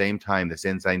far, at the same time this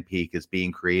Ensign Peak is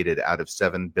being created out of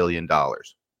 $7 billion.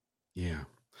 Yeah.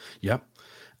 Yep.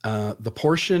 The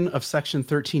portion of Section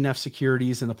 13F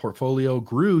securities in the portfolio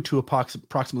grew to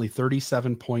approximately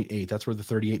 37.8. That's where the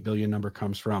 38 billion number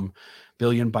comes from,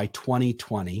 billion by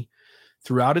 2020.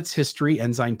 Throughout its history,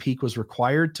 Ensign Peak was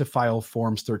required to file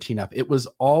Forms 13F. It was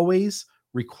always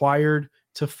required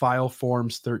to file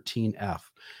Forms 13F.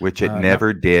 Which it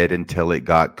never did until it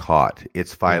got caught.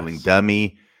 It's filing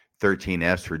dummy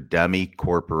 13Fs for dummy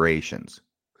corporations.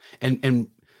 And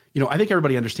I think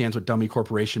everybody understands what dummy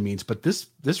corporation means, but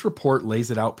this report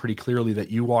lays it out pretty clearly that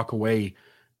you walk away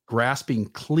grasping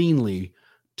cleanly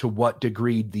to what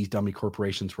degree these dummy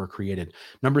corporations were created.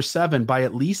 Number 7, by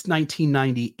at least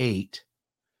 1998,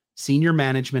 senior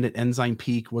management at Ensign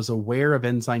Peak was aware of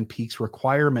Ensign Peak's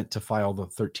requirement to file the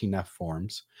 13F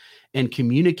forms and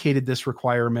communicated this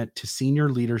requirement to senior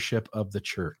leadership of the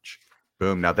church.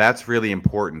 Boom. Now that's really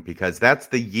important because that's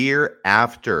the year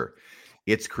after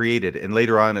it's created. And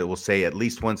later on, it will say at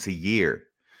least once a year,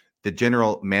 the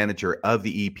general manager of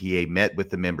the EPA met with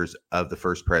the members of the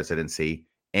First Presidency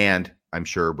and I'm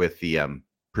sure with the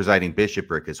presiding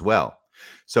bishopric as well.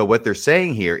 So what they're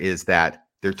saying here is that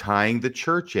they're tying the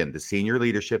church in, the senior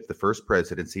leadership, the First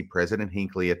Presidency, President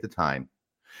Hinckley at the time.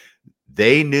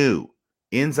 They knew,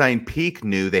 Ensign Peak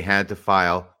knew they had to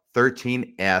file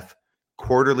 13F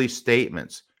quarterly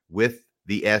statements with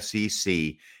the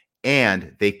SEC,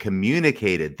 and they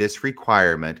communicated this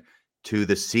requirement to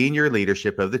the senior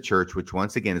leadership of the church, which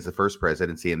once again is the First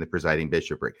Presidency and the presiding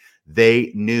bishopric.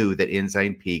 They knew that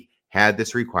Ensign Peak had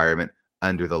this requirement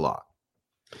under the law.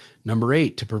 Number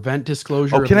 8, to prevent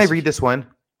disclosure. Oh, can I read this one?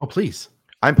 Oh, please.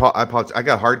 I apologize. I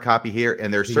got a hard copy here,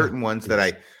 and there are certain ones that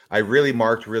I really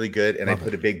marked really good, and I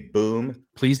put a big boom.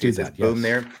 Please do that. Boom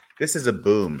there. This is a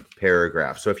boom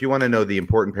paragraph. So if you want to know the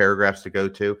important paragraphs to go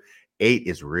to, 8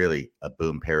 is really a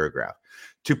boom paragraph.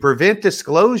 To prevent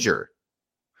disclosure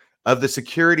of the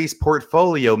securities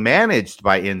portfolio managed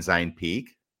by Ensign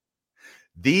Peak,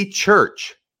 the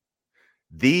church,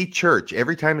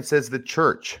 every time it says the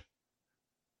church,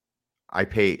 I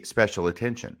pay special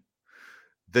attention.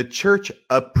 The church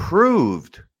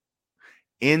approved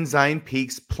Ensign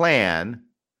Peak's plan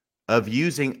of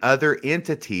using other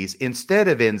entities instead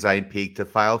of Ensign Peak to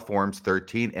file Forms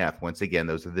 13F. Once again,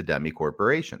 those are the dummy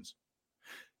corporations.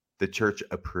 The church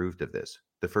approved of this.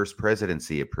 The First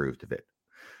Presidency approved of it.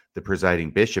 The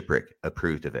presiding bishopric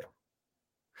approved of it.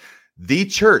 The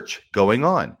church, going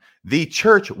on, the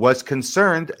church was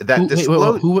concerned that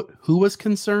who was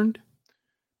concerned?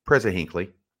 President Hinckley.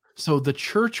 So the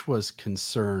church was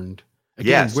concerned.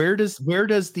 Again, Yes. where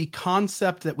does the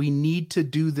concept that we need to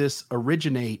do this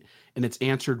originate? And it's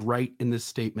answered right in this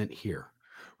statement here.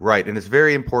 Right. And it's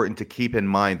very important to keep in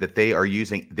mind that they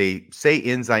say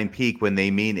Ensign Peak when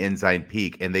they mean Ensign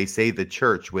Peak, and they say the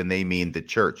church when they mean the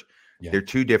church. Yeah. They're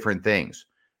two different things.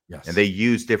 Yes. And they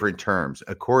use different terms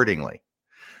accordingly.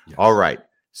 Yes. All right.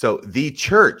 So the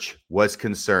church was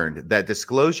concerned that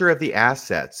disclosure of the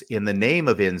assets in the name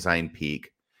of Ensign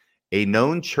Peak, a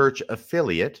known church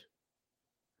affiliate,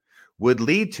 would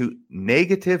lead to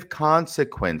negative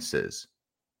consequences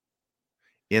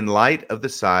in light of the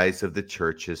size of the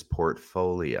church's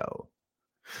portfolio.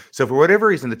 So for whatever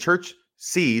reason, the church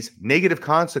sees negative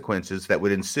consequences that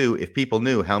would ensue if people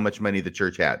knew how much money the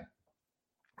church had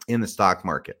in the stock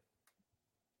market.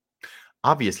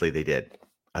 Obviously they did.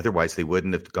 Otherwise, they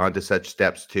wouldn't have gone to such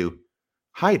steps to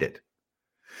hide it.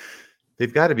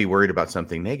 They've got to be worried about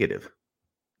something negative.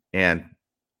 And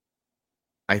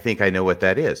I think I know what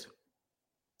that is.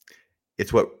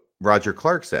 It's what Roger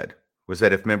Clark said, was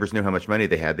that if members knew how much money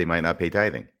they had, they might not pay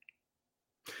tithing.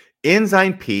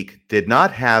 Ensign Peak did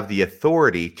not have the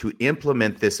authority to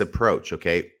implement this approach,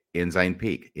 okay? Ensign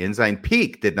Peak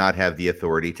did not have the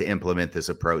authority to implement this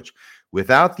approach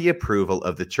without the approval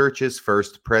of the church's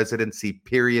first presidency,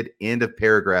 period, end of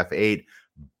paragraph 8.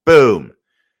 Boom.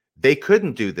 They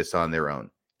couldn't do this on their own.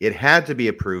 It had to be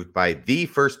approved by the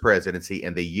first presidency,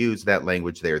 and they used that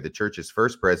language there, the church's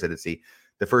first presidency.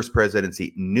 The first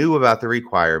presidency knew about the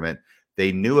requirement.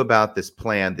 They knew about this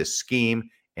plan, this scheme,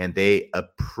 and they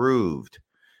approved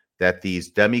that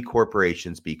these dummy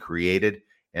corporations be created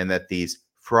and that these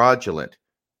fraudulent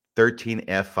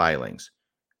 13F filings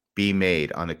be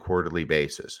made on a quarterly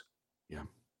basis. Yeah.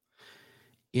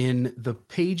 In the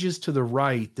pages to the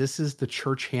right, this is the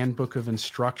church handbook of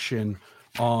instruction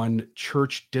on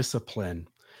church discipline.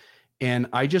 And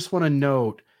I just want to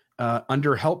note,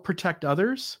 under help protect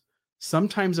others,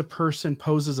 sometimes a person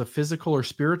poses a physical or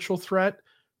spiritual threat,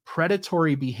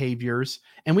 predatory behaviors,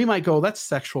 and we might go, that's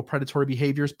sexual predatory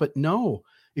behaviors, but no.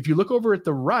 If you look over at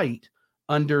the right,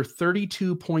 under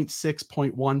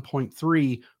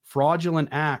 32.6.1.3, fraudulent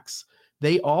acts,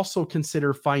 they also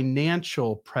consider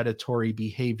financial predatory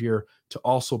behavior to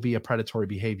also be a predatory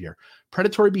behavior.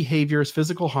 Predatory behaviors,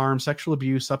 physical harm, sexual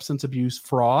abuse, substance abuse,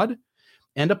 fraud,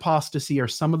 and apostasy are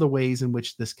some of the ways in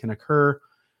which this can occur.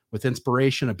 With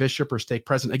inspiration, a bishop or stake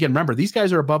president. Again, remember, these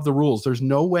guys are above the rules. There's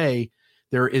no way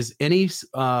there is any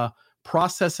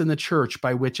process in the church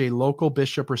by which a local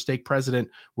bishop or stake president,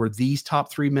 where these top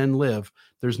three men live,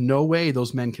 there's no way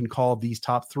those men can call these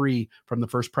top three from the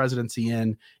first presidency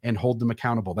in and hold them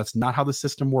accountable. That's not how the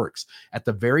system works. At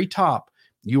the very top,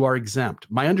 you are exempt.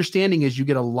 My understanding is you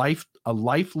get a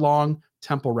lifelong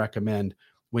temple recommend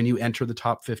when you enter the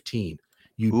top 15.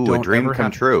 You don't a dream ever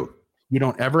come true. You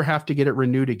don't ever have to get it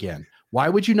renewed again. Why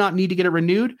would you not need to get it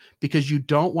renewed? Because you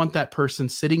don't want that person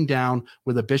sitting down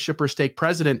with a bishop or stake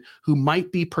president who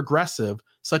might be progressive,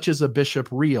 such as a Bishop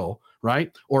Reel,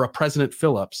 right? Or a President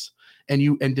Phillips,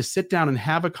 and to sit down and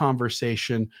have a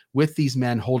conversation with these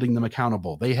men holding them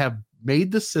accountable. They have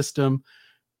made the system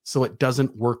so it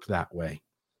doesn't work that way.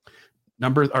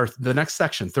 The next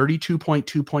section,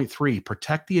 32.2.3,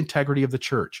 protect the integrity of the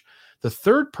church. The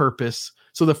third purpose,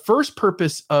 so the first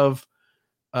purpose of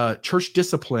church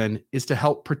discipline is to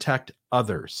help protect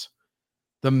others.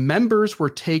 The members were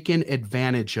taken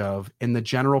advantage of, and the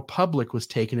general public was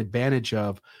taken advantage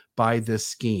of by this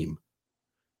scheme.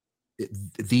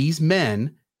 These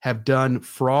men have done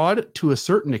fraud to a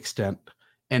certain extent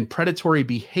and predatory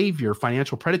behavior,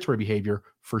 financial predatory behavior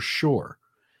for sure.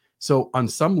 So on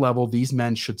some level, these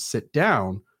men should sit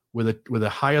down with a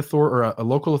high authority or a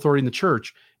local authority in the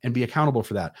church and be accountable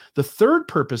for that. The third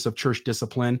purpose of church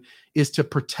discipline is to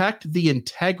protect the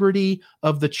integrity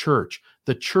of the church,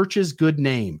 the church's good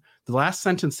name. The last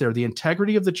sentence there, the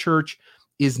integrity of the church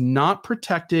is not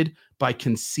protected by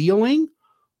concealing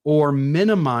or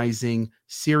minimizing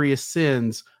serious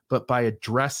sins, but by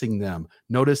addressing them.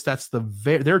 Notice that's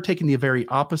they're taking the very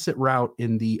opposite route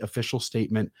in the official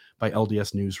statement by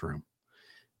LDS Newsroom.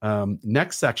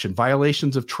 Next section,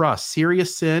 violations of trust,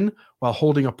 serious sin while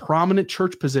holding a prominent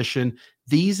church position.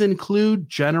 These include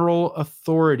general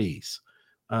authorities.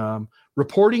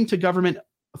 Reporting to government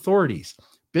authorities.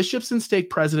 Bishops and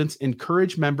stake presidents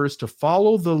encourage members to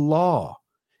follow the law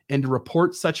and to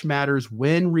report such matters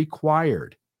when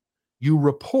required. You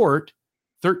report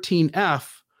 13F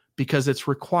because it's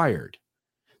required.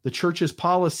 The church's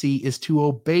policy is to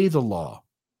obey the law.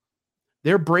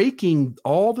 They're breaking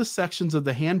all the sections of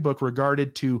the handbook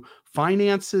regarded to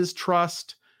finances,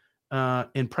 trust,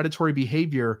 and predatory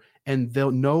behavior, and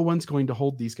no one's going to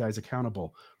hold these guys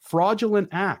accountable. Fraudulent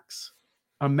acts.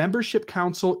 A membership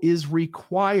council is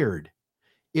required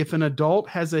if an adult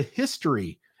has a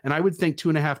history, and I would think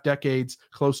 2.5 decades,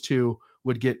 close to,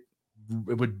 would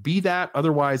be that.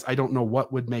 Otherwise, I don't know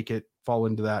what would make it fall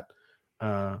into that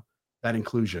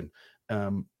inclusion.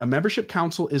 A membership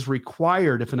council is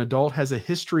required if an adult has a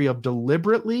history of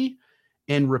deliberately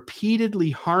and repeatedly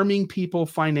harming people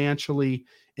financially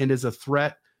and is a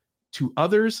threat to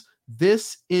others.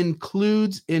 This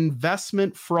includes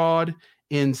investment fraud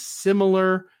in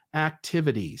similar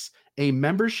activities. A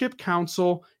membership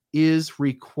council is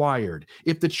required.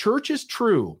 If the church is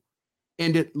true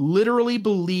and it literally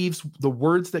believes the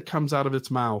words that comes out of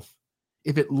its mouth,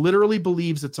 if it literally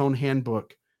believes its own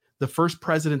handbook, the First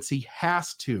Presidency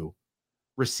has to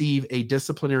receive a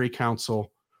disciplinary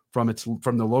council from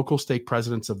the local stake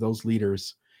presidents of those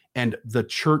leaders. And the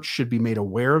church should be made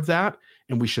aware of that.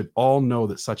 And we should all know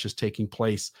that such is taking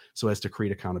place so as to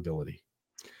create accountability.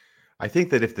 I think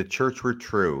that if the church were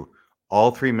true,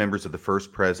 all 3 members of the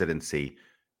First Presidency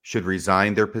should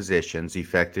resign their positions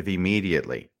effective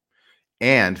immediately.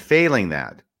 And failing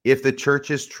that, if the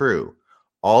church is true,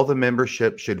 all the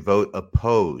membership should vote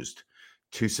opposed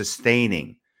to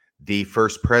sustaining the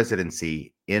First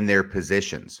Presidency in their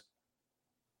positions.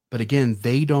 But again,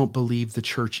 they don't believe the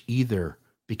church either,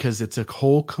 because it's a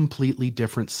whole completely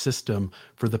different system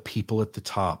for the people at the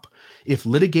top. If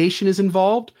litigation is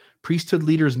involved, priesthood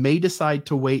leaders may decide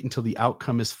to wait until the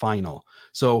outcome is final.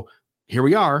 So here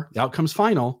we are, the outcome's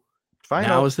final.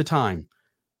 Now is the time.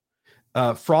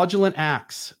 Fraudulent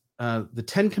acts. The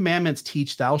 10 Commandments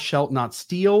teach thou shalt not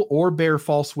steal or bear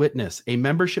false witness. A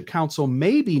membership council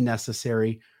may be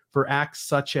necessary for acts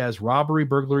such as robbery,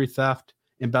 burglary, theft,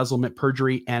 embezzlement,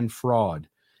 perjury, and fraud.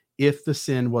 If the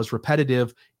sin was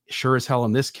repetitive, sure as hell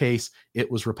in this case,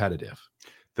 it was repetitive.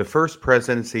 The First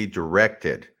Presidency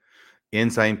directed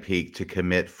Ensign Peak to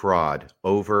commit fraud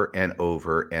over and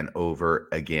over and over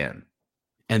again.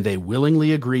 And they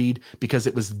willingly agreed because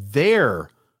it was their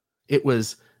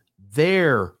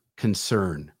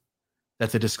concern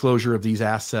that the disclosure of these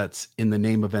assets in the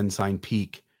name of Ensign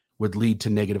Peak would lead to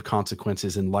negative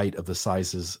consequences in light of the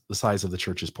size of the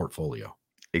church's portfolio.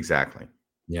 Exactly.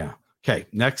 Yeah. Okay.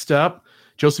 Next up,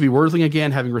 Joseph E. Worthing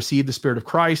again, having received the Spirit of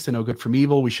Christ and know good from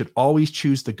evil, we should always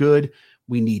choose the good.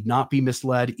 We need not be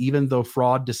misled, even though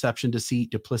fraud, deception,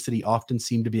 deceit, duplicity often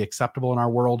seem to be acceptable in our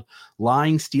world.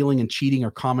 Lying, stealing, and cheating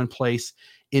are commonplace.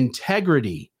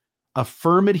 Integrity, a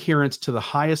firm adherence to the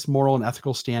highest moral and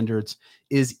ethical standards,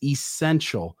 is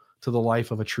essential to the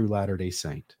life of a true Latter-day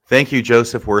Saint. Thank you,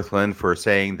 Joseph Wirthlin, for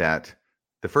saying that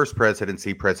the First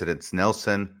Presidency, Presidents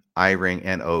Nelson, Eyring,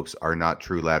 and Oakes are not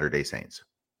true Latter-day Saints.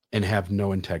 And have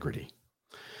no integrity.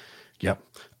 Yep.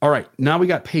 All right. Now we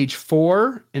got page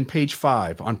 4 and page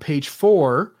 5. On page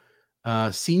 4,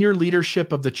 senior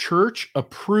leadership of the church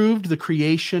approved the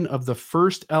creation of the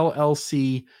first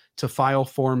LLC to file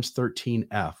Forms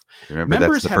 13F. Remember,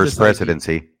 that's the First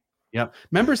Presidency. Yep.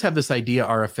 Members have this idea,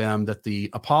 RFM, that the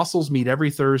apostles meet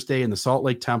every Thursday in the Salt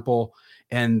Lake Temple,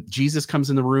 and Jesus comes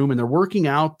in the room and they're working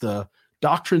out the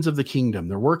doctrines of the kingdom.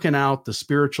 They're working out the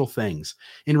spiritual things.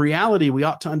 In reality, we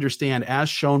ought to understand, as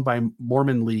shown by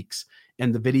Mormon leaks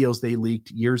and the videos they leaked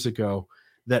years ago,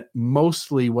 that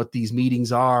mostly what these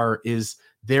meetings are is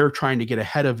they're trying to get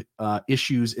ahead of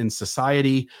issues in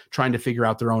society, trying to figure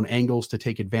out their own angles to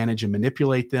take advantage and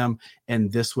manipulate them.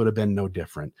 And this would have been no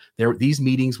different. These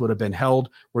meetings would have been held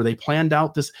where they planned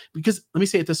out this, because let me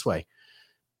say it this way.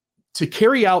 To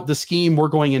carry out the scheme we're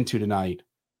going into tonight,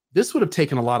 this would have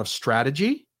taken a lot of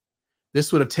strategy.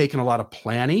 This would have taken a lot of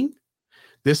planning.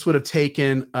 This would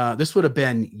have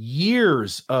been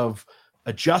years of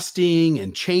adjusting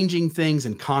and changing things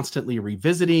and constantly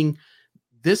revisiting.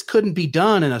 This couldn't be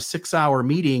done in a 6-hour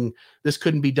meeting. This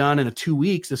couldn't be done in 2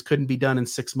 weeks. This couldn't be done in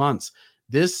 6 months.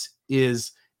 This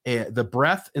is the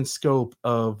breadth and scope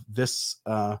of this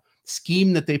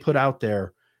scheme that they put out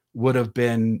there would have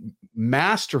been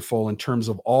masterful in terms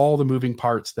of all the moving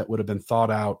parts that would have been thought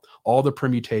out, all the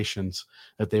permutations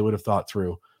that they would have thought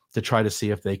through to try to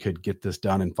see if they could get this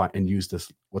done and use this,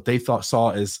 what they saw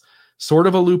as sort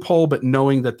of a loophole, but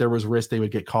knowing that there was risk they would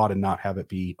get caught and not have it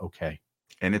be okay.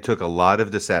 And it took a lot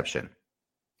of deception.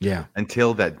 Yeah.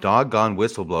 Until that doggone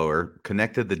whistleblower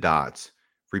connected the dots,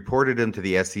 reported him to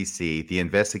the SEC, the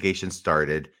investigation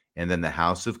started, and then the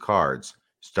house of cards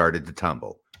started to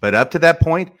tumble. But up to that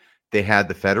point, they had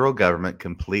the federal government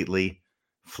completely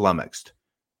flummoxed.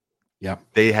 Yeah.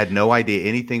 They had no idea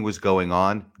anything was going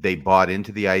on. They bought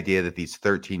into the idea that these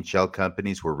 13 shell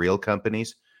companies were real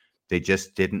companies. They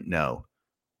just didn't know.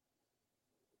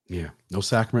 Yeah. No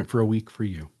sacrament for a week for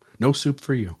you. No soup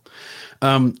for you.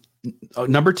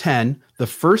 Number 10, the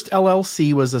first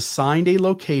LLC was assigned a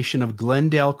location of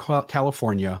Glendale,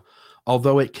 California,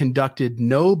 although it conducted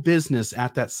no business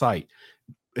at that site.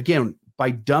 Again, by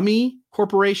dummy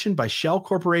corporation, by shell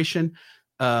corporation,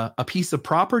 a piece of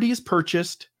property is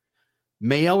purchased.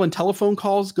 Mail and telephone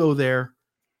calls go there,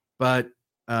 but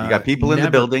you got people in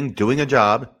the building doing a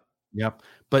job. Yep.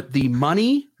 But the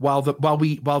money, while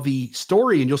the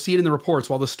story, and you'll see it in the reports,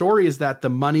 while the story is that the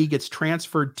money gets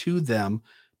transferred to them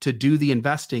to do the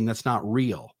investing, that's not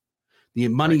real. The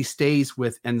money stays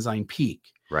with Ensign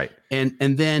Peak. Right. And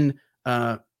then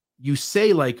you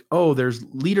say like, oh, there's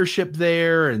leadership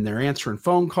there and they're answering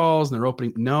phone calls and they're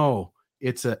opening. No,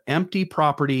 it's an empty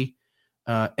property.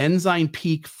 Ensign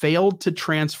Peak failed to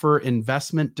transfer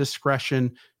investment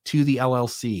discretion to the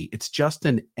LLC. It's just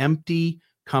an empty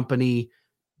company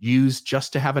used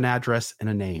just to have an address and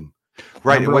a name.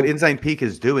 Right. And what Ensign Peak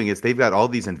is doing is they've got all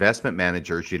these investment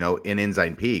managers, in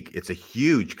Ensign Peak. It's a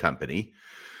huge company,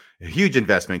 a huge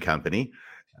investment company.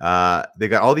 They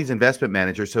got all these investment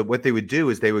managers. So what they would do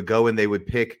is they would go and they would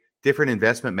pick different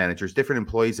investment managers, different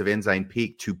employees of Ensign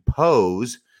Peak to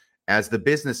pose as the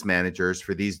business managers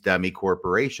for these dummy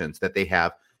corporations that they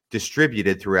have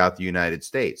distributed throughout the United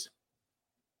States.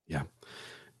 Yeah.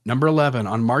 Number 11,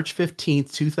 on March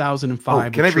 15th, 2005.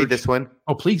 Oh, can I read this one?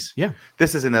 Oh, please. Yeah.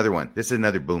 This is another one. This is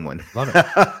another boom one. Love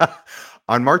it.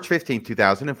 On March 15th,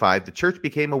 2005, the church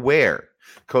became aware.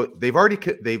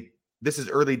 This is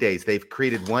early days. They've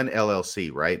created one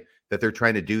LLC, right, that they're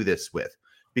trying to do this with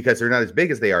because they're not as big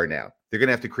as they are now. They're going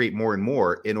to have to create more and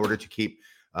more in order to keep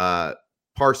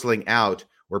parceling out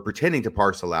or pretending to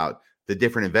parcel out the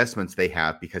different investments they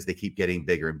have because they keep getting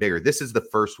bigger and bigger. This is the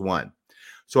first one.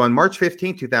 So on March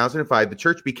 15, 2005, the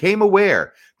church became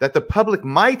aware that the public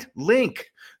might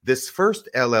link this first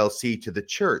LLC to the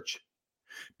church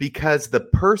because the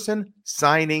person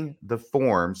signing the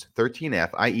forms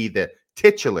 13F, i.e. the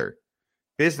titular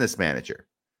business manager,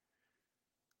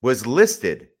 was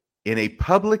listed in a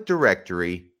public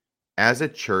directory as a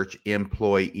church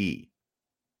employee.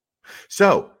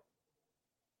 So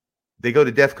they go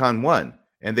to DEFCON 1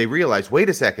 and they realize, wait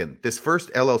a second, this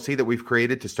first LLC that we've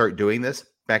created to start doing this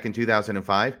back in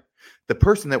 2005, the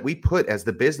person that we put as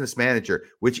the business manager,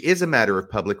 which is a matter of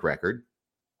public record,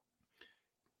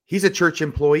 he's a church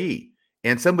employee.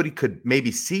 And somebody could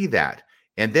maybe see that.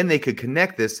 And then they could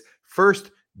connect this first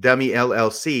dummy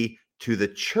LLC to the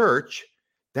church.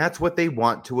 That's what they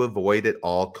want to avoid at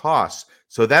all costs.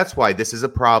 So that's why this is a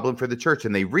problem for the church.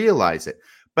 And they realize it.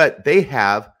 But they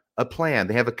have a plan.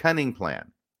 They have a cunning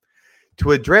plan.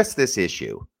 To address this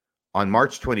issue, on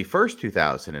March 21st,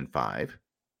 2005,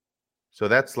 so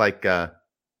that's like,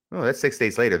 that's 6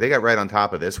 days later. They got right on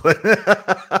top of this one.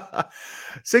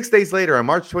 6 days later, on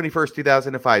March 21st,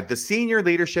 2005, the senior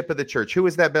leadership of the church, who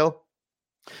is that, Bill?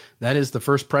 That is the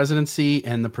first presidency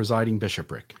and the presiding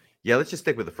bishopric. Yeah, let's just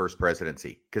stick with the first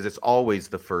presidency because it's always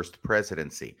the first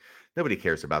presidency. Nobody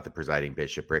cares about the presiding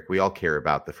bishopric. We all care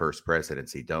about the first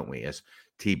presidency, don't we, as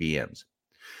TBMs?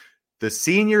 The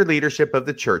senior leadership of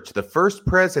the church, the first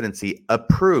presidency,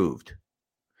 approved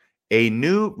a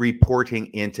new reporting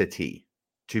entity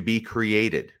to be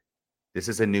created. This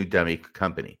is a new dummy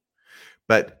company,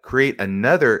 but create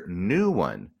another new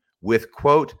one with,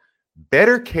 quote,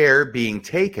 better care being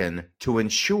taken to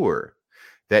ensure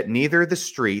that neither the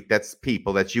street, that's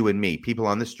people, that's you and me, people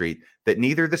on the street, that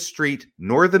neither the street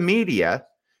nor the media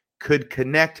could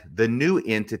connect the new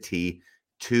entity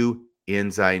to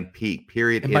Ensign Peak,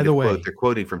 period. And by the way, quote. They're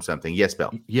quoting from something. Yes,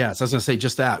 Bill. Yes, I was going to say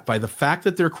just that. By the fact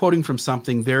that they're quoting from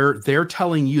something, they're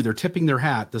telling you, they're tipping their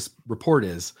hat. This report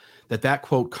is that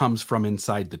quote comes from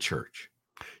inside the church.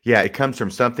 Yeah, it comes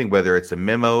from something, whether it's a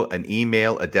memo, an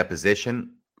email, a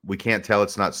deposition. We can't tell,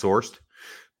 it's not sourced,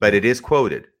 but it is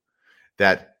quoted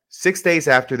that 6 days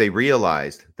after they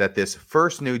realized that this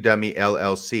first new dummy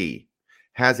LLC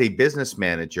has a business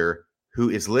manager who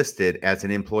is listed as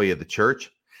an employee of the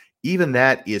church. Even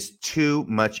that is too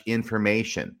much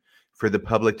information for the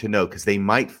public to know because they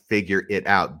might figure it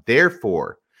out.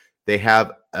 Therefore, they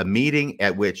have a meeting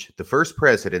at which the first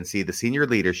presidency, the senior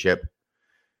leadership,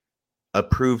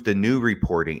 approved a new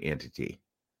reporting entity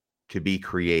to be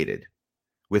created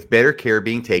with better care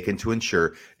being taken to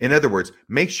ensure, in other words,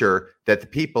 make sure that the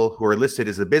people who are listed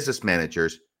as the business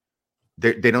managers,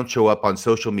 they don't show up on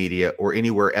social media or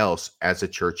anywhere else as a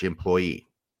church employee.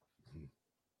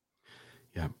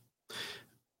 Yeah.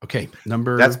 Okay.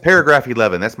 That's paragraph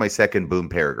 11. That's my second boom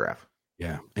paragraph.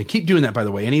 Yeah. And keep doing that, by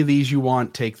the way. Any of these you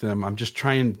want, take them. I'm just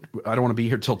trying. I don't want to be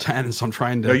here till 10. So I'm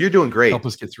trying to. No, you're doing great. Help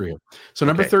us get through. So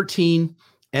number 13,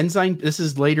 Ensign. This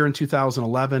is later in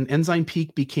 2011. Ensign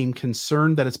Peak became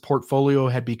concerned that its portfolio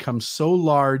had become so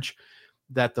large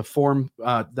that the Form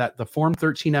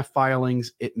 13F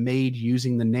filings it made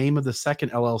using the name of the second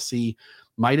LLC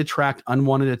might attract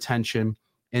unwanted attention,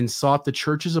 and sought the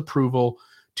church's approval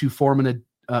to form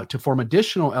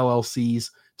additional LLCs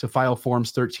to file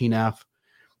Forms 13F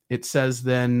it says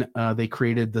then they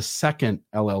created the second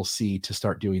LLC to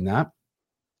start doing that.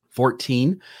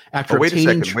 14, after wait a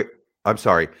obtaining second. Wait, I'm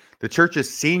sorry. The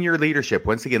church's senior leadership,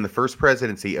 once again, the first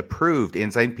presidency, approved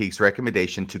Ensign Peak's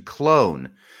recommendation to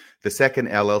clone the second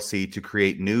LLC to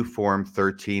create new Form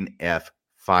 13F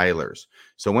filers.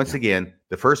 So once again,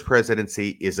 the first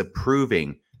presidency is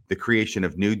approving the creation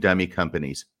of new dummy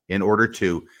companies in order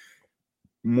to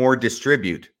more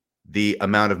distribute the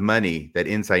amount of money that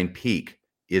Ensign Peak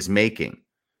is making.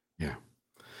 Yeah.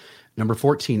 Number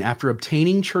 14, after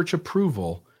obtaining church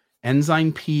approval,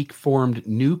 Ensign Peak formed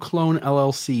new clone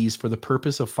LLCs for the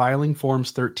purpose of filing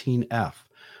Forms 13F.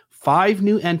 5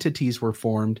 new entities were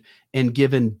formed and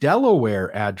given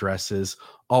Delaware addresses,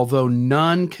 although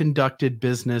none conducted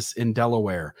business in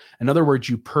Delaware. In other words,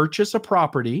 you purchase a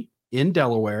property in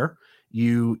Delaware,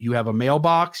 you have a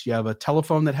mailbox, you have a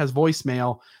telephone that has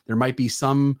voicemail. There might be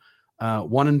some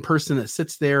one person that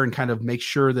sits there and kind of makes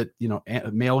sure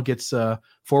that mail gets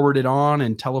forwarded on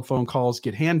and telephone calls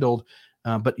get handled.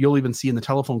 But you'll even see in the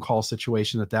telephone call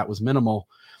situation that was minimal.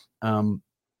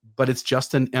 But it's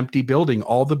just an empty building.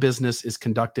 All the business is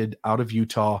conducted out of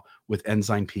Utah with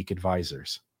Ensign Peak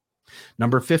advisors.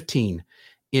 Number 15,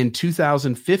 in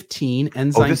 2015,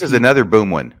 Ensign this Peak, is another boom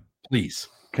one. Please.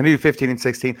 Can I do 15 and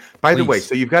 16? By the way, Please.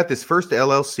 so you've got this first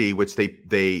LLC, which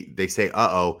they say,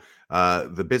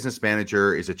 the business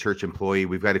manager is a church employee.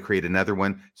 We've got to create another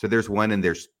one. So there's one and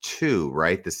there's 2,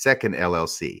 right? The second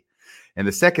LLC. And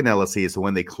the second LLC is the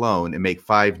one they clone and make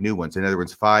 5 new ones. In other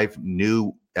words, 5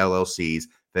 new LLCs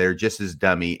that are just as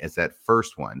dummy as that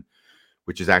first one,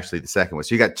 which is actually the second one.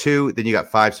 So you got 2, then you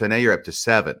got 5. So now you're up to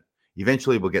 7.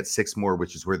 Eventually we'll get 6 more,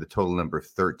 which is where the total number of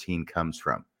 13 comes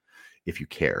from, if you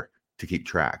care to keep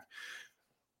track.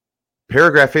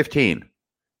 Paragraph 15.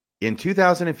 In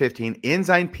 2015,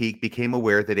 Ensign Peak became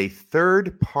aware that a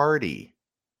third party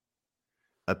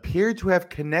appeared to have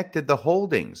connected the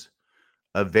holdings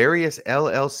of various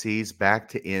LLCs back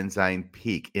to Ensign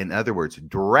Peak. In other words,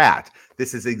 drat.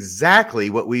 This is exactly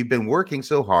what we've been working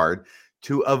so hard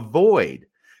to avoid.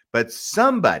 But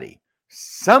somebody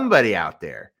out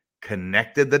there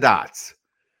connected the dots.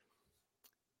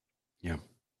 Yeah.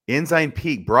 Ensign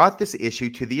Peak brought this issue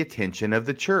to the attention of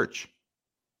the church.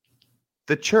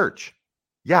 The church.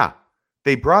 Yeah,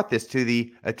 they brought this to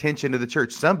the attention of the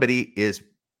church. Somebody is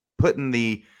putting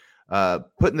the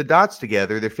dots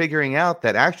together. They're figuring out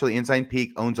that actually Ensign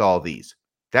Peak owns all these.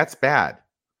 That's bad.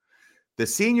 The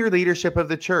senior leadership of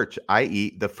the church,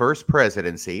 i.e. the first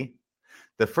presidency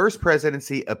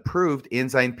approved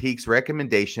Ensign Peak's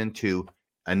recommendation to,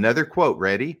 another quote,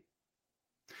 ready?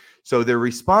 So their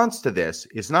response to this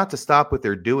is not to stop what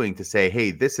they're doing to say,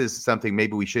 hey, this is something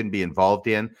maybe we shouldn't be involved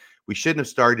in. We shouldn't have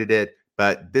started it,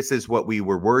 but this is what we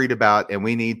were worried about, and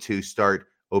we need to start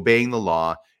obeying the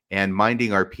law and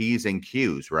minding our P's and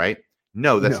Q's, right?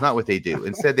 No, that's not what they do.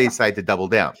 Instead, they decide to double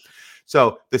down.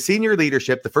 So the senior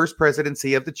leadership, the first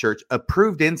presidency of the church,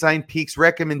 approved Ensign Peak's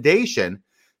recommendation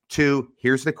to,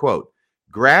 here's the quote,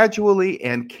 gradually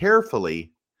and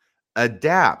carefully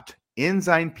adapt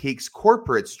Ensign Peak's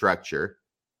corporate structure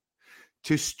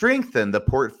to strengthen the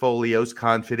portfolio's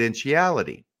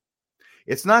confidentiality.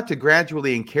 It's not to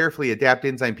gradually and carefully adapt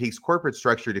Ensign Peak's corporate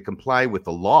structure to comply with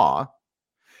the law.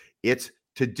 It's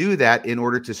to do that in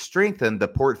order to strengthen the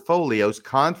portfolio's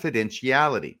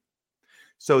confidentiality.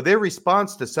 So their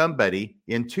response to somebody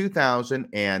in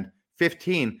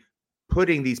 2015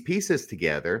 putting these pieces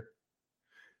together,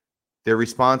 their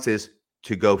response is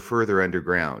to go further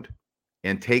underground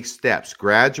and take steps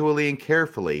gradually and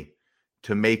carefully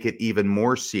to make it even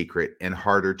more secret and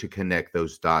harder to connect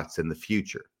those dots in the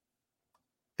future.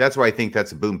 That's why I think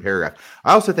that's a boom paragraph.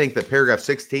 I also think that paragraph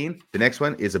 16, the next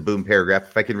one, is a boom paragraph.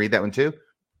 If I can read that one too.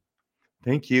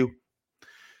 Thank you.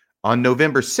 On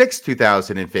November 6,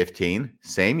 2015,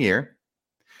 same year,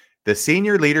 the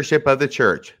senior leadership of the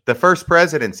church, the first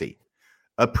presidency,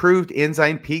 approved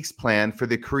Ensign Peak's plan for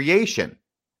the creation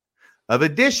of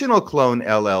additional clone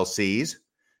LLCs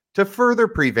to further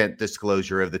prevent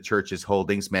disclosure of the church's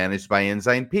holdings managed by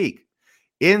Ensign Peak.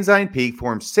 Ensign Peak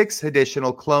formed 6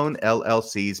 additional clone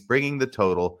LLCs, bringing the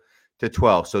total to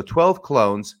 12. So 12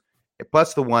 clones,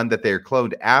 plus the one that they're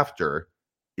cloned after,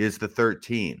 is the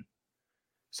 13.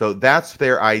 So that's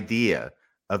their idea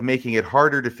of making it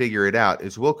harder to figure it out,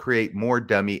 is we'll create more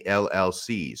dummy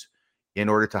LLCs in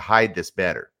order to hide this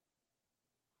better.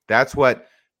 That's what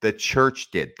the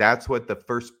church did. That's what the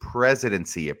first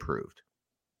presidency approved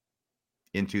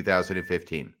in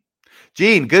 2015.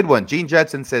 Gene, good one. Gene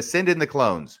Judson says, send in the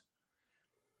clones.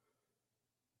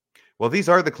 Well, these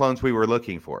are the clones we were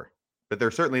looking for, but they're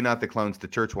certainly not the clones the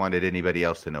church wanted anybody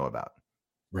else to know about.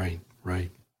 Right, right.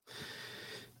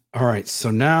 All right.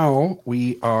 So now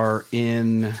we are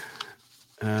in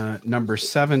number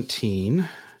 17. Let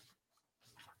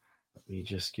me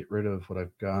just get rid of what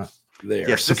I've got there.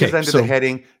 Yes, this is under the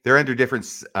heading. They're under different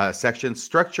sections: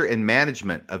 structure and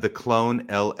management of the clone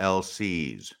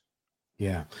LLCs.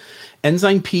 Yeah.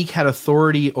 Ensign Peak had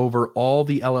authority over all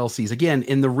the LLCs. Again,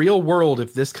 in the real world,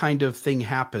 if this kind of thing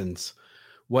happens,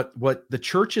 what the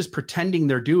church is pretending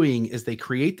they're doing is they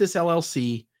create this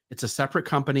LLC. It's a separate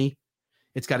company.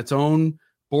 It's got its own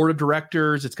board of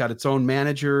directors. It's got its own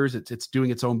managers. It's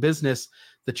doing its own business.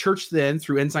 The church then,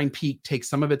 through Ensign Peak, takes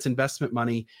some of its investment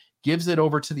money, gives it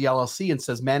over to the LLC and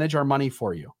says, manage our money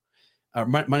for you.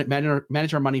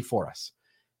 Manage our money for us.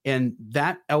 And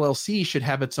that LLC should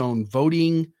have its own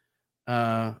voting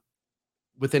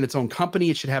within its own company.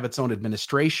 It should have its own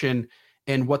administration.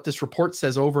 And what this report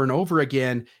says over and over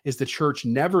again is the church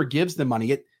never gives them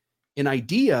money. In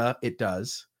idea, it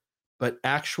does, but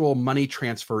actual money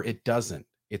transfer, it doesn't.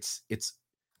 It's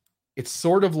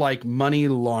sort of like money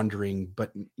laundering,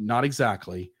 but not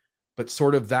exactly, but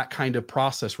sort of that kind of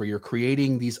process where you're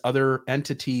creating these other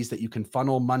entities that you can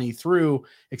funnel money through,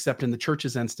 except in the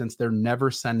church's instance, they're never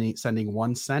sending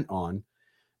 1 cent on.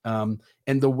 And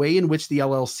the way in which the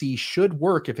LLC should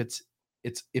work, if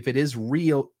it is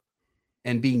real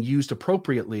and being used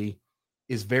appropriately,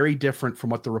 is very different from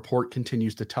what the report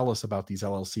continues to tell us about these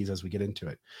LLCs as we get into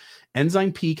it.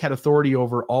 Ensign Peak had authority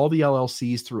over all the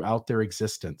LLCs throughout their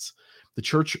existence. The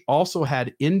church also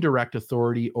had indirect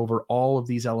authority over all of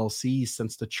these LLCs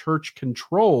since the church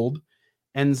controlled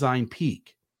Ensign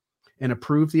Peak and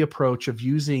approved the approach of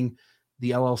using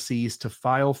the LLCs to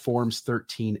file Forms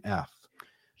 13F.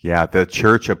 Yeah, the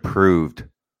church approved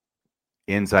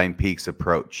Ensign Peak's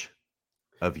approach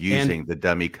of using the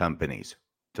dummy companies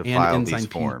to file these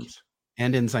forms.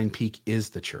 And Ensign Peak is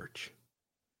the church.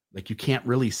 Like, you can't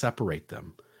really separate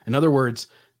them. In other words,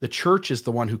 the church is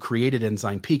the one who created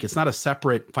Ensign Peak. It's not a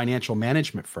separate financial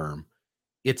management firm.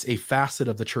 It's a facet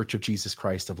of the Church of Jesus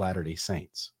Christ of Latter-day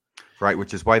Saints. Right,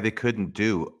 which is why they couldn't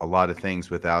do a lot of things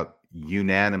without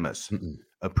unanimous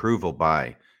approval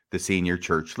by the senior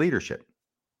church leadership.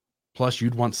 Plus,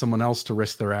 you'd want someone else to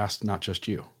risk their ass, not just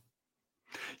you.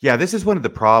 Yeah, this is one of the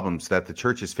problems that the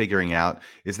church is figuring out,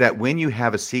 is that when you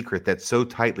have a secret that's so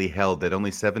tightly held that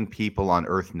only 7 people on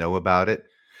earth know about it,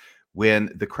 when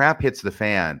the crap hits the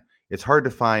fan, it's hard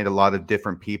to find a lot of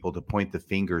different people to point the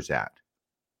fingers at.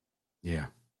 Yeah.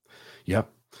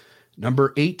 Yep.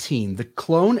 Number 18, the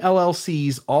clone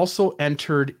LLCs also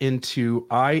entered into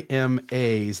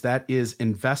IMAs, that is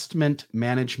investment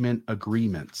management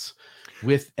agreements,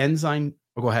 with Ensign.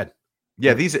 Oh, go ahead.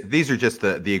 Yeah, these are just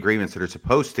the agreements that are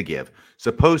supposed to give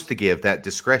that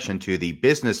discretion to the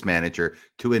business manager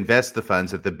to invest the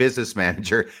funds that the business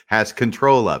manager has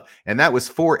control of. And that was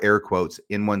 4 air quotes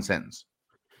in one sentence.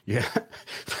 Yeah.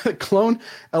 Clone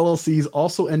LLCs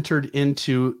also entered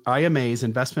into IMAs,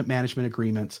 investment management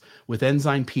agreements, with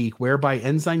Ensign Peak, whereby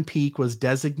Ensign Peak was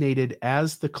designated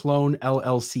as the clone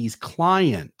LLC's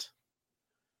client.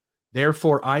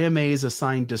 Therefore, IMAs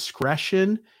assigned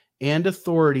discretion and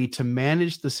authority to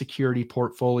manage the security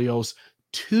portfolios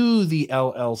to the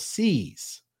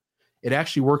LLCs. It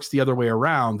actually works the other way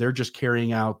around. They're just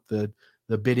carrying out the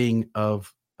bidding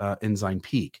of Ensign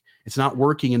Peak. It's not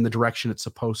working in the direction it's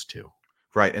supposed to.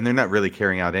 Right, and they're not really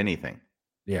carrying out anything.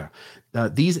 Yeah.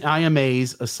 These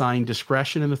IMAs assign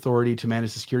discretion and authority to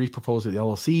manage the securities portfolios of the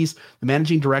LLCs. The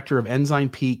managing director of Ensign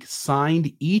Peak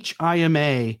signed each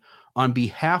IMA on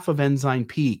behalf of Ensign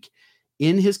Peak.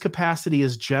 In his capacity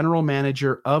as general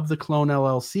manager of the clone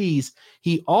LLCs,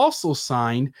 he also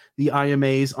signed the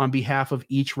IMAs on behalf of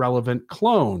each relevant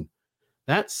clone.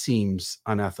 That seems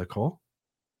unethical.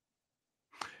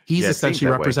 He's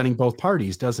essentially representing both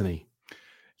parties, doesn't he?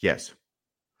 Yes.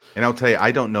 And I'll tell you,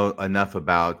 I don't know enough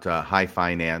about high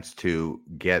finance to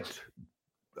get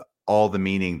all the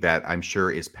meaning that I'm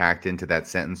sure is packed into that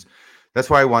sentence. That's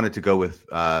why I wanted to go with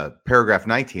paragraph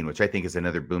 19, which I think is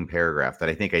another boom paragraph that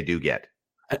I think I do get.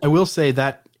 I will say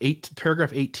that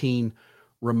paragraph 18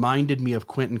 reminded me of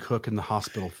Quentin Cook and the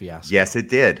hospital fiasco. Yes, it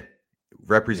did.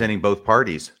 Representing both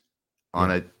parties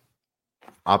on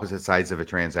opposite sides of a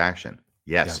transaction.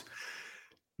 Yes. Yeah.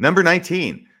 Number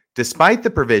 19, despite the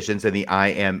provisions in the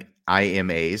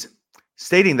IMAs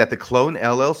stating that the clone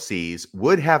LLCs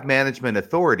would have management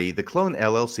authority, the clone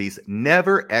LLCs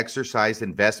never exercised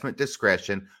investment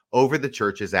discretion over the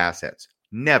church's assets.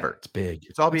 Never. It's big.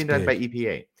 It's all being done by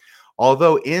EPA.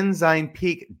 Although Ensign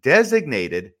Peak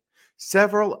designated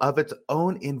several of its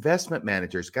own investment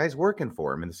managers, guys working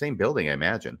for them in the same building, I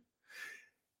imagine,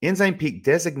 Ensign Peak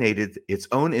designated its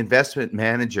own investment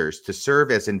managers to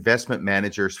serve as investment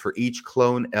managers for each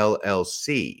clone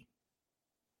LLC.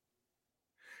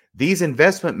 These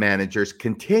investment managers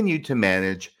continued to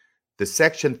manage the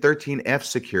Section 13F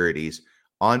securities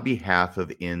on behalf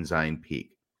of Ensign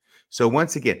Peak. So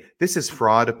once again, this is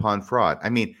fraud upon fraud. I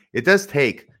mean, it does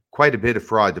take quite a bit of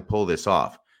fraud to pull this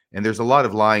off. And there's a lot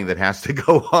of lying that has to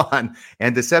go on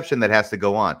and deception that has to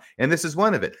go on. And this is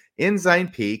one of it. Ensign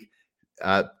Peak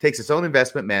takes its own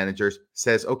investment managers,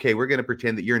 says, okay, we're going to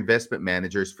pretend that you're investment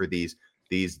managers for these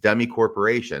dummy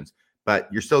corporations, but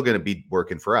you're still going to be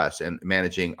working for us and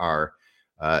managing our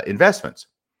investments.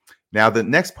 Now, the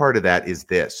next part of that is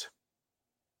this.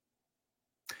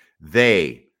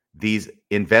 These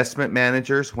investment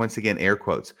managers, once again, air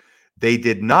quotes, they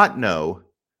did not know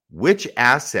which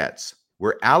assets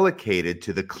were allocated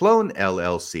to the clone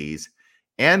LLCs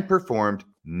and performed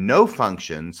no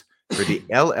functions for the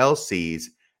LLCs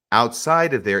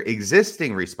outside of their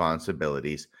existing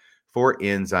responsibilities for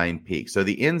Ensign Peak. So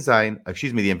the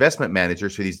investment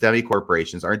managers for these dummy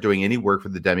corporations aren't doing any work for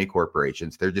the dummy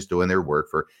corporations. They're just doing their work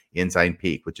for Ensign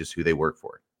Peak, which is who they work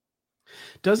for.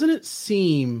 Doesn't it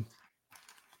seem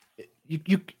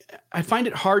I find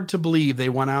it hard to believe they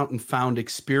went out and found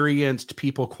experienced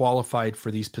people qualified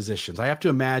for these positions. I have to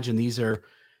imagine these are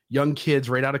young kids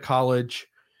right out of college.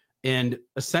 And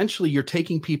essentially you're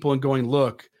taking people and going,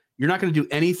 look, you're not going to do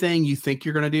anything you think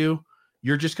you're going to do.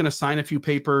 You're just going to sign a few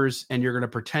papers and you're going to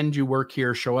pretend you work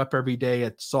here, show up every day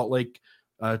at Salt Lake,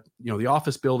 the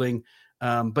office building.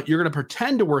 But you're going to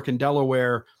pretend to work in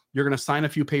Delaware. You're going to sign a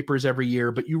few papers every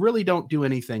year, but you really don't do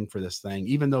anything for this thing,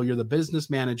 even though you're the business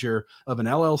manager of an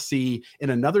LLC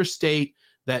in another state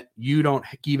that you don't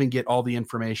even get all the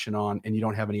information on and you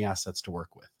don't have any assets to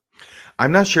work with.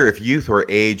 I'm not sure if youth or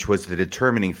age was the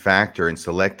determining factor in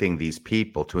selecting these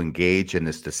people to engage in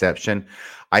this deception.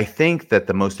 I think that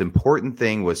the most important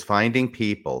thing was finding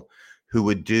people who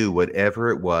would do whatever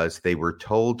it was they were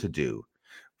told to do,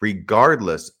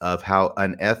 regardless of how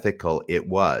unethical it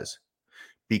was,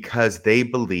 because they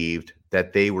believed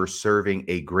that they were serving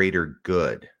a greater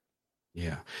good.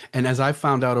 Yeah. And as I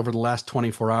found out over the last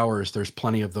 24 hours, there's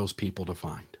plenty of those people to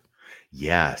find.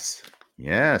 Yes.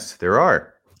 Yes, there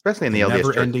are, especially in the LDS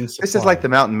never-ending Church. This is like the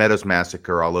Mountain Meadows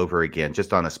Massacre all over again,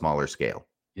 just on a smaller scale.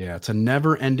 Yeah, it's a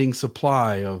never-ending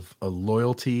supply of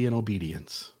loyalty and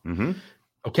obedience. Mm-hmm.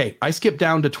 Okay, I skipped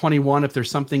down to 21. If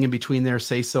there's something in between there,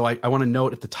 say so. I want to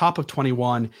note at the top of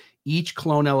 21, each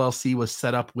clone LLC was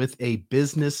set up with a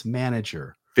business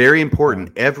manager. Very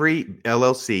important. Every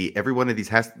LLC, every one of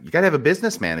these you got to have a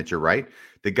business manager, right?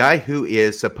 The guy who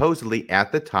is supposedly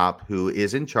at the top, who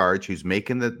is in charge, who's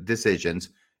making the decisions,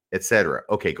 etc.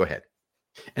 Okay, go ahead.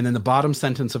 And then the bottom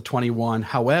sentence of 21,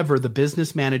 however, the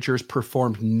business managers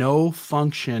performed no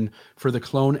function for the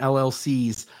clone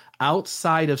LLCs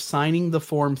outside of signing the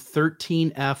Form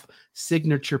 13F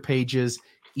signature pages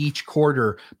each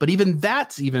quarter. But even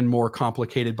that's even more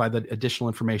complicated by the additional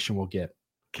information we'll get.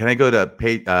 Can I go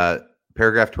to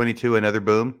paragraph 22, another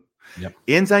boom? Yep.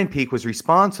 Ensign Peak was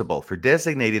responsible for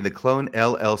designating the clone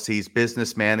LLC's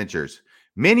business managers,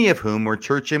 many of whom were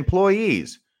church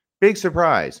employees. Big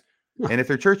surprise. And if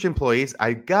they're church employees,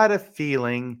 I got a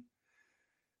feeling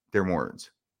they're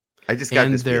Mormons. I just got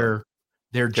this feeling.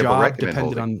 Their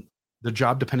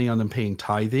job depending on them paying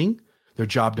tithing. Their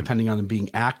job depending on them being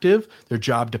active. Their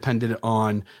job depended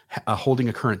on holding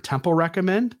a current temple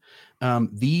recommend.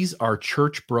 These are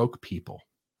church broke people.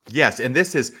 Yes, and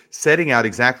this is setting out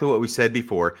exactly what we said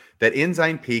before, that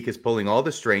Ensign Peak is pulling all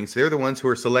the strings. They're the ones who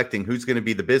are selecting who's going to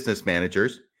be the business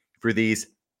managers for these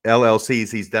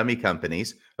LLCs, these dummy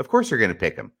companies. Of course they're going to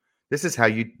pick them. This is how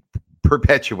you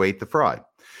perpetuate the fraud.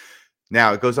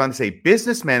 Now, it goes on to say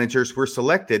business managers were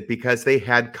selected because they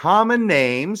had common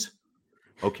names,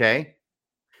 okay?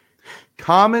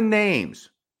 Common names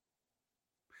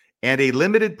and a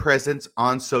limited presence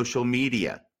on social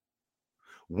media.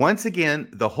 Once again,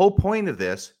 the whole point of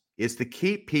this is to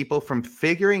keep people from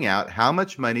figuring out how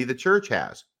much money the church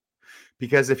has.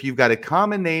 Because if you've got a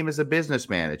common name as a business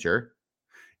manager,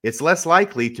 it's less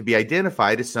likely to be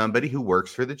identified as somebody who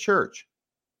works for the church.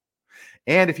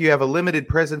 And if you have a limited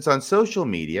presence on social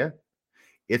media,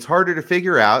 it's harder to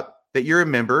figure out that you're a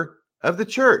member of the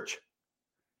church.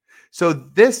 So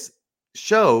this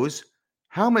shows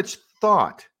how much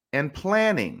thought and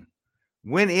planning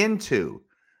went into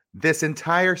this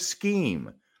entire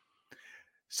scheme.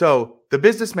 So the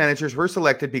business managers were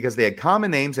selected because they had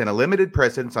common names and a limited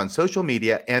presence on social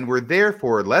media and were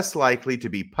therefore less likely to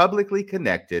be publicly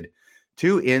connected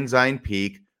to Ensign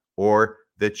Peak or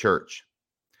the church.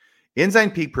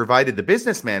 Ensign Peak provided the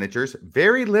business managers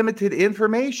very limited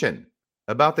information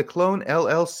about the clone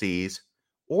LLCs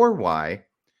or why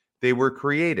they were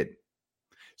created.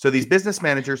 So these business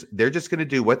managers, they're just going to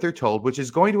do what they're told, which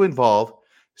is going to involve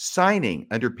signing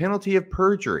under penalty of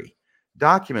perjury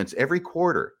documents every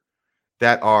quarter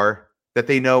that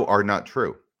they know are not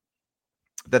true,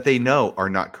 that they know are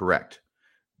not correct,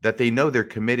 that they know they're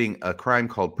committing a crime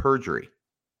called perjury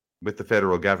with the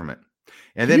federal government.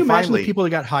 And Can then you imagine finally, the people that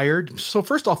got hired? So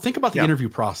first off, think about the interview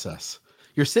process.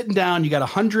 You're sitting down, you got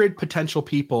 100 potential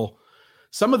people.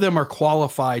 Some of them are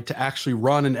qualified to actually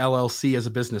run an LLC as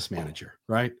a business manager,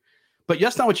 right? But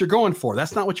that's not what you're going for.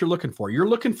 That's not what you're looking for. You're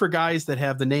looking for guys that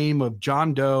have the name of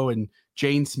John Doe and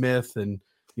Jane Smith and,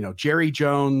 Jerry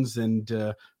Jones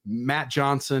and Matt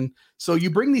Johnson. So you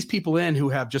bring these people in who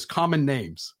have just common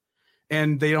names,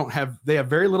 and they have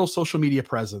very little social media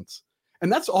presence.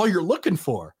 And that's all you're looking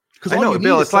for. I know,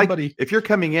 Bill, it's like if you're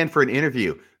coming in for an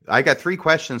interview, I got 3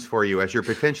 questions for you as your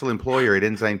potential employer at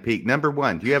Ensign Peak. Number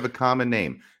 1, do you have a common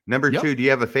name? Number 2, do you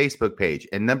have a Facebook page?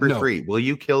 And number 3, will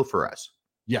you kill for us?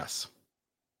 Yes.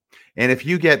 And if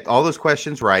you get all those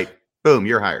questions right, boom,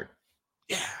 you're hired.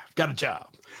 Yeah, got a job.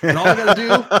 And all I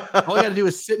got to do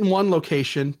is sit in one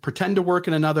location, pretend to work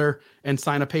in another, and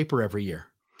sign a paper every year.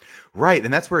 Right.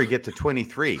 And that's where you get to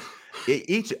 23.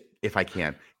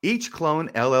 Each clone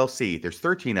LLC, there's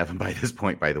 13 of them by this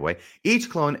point, by the way. Each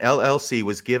clone LLC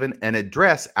was given an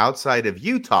address outside of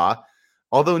Utah,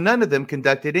 although none of them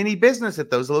conducted any business at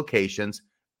those locations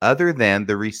other than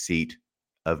the receipt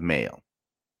of mail.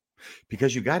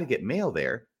 Because you got to get mail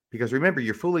there. Because remember,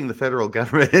 you're fooling the federal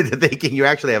government into thinking you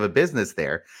actually have a business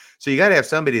there. So you got to have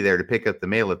somebody there to pick up the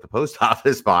mail at the post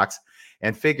office box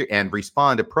and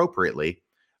respond appropriately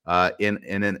in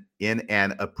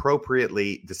an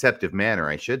appropriately deceptive manner,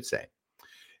 I should say.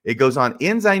 It goes on.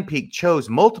 Ensign Peak chose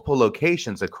multiple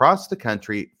locations across the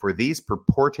country for these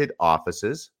purported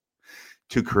offices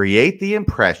to create the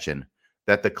impression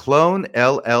that the clone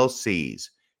LLCs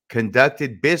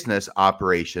conducted business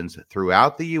operations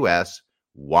throughout the U.S.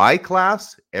 Why,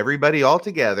 class? Everybody all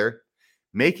together,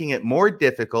 making it more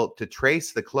difficult to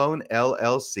trace the clone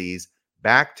LLCs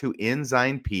back to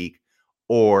Ensign Peak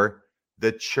or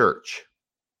the church.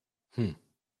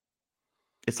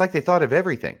 It's like they thought of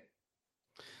everything.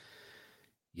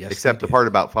 Yes, except the part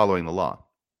about following the law.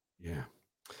 Yeah.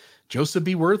 Joseph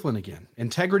B. Wirthlin again.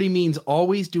 Integrity means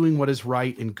always doing what is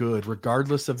right and good,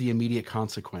 regardless of the immediate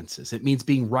consequences. It means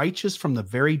being righteous from the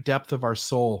very depth of our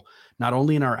soul, not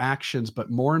only in our actions, but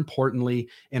more importantly,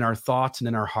 in our thoughts and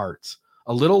in our hearts.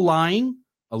 A little lying,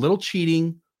 a little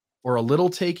cheating, or a little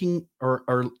taking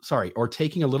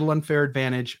taking a little unfair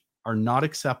advantage are not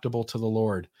acceptable to the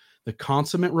Lord. The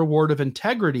consummate reward of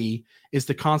integrity is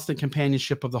the constant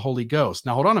companionship of the Holy Ghost.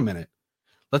 Now, hold on a minute.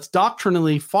 Let's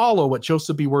doctrinally follow what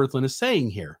Joseph B. Wirthlin is saying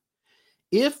here.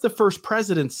 If the first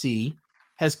presidency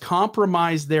has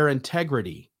compromised their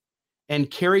integrity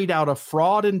and carried out a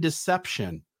fraud and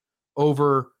deception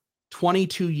over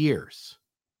 22 years,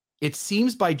 it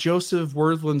seems by Joseph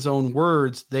Wirthlin's own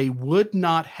words, they would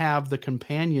not have the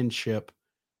companionship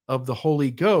of the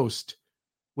Holy Ghost,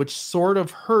 which sort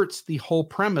of hurts the whole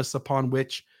premise upon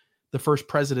which the first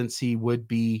presidency would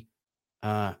be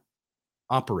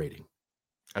operating.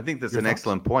 I think that's an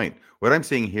excellent point. What I'm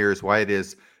seeing here is why it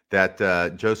is that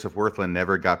Joseph Wirthlin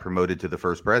never got promoted to the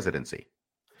first presidency.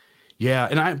 Yeah.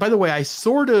 And by the way,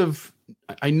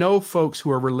 I know folks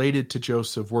who are related to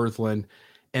Joseph Wirthlin,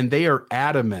 and they are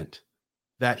adamant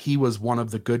that he was one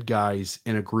of the good guys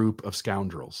in a group of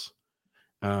scoundrels,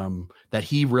 that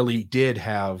he really did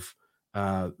have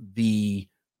the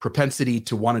propensity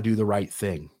to want to do the right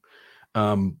thing.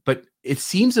 But it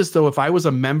seems as though if I was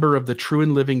a member of the true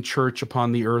and living church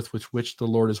upon the earth with which the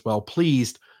Lord is well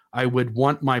pleased, I would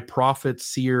want my prophets,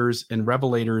 seers, and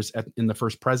revelators in the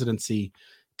first presidency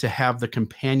to have the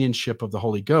companionship of the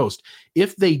Holy Ghost.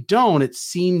 If they don't, it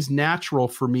seems natural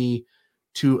for me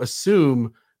to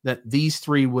assume that these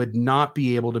three would not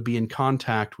be able to be in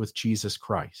contact with Jesus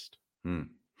Christ.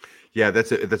 Yeah,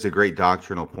 that's a great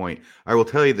doctrinal point. I will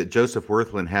tell you that Joseph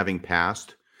Wirthlin, having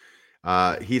passed,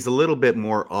 he's a little bit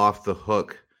more off the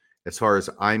hook as far as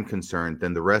I'm concerned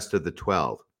than the rest of the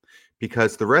 12,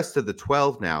 because the rest of the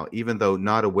 12 now, even though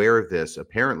not aware of this,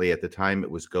 apparently at the time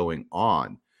it was going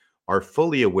on, are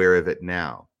fully aware of it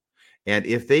now. And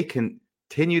if they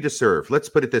continue to serve, let's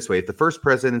put it this way, if the first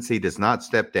presidency does not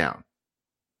step down,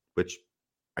 which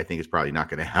I think is probably not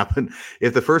going to happen,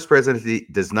 if the first presidency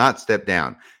does not step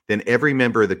down, then every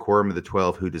member of the Quorum of the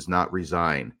 12 who does not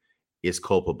resign is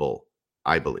culpable,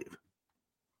 I believe.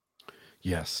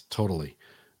 Yes, totally.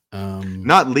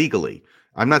 Not legally.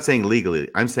 I'm not saying legally.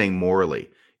 I'm saying morally.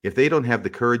 If they don't have the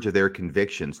courage of their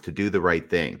convictions to do the right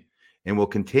thing and will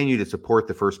continue to support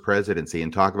the First Presidency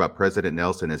and talk about President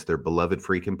Nelson as their beloved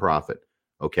freaking prophet,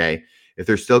 okay, if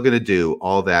they're still going to do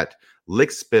all that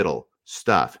lick spittle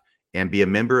stuff and be a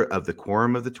member of the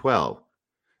Quorum of the 12,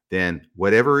 then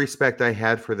whatever respect I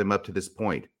had for them up to this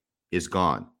point is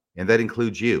gone. And that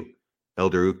includes you,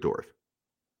 Elder Uchtdorf.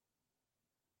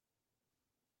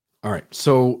 All right.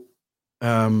 So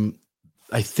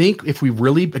I think if we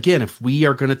really, again, if we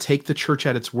are going to take the church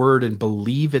at its word and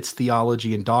believe its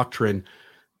theology and doctrine,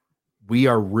 we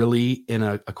are really in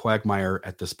a quagmire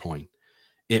at this point.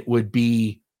 It would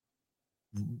be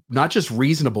not just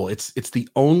reasonable. It's the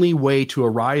only way to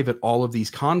arrive at all of these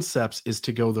concepts is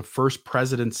to go, the First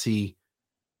Presidency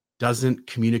doesn't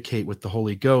communicate with the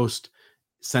Holy Ghost,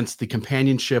 since the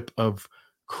companionship of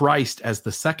Christ as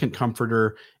the second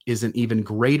comforter is an even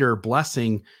greater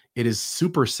blessing. It is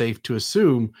super safe to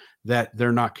assume that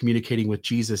they're not communicating with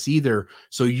Jesus either.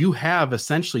 So you have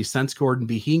essentially, since Gordon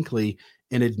B. Hinckley,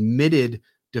 an admitted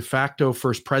de facto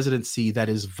First Presidency that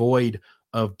is void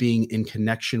of being in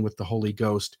connection with the Holy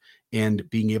Ghost and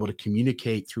being able to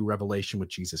communicate through revelation with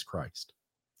Jesus Christ.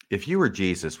 If you were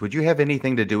Jesus, would you have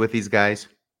anything to do with these guys?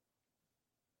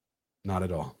 Not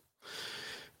at all.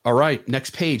 All right,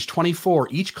 next page, 24.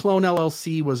 Each clone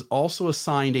LLC was also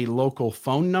assigned a local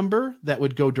phone number that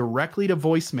would go directly to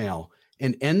voicemail.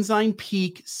 An Ensign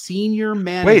Peak senior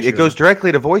manager. Wait, it goes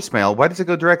directly to voicemail. Why does it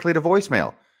go directly to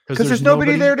voicemail? Because there's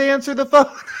nobody there to answer the phone.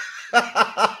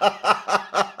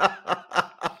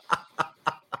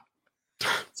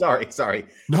 Sorry.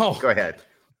 No. Go ahead.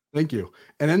 Thank you.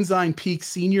 An Ensign Peak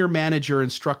senior manager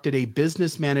instructed a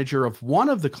business manager of one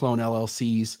of the clone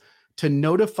LLCs to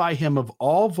notify him of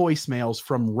all voicemails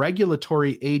from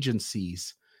regulatory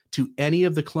agencies to any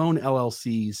of the clone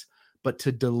LLCs, but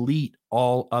to delete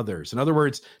all others. In other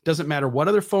words, doesn't matter what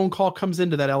other phone call comes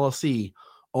into that LLC,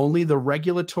 only the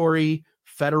regulatory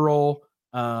federal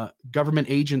government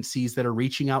agencies that are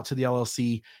reaching out to the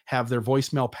LLC have their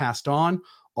voicemail passed on.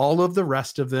 All of the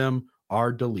rest of them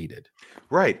are deleted.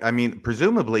 Right. I mean,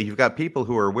 presumably you've got people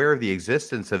who are aware of the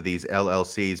existence of these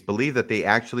LLCs, believe that they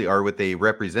actually are what they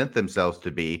represent themselves to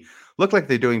be, look like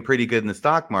they're doing pretty good in the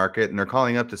stock market, and they're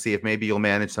calling up to see if maybe you'll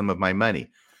manage some of my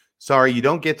money. Sorry, you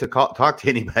don't get to talk to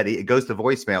anybody. It goes to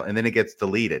voicemail and then it gets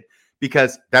deleted,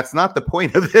 because that's not the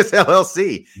point of this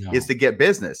LLC. No. Is to get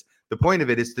business. The point of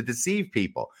it is to deceive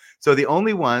people. So the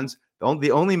only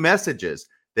messages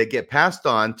that get passed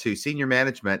on to senior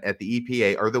management at the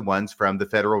EPA are the ones from the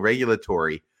federal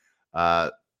regulatory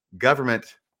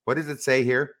government. What does it say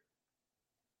here?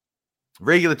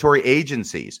 Regulatory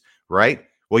agencies, right?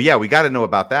 Well, yeah, we got to know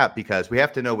about that, because we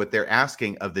have to know what they're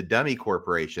asking of the dummy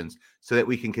corporations so that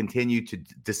we can continue to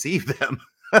deceive them.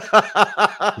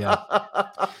 Yeah.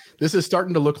 This is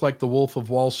starting to look like The Wolf of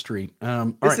Wall Street.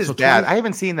 This is bad. I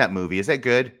haven't seen that movie. Is that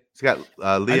good? It's got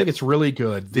I think it's really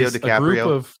good. Leo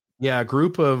DiCaprio. A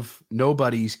group of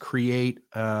nobodies create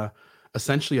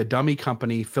essentially a dummy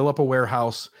company, fill up a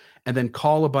warehouse, and then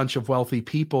call a bunch of wealthy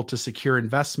people to secure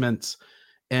investments.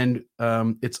 And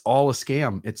it's all a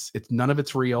scam. It's none of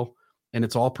it's real, and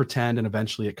it's all pretend, and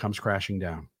eventually it comes crashing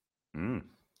down.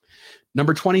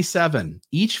 Number 27,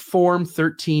 each Form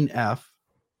 13F. I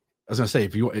was going to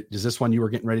say, is this one you were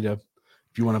getting ready to?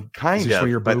 If you want to kind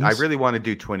of, but I really want to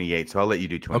do 28, so I'll let you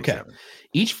do 27. Okay.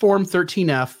 Each Form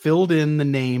 13F filled in the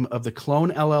name of the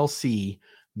clone LLC,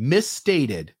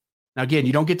 misstated. Now, again,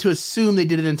 you don't get to assume they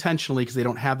did it intentionally because they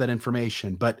don't have that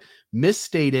information, but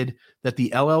misstated that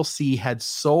the LLC had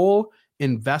sole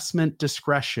investment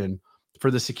discretion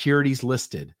for the securities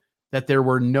listed, that there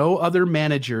were no other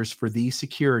managers for these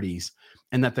securities,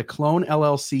 and that the clone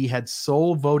LLC had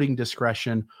sole voting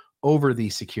discretion over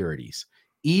these securities,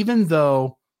 even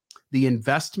though the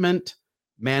investment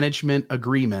management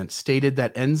agreement stated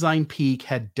that Ensign Peak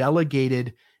had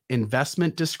delegated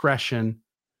investment discretion.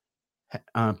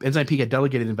 Ensign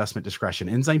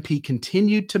Peak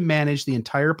continued to manage the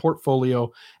entire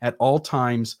portfolio at all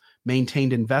times,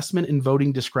 maintained investment and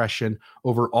voting discretion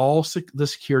over all the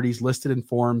securities listed in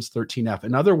Forms 13F.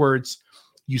 In other words,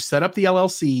 you set up the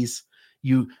LLCs.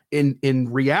 You, in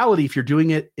reality, if you're doing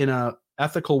it in a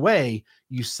ethical way,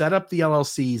 you set up the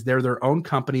LLCs. They're their own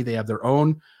company. They have their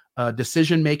own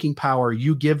decision-making power.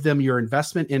 You give them your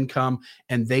investment income,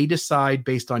 and they decide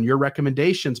based on your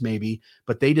recommendations, maybe,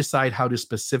 but they decide how to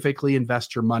specifically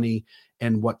invest your money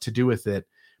and what to do with it.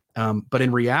 But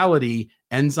in reality,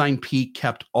 Ensign Peak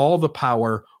kept all the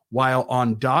power, while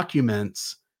in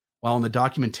the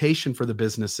documentation for the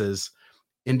businesses,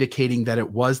 indicating that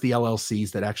it was the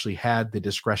LLCs that actually had the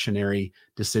discretionary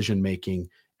decision-making,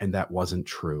 and that wasn't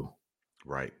true.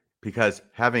 Right. Because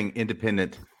having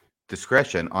independent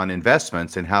discretion on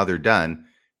investments and how they're done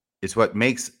is what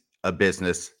makes a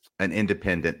business an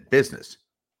independent business.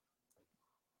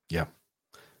 Yeah.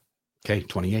 Okay,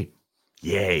 28.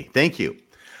 Yay. Thank you.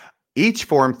 Each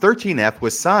Form 13F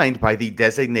was signed by the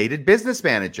designated business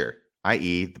manager,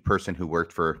 i.e., the person who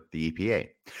worked for the EPA,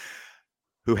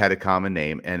 who had a common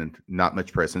name and not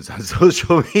much presence on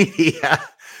social media.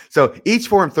 So each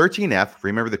Form 13F,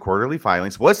 remember the quarterly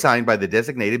filings, was signed by the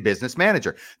designated business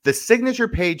manager. The signature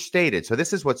page stated, so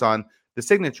this is what's on the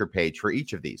signature page for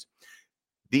each of these.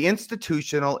 The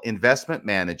institutional investment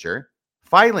manager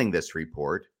filing this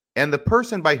report and the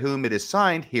person by whom it is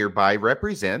signed hereby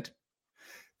represent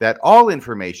that all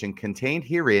information contained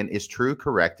herein is true,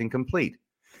 correct, and complete.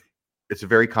 It's a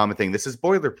very common thing. This is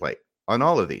boilerplate on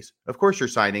all of these. Of course, you're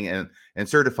signing and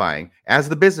certifying as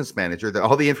the business manager that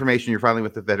all the information you're filing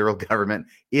with the federal government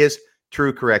is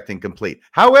true, correct, and complete.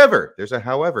 However, there's a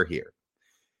however here.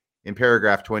 In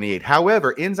paragraph 28,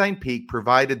 however, Ensign Peak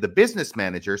provided the business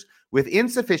managers with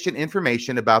insufficient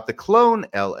information about the clone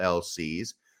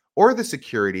LLCs or the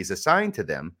securities assigned to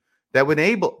them that would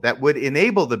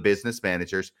enable the business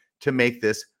managers to make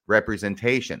this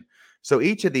representation. So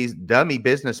each of these dummy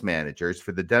business managers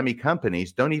for the dummy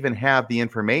companies don't even have the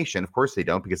information. Of course they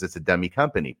don't, because it's a dummy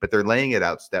company, but they're laying it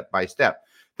out step by step.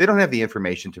 They don't have the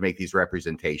information to make these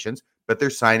representations, but they're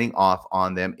signing off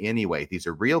on them anyway. These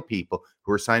are real people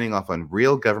who are signing off on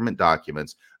real government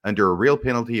documents under a real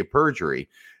penalty of perjury.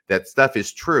 That stuff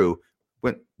is true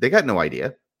when they got no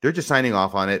idea. They're just signing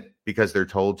off on it because they're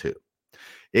told to.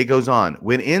 It goes on.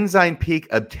 When Ensign Peak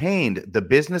obtained the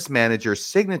business manager's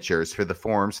signatures for the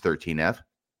Forms 13F,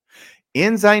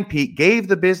 Ensign Peak gave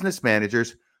the business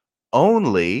managers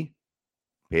only,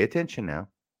 pay attention now,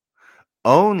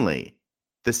 only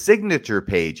the signature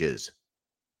pages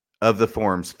of the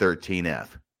Forms 13F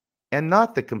and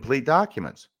not the complete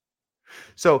documents.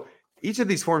 So each of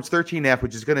these Forms 13F,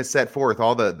 which is going to set forth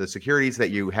all the securities that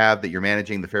you have, that you're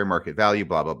managing, the fair market value,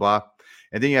 blah, blah, blah.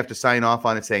 And then you have to sign off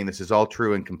on it saying this is all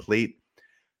true and complete.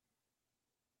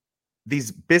 These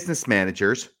business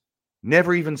managers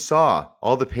never even saw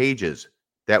all the pages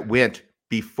that went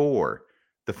before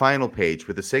the final page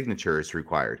where the signature is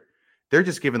required. They're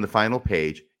just given the final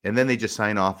page, and then they just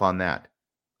sign off on that.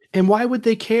 And why would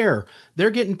they care?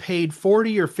 They're getting paid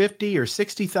 $40 or $50 or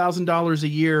 $60,000 a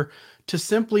year to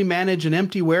simply manage an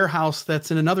empty warehouse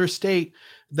that's in another state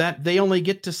that they only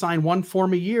get to sign one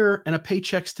form a year and a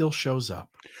paycheck still shows up.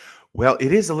 Well,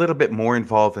 it is a little bit more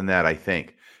involved than that, I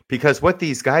think, because what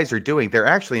these guys are doing, they're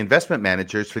actually investment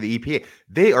managers for the EPA.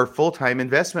 They are full-time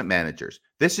investment managers.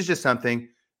 This is just something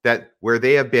that where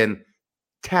they have been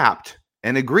tapped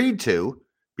and agreed to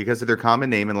because of their common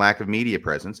name and lack of media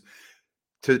presence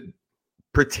to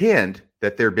pretend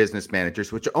that they're business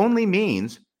managers, which only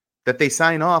means that they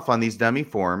sign off on these dummy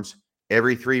forms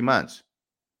every 3 months.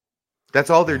 That's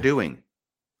all they're doing.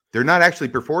 They're not actually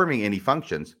performing any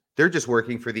functions. They're just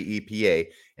working for the EPA.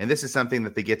 And this is something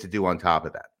that they get to do on top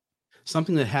of that.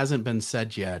 Something that hasn't been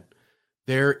said yet.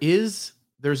 There's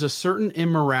a certain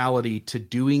immorality to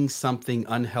doing something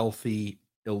unhealthy,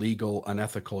 illegal,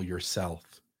 unethical yourself.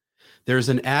 There's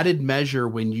an added measure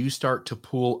when you start to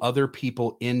pull other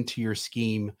people into your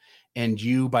scheme, and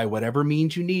you, by whatever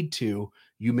means you need to,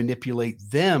 you manipulate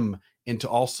them into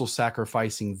also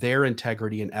sacrificing their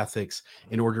integrity and ethics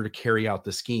in order to carry out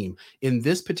the scheme. In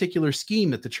this particular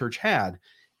scheme that the church had,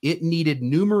 it needed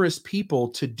numerous people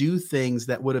to do things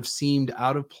that would have seemed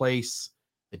out of place,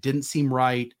 that didn't seem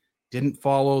right, didn't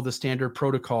follow the standard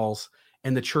protocols.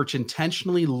 And the church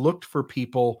intentionally looked for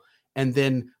people and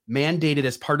then mandated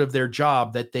as part of their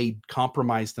job that they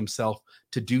compromise themselves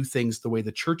to do things the way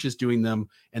the church is doing them.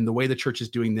 And the way the church is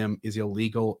doing them is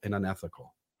illegal and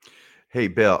unethical. Hey,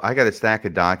 Bill, I got a stack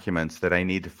of documents that I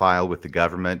need to file with the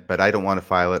government, but I don't want to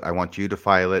file it. I want you to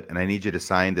file it, and I need you to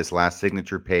sign this last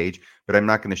signature page, but I'm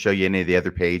not going to show you any of the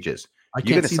other pages. I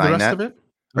can't see the rest of it?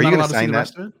 Are you going to sign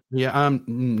that? Yeah,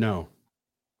 no.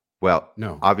 Well,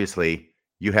 no. Obviously,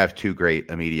 you have too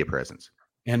great a media presence.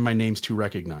 And my name's too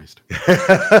recognized.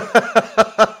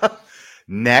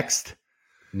 Next.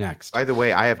 By the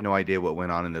way, I have no idea what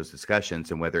went on in those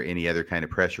discussions and whether any other kind of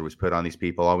pressure was put on these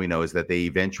people. All we know is that they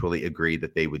eventually agreed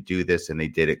that they would do this, and they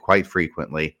did it quite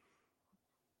frequently.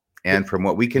 And from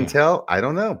what we can tell, I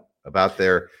don't know about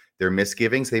their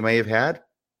misgivings they may have had.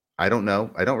 I don't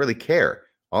know. I don't really care.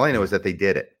 All I know is that they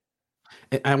did it.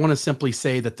 I want to simply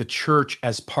say that the church,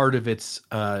 as part of its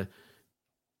as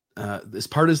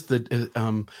part of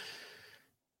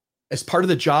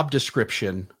the job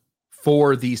description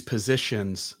for these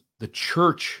positions, the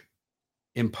church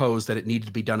imposed that it needed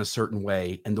to be done a certain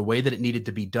way, and the way that it needed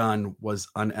to be done was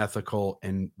unethical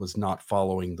and was not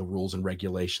following the rules and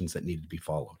regulations that needed to be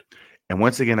followed. And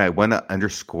once again, I want to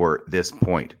underscore this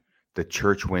point. The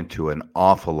church went to an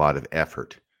awful lot of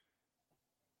effort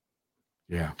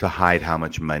to hide how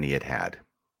much money it had.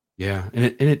 Yeah. And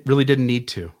it really didn't need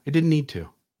to. It didn't need to.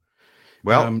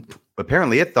 Well,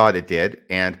 apparently it thought it did.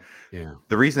 And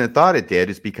the reason it thought it did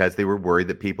is because they were worried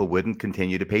that people wouldn't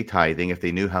continue to pay tithing if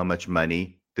they knew how much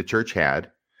money the church had.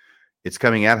 It's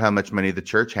coming out how much money the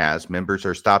church has. Members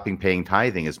are stopping paying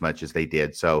tithing as much as they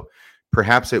did. So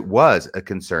perhaps it was a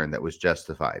concern that was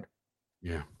justified.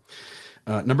 Yeah.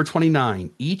 Number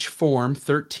 29, each form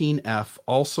 13F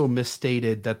also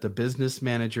misstated that the business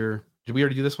manager. Did we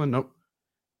already do this one? Nope.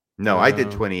 No, I did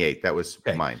 28. That was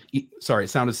mine. Sorry, it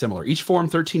sounded similar. Each form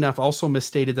 13F also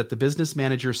misstated that the business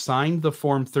manager signed the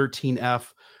form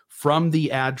 13F from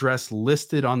the address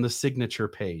listed on the signature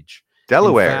page.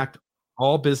 Delaware. In fact,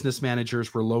 all business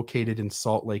managers were located in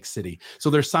Salt Lake City.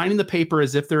 So they're signing the paper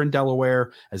as if they're in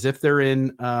Delaware, as if they're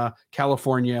in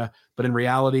California, but in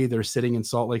reality, they're sitting in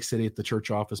Salt Lake City at the church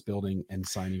office building and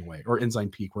signing away, or Ensign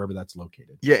Peak, wherever that's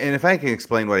located. Yeah, and if I can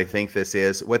explain what I think this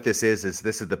is, what this is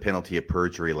this is the penalty of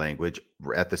perjury language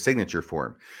at the signature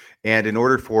form. And in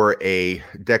order for a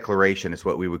declaration, is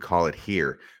what we would call it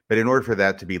here, but in order for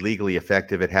that to be legally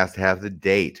effective, it has to have the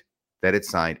date that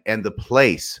it's signed and the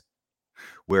place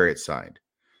where it's signed.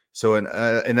 So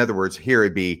in other words, here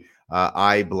it'd be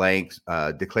I blank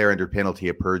declare under penalty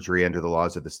of perjury under the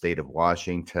laws of the state of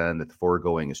Washington that the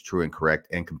foregoing is true and correct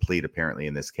and complete, apparently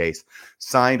in this case,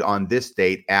 signed on this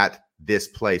date at this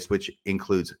place, which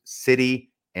includes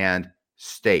city and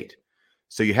state.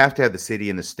 So you have to have the city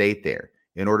and the state there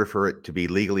in order for it to be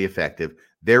legally effective.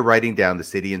 They're writing down the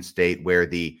city and state where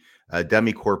the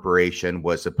dummy corporation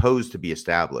was supposed to be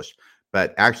established,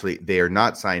 but actually they are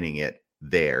not signing it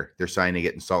there. They're signing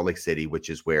it in Salt Lake City, which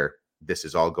is where this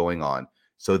is all going on.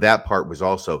 So that part was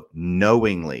also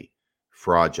knowingly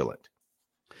fraudulent.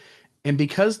 And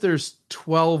because there's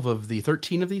 13 of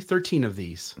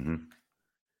these, mm-hmm.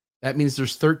 That means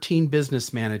there's 13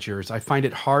 business managers. I find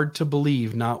it hard to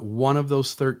believe not one of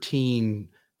those 13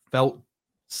 felt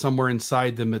somewhere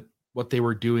inside them that what they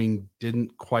were doing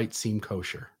didn't quite seem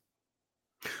kosher.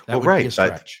 That would be a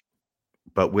stretch.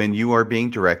 But when you are being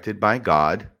directed by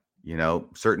God, you know,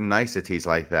 certain niceties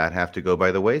like that have to go by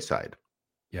the wayside.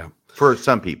 Yeah. For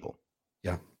some people.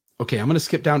 Yeah. Okay. I'm going to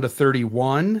skip down to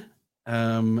 31.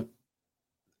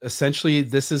 Essentially,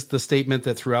 this is the statement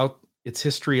that throughout its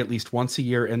history, at least once a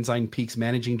year, Ensign Peak's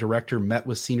managing director met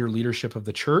with senior leadership of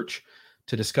the church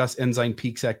to discuss Ensign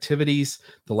Peak's activities.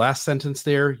 The last sentence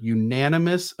there,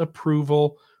 unanimous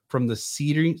approval from the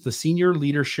senior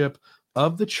leadership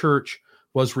of the church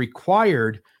was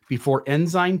required before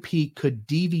Ensign Peak could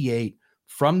deviate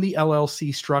from the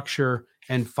LLC structure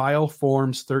and file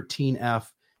forms 13F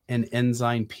in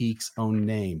Ensign Peak's own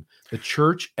name. The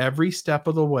church, every step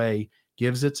of the way,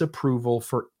 gives its approval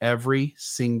for every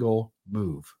single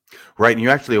move. Right. And you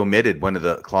actually omitted one of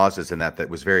the clauses in that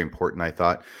was very important, I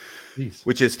thought, Please.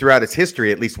 Which is throughout its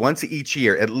history, at least once each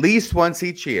year,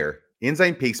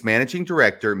 Ensign Peak's managing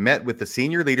director met with the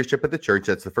senior leadership of the church,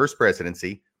 that's the first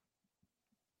presidency,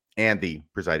 and the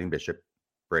presiding bishop,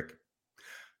 Brick,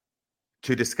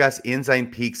 to discuss Ensign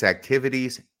Peak's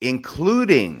activities,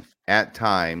 including, at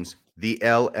times, the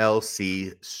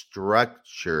LLC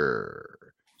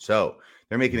structure. So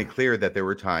they're making it clear that there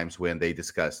were times when they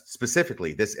discussed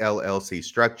specifically this LLC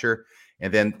structure,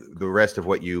 and then the rest of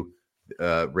what you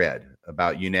read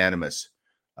about unanimous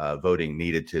voting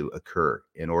needed to occur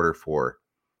in order for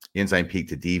Ensign Peak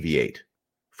to deviate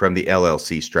from the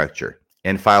LLC structure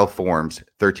and file forms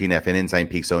 13F in Ensign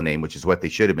Peak's own name, which is what they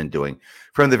should have been doing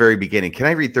from the very beginning. Can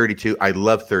I read 32? I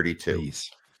love 32.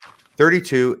 Please.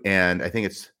 32, and I think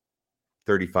it's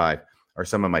 35 are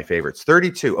some of my favorites.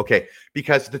 32, okay,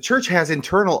 because the church has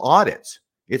internal audits.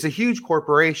 It's a huge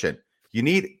corporation. You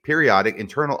need periodic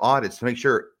internal audits to make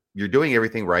sure you're doing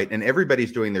everything right and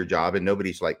everybody's doing their job and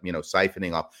nobody's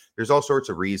siphoning off. There's all sorts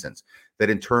of reasons that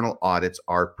internal audits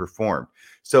are performed.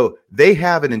 So they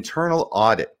have an internal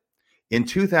audit in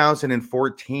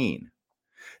 2014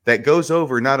 that goes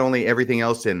over not only everything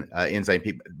else in Ensign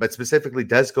Peak, but specifically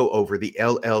does go over the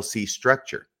LLC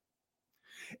structure.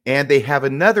 And they have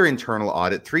another internal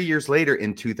audit 3 years later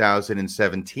in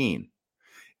 2017.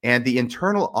 And the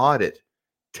internal audit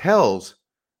tells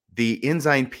the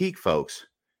Ensign Peak folks,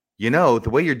 the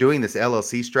way you're doing this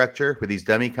LLC structure with these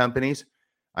dummy companies,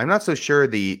 I'm not so sure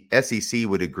the SEC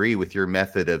would agree with your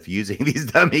method of using these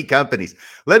dummy companies.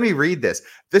 Let me read this.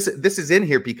 This is in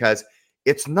here because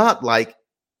it's not like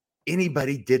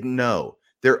anybody didn't know.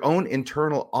 Their own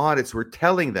internal audits were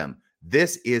telling them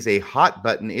this is a hot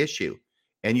button issue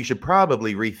and you should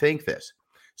probably rethink this.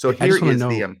 So here is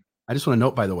I just want to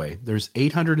note, by the way, there's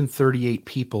 838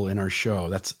 people in our show.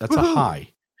 That's a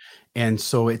high. And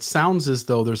so it sounds as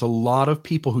though there's a lot of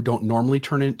people who don't normally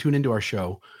tune into our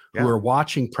show who are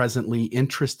watching presently,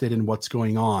 interested in what's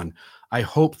going on. I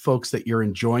hope, folks, that you're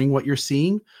enjoying what you're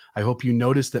seeing. I hope you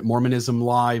notice that Mormonism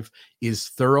Live is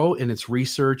thorough in its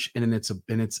research and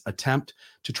in its attempt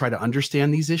to try to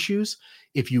understand these issues.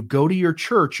 If you go to your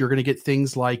church, you're going to get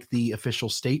things like the official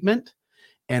statement.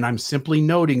 And I'm simply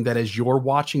noting that as you're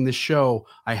watching this show,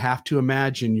 I have to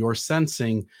imagine you're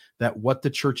sensing that what the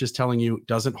church is telling you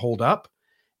doesn't hold up,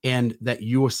 and that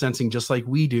you are sensing, just like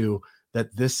we do,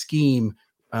 that this scheme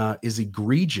is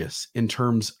egregious in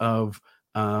terms of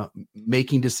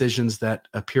making decisions that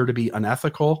appear to be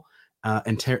unethical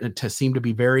and to seem to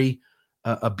be very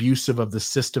abusive of the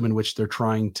system in which they're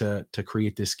trying to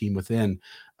create this scheme within.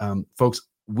 Folks,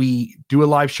 we do a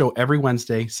live show every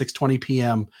Wednesday, 6:20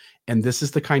 p.m., and this is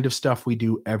the kind of stuff we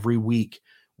do every week.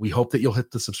 We hope that you'll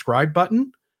hit the subscribe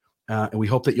button, and we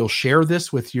hope that you'll share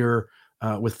this with your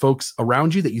with folks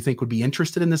around you that you think would be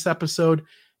interested in this episode.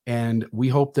 And we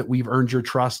hope that we've earned your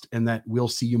trust and that we'll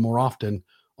see you more often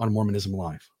on Mormonism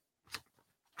Live.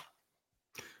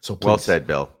 So please. Well said,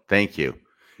 Bill. Thank you.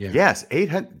 Yeah. Yes,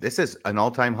 800. This is an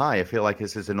all-time high. I feel like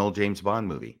this is an old James Bond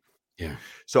movie. Yeah.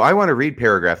 So I want to read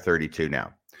paragraph 32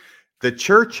 now. The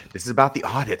church, this is about the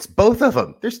audits, both of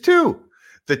them. There's two.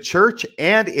 The church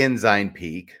and Ensign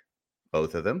Peak,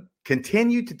 both of them,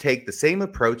 continue to take the same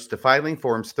approach to filing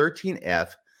Forms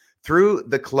 13F through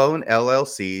the clone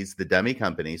LLCs, the dummy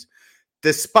companies,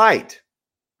 despite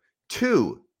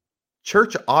two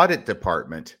church audit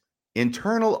department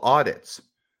internal audits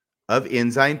of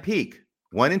Ensign Peak,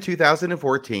 one in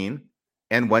 2014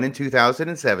 and one in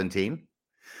 2017,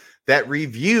 that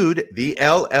reviewed the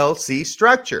LLC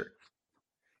structure.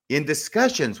 In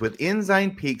discussions with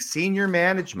Ensign Peak senior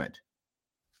management,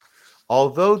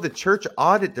 although the church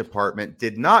audit department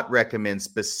did not recommend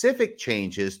specific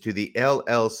changes to the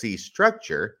LLC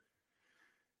structure,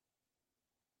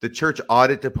 the church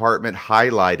audit department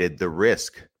highlighted the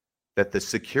risk that the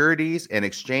Securities and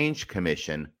Exchange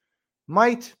Commission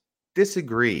might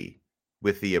disagree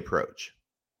with the approach.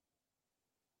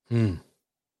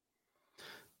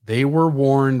 They were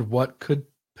warned what could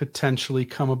potentially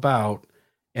come about,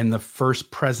 and the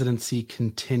first presidency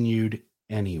continued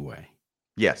anyway.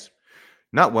 Yes.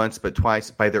 Not once, but twice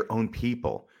by their own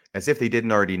people, as if they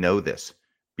didn't already know this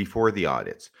before the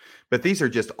audits. But these are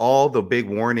just all the big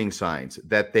warning signs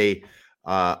that they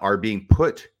are being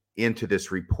put into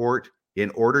this report in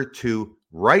order to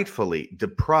rightfully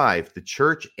deprive the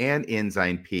church and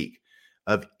Ensign Peak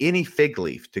of any fig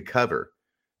leaf to cover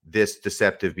this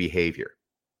deceptive behavior.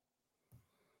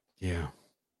 Yeah.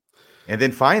 And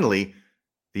then finally,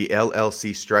 the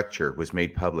LLC structure was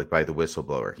made public by the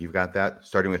whistleblower. You've got that,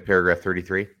 starting with paragraph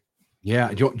 33?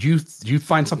 Yeah. Do you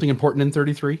find something important in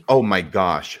 33? Oh, my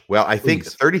gosh. Well, I think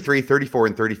 33, 34,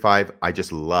 and 35, I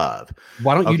just love.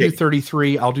 Why don't you do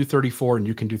 33? I'll do 34, and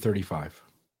you can do 35.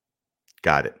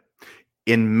 Got it.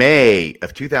 In May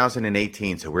of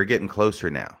 2018, so we're getting closer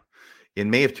now. In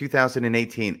May of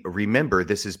 2018, remember,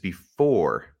 this is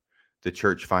before the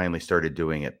church finally started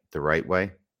doing it the right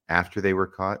way, after they were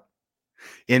caught.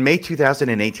 In May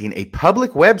 2018, a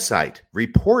public website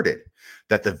reported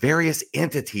that the various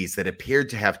entities that appeared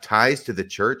to have ties to the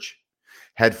church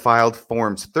had filed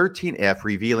Forms 13F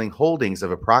revealing holdings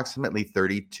of approximately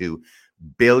 $32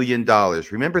 billion.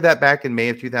 Remember that back in May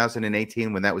of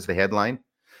 2018 when that was the headline?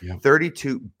 Yeah.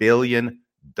 $32 billion.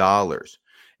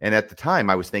 And at the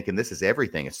time, I was thinking this is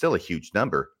everything. It's still a huge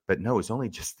number, but no, it's only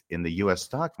just in the U.S.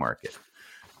 stock market.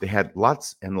 They had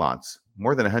lots and lots,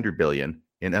 more than 100 billion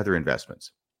in other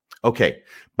investments. Okay,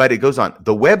 but it goes on.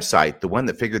 The website, the one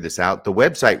that figured this out, the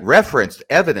website referenced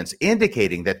evidence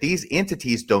indicating that these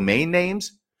entities' domain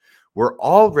names were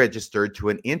all registered to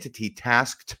an entity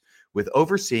tasked with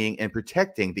overseeing and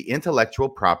protecting the intellectual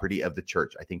property of the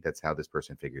church. I think that's how this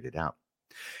person figured it out.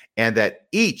 And that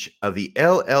each of the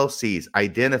LLCs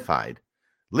identified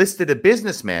listed a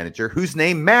business manager whose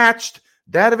name matched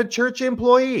that of a church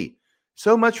employee.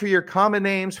 So much for your common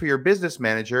names for your business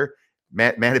manager,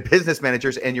 business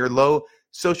managers, and your low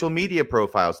social media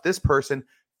profiles. This person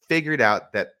figured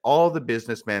out that all the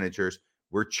business managers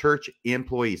were church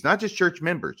employees, not just church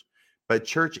members, but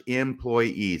church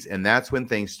employees. And that's when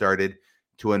things started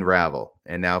to unravel.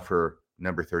 And now for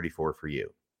number 34 for you.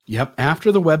 Yep.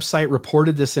 After the website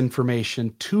reported this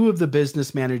information, two of the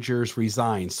business managers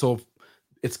resigned. So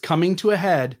it's coming to a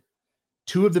head.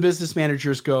 Two of the business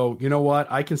managers go, you know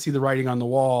what? I can see the writing on the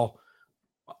wall.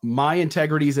 My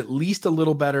integrity is at least a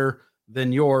little better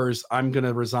than yours. I'm going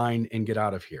to resign and get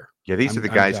out of here. Yeah, these are the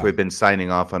guys who have been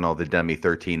signing off on all the dummy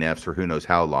 13Fs for who knows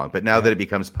how long. But now that it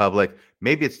becomes public,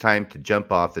 maybe it's time to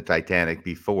jump off the Titanic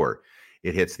before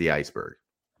it hits the iceberg.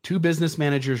 2 business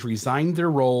managers resigned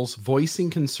their roles, voicing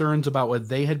concerns about what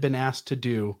they had been asked to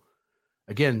do.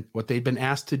 Again, what they'd been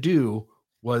asked to do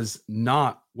was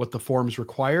not what the forms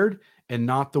required and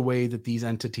not the way that these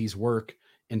entities work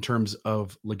in terms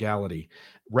of legality.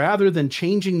 Rather than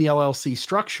changing the LLC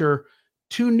structure,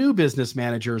 2 new business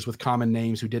managers with common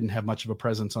names who didn't have much of a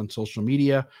presence on social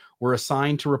media were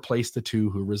assigned to replace the 2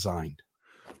 who resigned.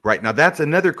 Right. Now, that's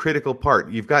another critical part.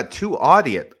 You've got two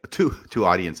audits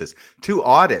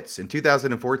in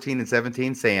 2014 and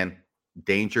 17 saying,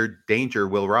 danger,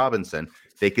 Will Robinson.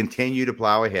 They continue to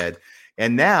plow ahead.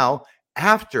 And now,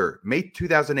 after May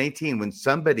 2018, when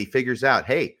somebody figures out,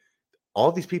 hey,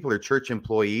 all these people are church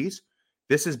employees,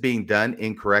 this is being done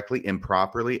incorrectly,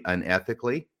 improperly,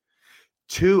 unethically.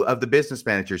 2 of the business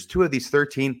managers, 2 of these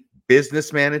 13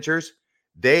 business managers,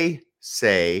 they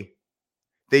say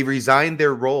they resigned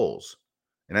their roles.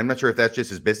 And I'm not sure if that's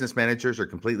just as business managers or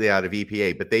completely out of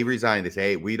EPA, but they resigned. They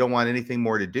say, hey, we don't want anything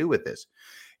more to do with this.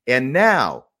 And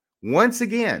now, once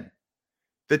again,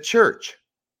 the church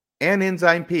and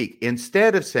Ensign Peak,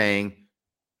 instead of saying,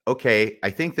 okay, I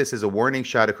think this is a warning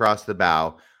shot across the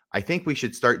bow, I think we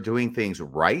should start doing things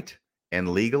right and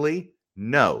legally.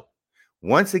 No.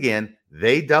 Once again,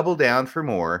 they double down for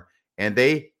more, and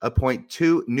they appoint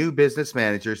 2 new business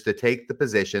managers to take the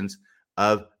positions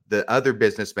of the other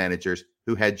business managers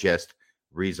who had just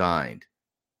resigned.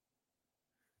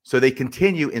 So they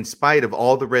continue in spite of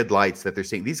all the red lights that they're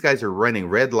seeing. These guys are running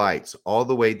red lights all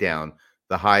the way down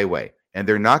the highway, and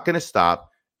they're not going to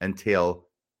stop until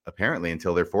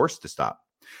they're forced to stop.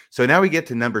 So now we get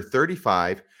to number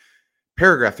 35,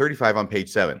 paragraph 35 on page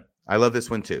 7. I love this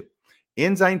one too.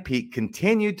 Ensign Peak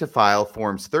continued to file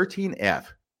Forms 13F.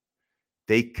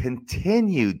 They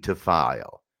continued to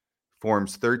file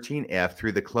Forms 13F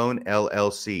through the clone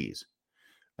LLCs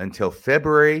until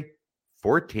February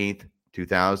 14th,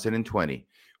 2020,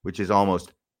 which is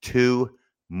almost 2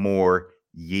 more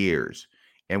years,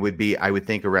 and would be, I would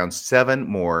think, around 7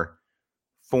 more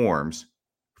forms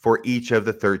for each of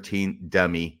the 13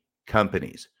 dummy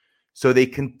companies. So they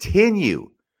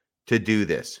continue to do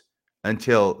this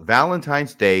until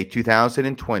Valentine's Day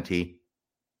 2020,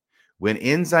 when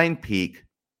Ensign Peak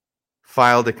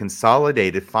filed a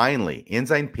consolidated, finally,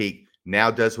 Ensign Peak now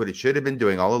does what it should have been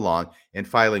doing all along and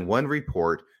filing one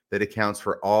report that accounts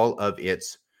for all of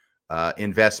its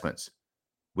investments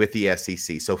with the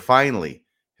SEC. So finally,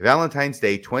 Valentine's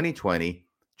Day 2020,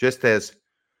 just as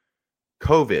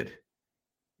COVID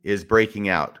is breaking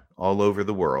out all over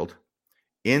the world,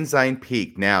 Ensign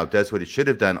Peak now does what it should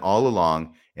have done all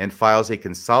along and files a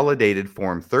consolidated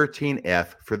Form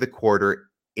 13F for the quarter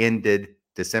ended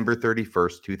December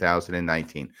 31st,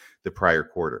 2019, the prior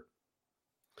quarter.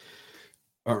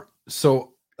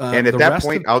 So, and at that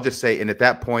point, I'll just say, and at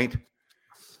that point,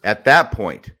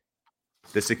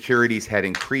 the securities had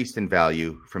increased in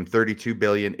value from 32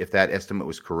 billion, if that estimate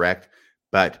was correct.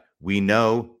 But we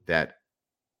know that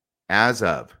as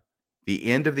of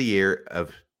the end of the year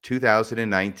of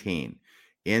 2019,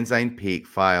 Ensign Peak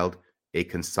filed a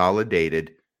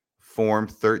consolidated Form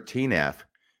 13F,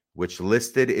 which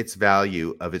listed its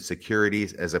value of its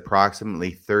securities as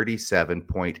approximately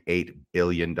 $37.8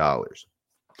 billion.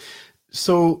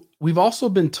 So we've also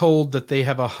been told that they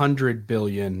have 100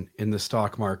 billion in the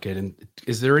stock market. And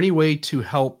is there any way to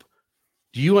help?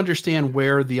 Do you understand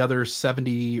where the other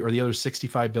 70 or the other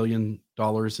 $65 billion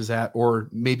is at, or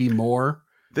maybe more?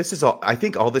 This is all, I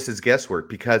think all this is guesswork,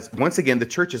 because once again, the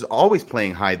church is always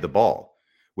playing hide the ball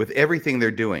with everything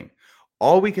they're doing.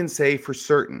 All we can say for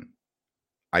certain,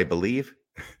 I believe,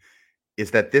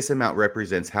 is that this amount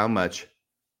represents how much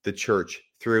the church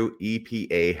through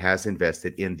EPA has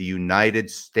invested in the United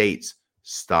States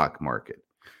stock market.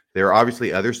 There are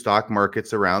obviously other stock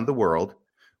markets around the world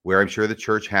where I'm sure the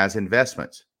church has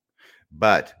investments,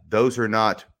 but those are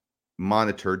not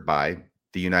monitored by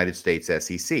the United States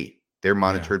SEC. They're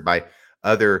monitored by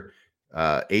other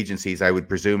agencies, I would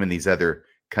presume, in these other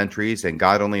countries, and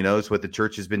God only knows what the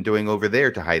church has been doing over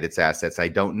there to hide its assets. I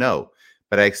don't know,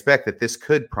 but I expect that this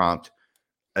could prompt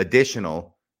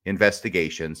additional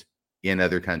investigations in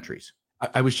other countries.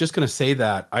 I was just going to say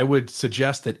that. I would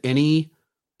suggest that any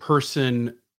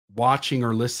person watching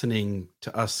or listening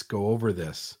to us go over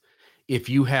this, if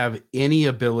you have any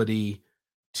ability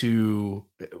to,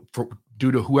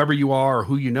 due to whoever you are or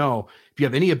who you know, if you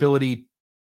have any ability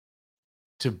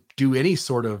to do any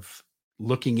sort of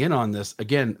looking in on this,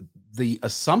 again, the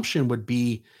assumption would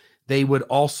be they would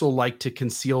also like to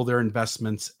conceal their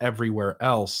investments everywhere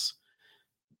else.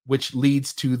 which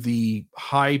leads to the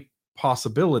high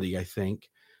possibility, I think,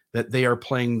 that they are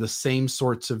playing the same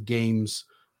sorts of games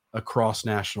across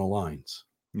national lines.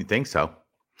 You think so?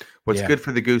 What's Yeah. good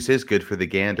for the goose is good for the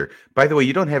gander. By the way,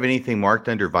 you don't have anything marked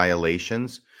under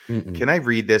violations. Mm-mm. Can I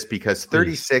read this? Because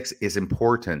 36 is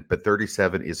important, but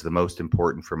 37 is the most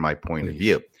important from my point of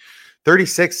view.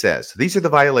 36 says, these are the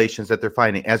violations that they're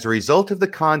finding. As a result of the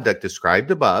conduct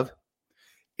described above,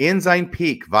 Ensign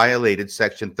Peak violated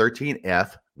Section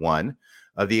 13F1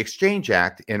 of the Exchange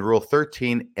Act and Rule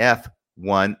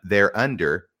 13F1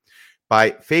 thereunder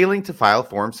by failing to file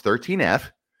Forms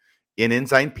 13F in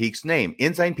Ensign Peak's name.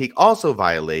 Ensign Peak also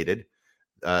violated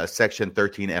Section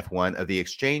 13F1 of the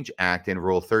Exchange Act and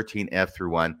Rule 13F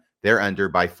through 1 thereunder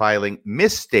by filing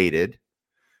misstated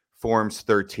Forms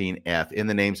 13F in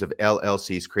the names of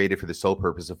LLCs created for the sole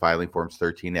purpose of filing Forms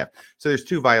 13F. So there's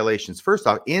two violations. First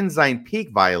off, Ensign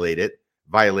Peak violated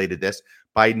this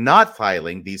by not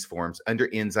filing these forms under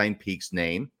Ensign Peak's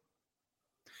name.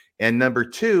 And number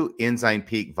two, Ensign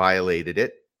Peak violated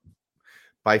it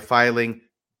by filing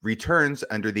returns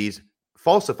under these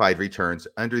falsified returns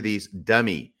under these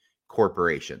dummy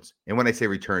corporations. And when I say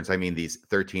returns, I mean these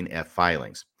 13F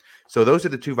filings. So those are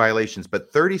the two violations,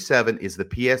 but 37 is the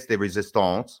pièce de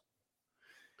résistance.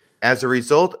 As a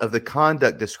result of the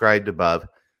conduct described above,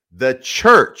 the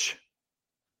church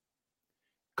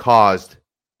caused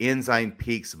Ensign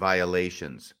Peak's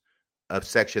violations of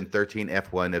Section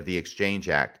 13F1 of the Exchange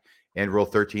Act and Rule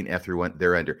 13F through 1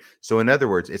 thereunder. So in other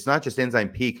words, it's not just Ensign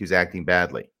Peak who's acting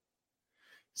badly.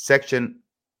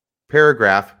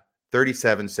 Paragraph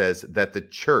 37 says that the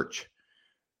church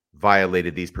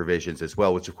violated these provisions as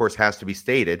well, which of course has to be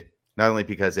stated, not only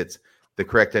because it's the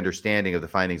correct understanding of the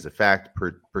findings of fact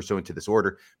pursuant to this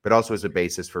order, but also as a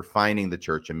basis for fining the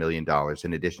church $1 million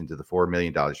in addition to the $4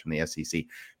 million from the SEC.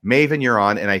 Maven, you're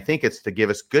on, and I think it's to give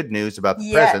us good news about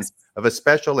the presence of a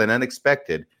special and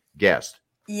unexpected guest.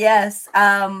 Yes,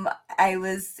 I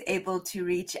was able to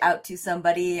reach out to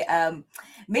somebody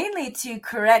mainly to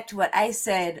correct what I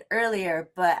said earlier,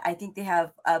 but I think they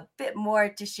have a bit more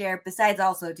to share besides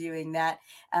also doing that.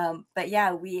 But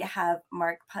yeah, we have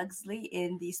Mark Pugsley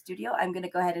in the studio. I'm going to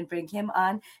go ahead and bring him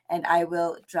on and I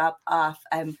will drop off.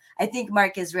 I think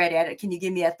Mark is ready. Can you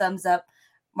give me a thumbs up,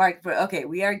 Mark? Okay,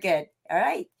 we are good. All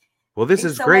right. Well, this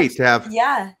is great to have.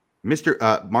 Yeah.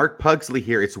 Mr. Mark Pugsley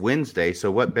here. It's Wednesday, so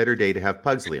what better day to have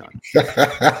Pugsley on?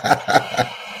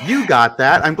 You got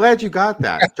that. I'm glad you got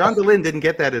that. John DeLynn didn't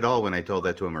get that at all when I told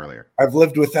that to him earlier. I've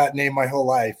lived with that name my whole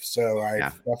life, so I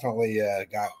definitely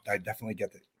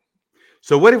get it.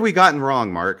 So what have we gotten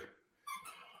wrong, Mark?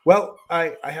 Well,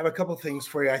 I have a couple things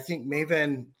for you. I think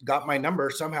Maven got my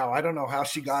number somehow. I don't know how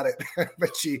she got it,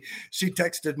 but she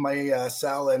texted my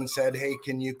cell and said, "Hey,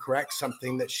 can you correct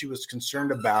something that she was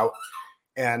concerned about?"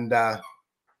 And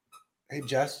hey,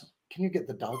 Jess, can you get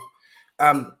the dog?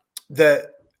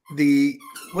 The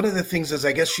one of the things is,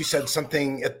 I guess she said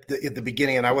something at the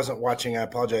beginning, and I wasn't watching. I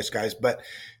apologize, guys, but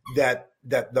that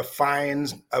the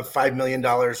fines of $5 million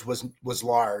was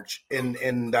large,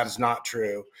 and that is not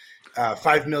true.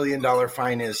 $5 million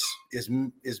fine is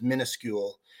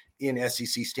minuscule in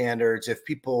SEC standards. If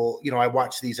people, I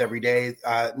watch these every day,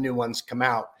 new ones come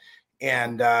out,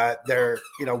 and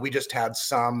we just had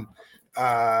some.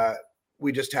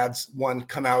 We just had one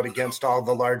come out against all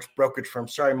the large brokerage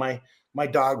firms. Sorry, my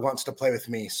dog wants to play with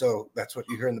me, so that's what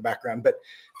you hear in the background. But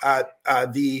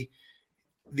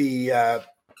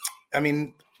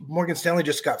Morgan Stanley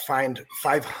just got fined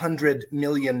 $500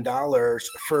 million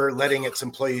for letting its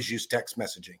employees use text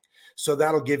messaging. So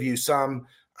that'll give you some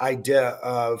idea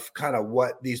of kind of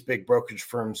what these big brokerage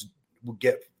firms will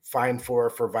get fined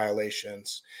for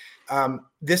violations.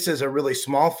 This is a really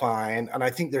small fine, and I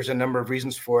think there's a number of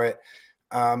reasons for it.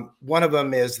 One of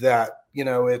them is that,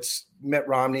 it's Mitt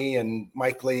Romney and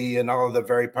Mike Lee and all of the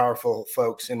very powerful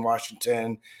folks in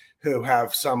Washington who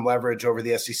have some leverage over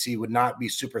the SEC would not be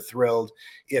super thrilled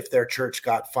if their church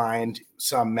got fined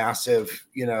some massive,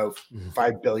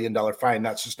 $5 billion fine.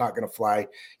 That's just not going to fly.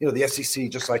 The SEC,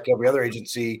 just like every other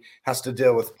agency, has to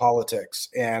deal with politics.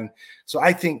 And so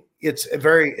I think it's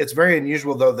very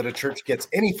unusual, though, that a church gets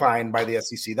any fine by the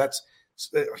SEC. That's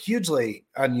hugely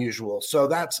unusual. So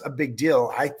that's a big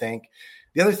deal, I think.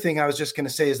 The other thing I was just going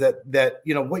to say is that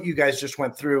what you guys just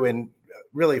went through in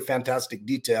really fantastic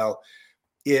detail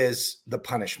is the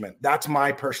punishment. That's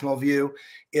my personal view,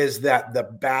 is that the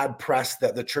bad press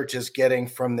that the church is getting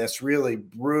from this really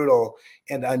brutal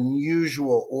and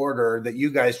unusual order that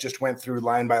you guys just went through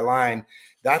line by line,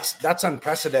 that's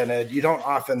unprecedented. You don't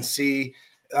often see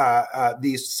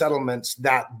these settlements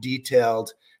that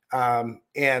detailed.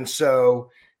 And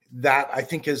so that I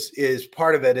think is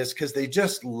part of it, is because they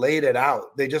just laid it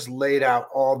out. They just laid out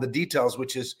all the details,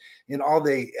 which is in all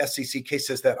the SEC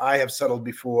cases that I have settled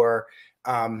before.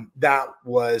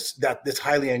 That's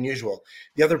highly unusual.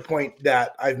 The other point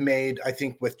that I've made, I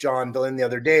think, with John Dehlin the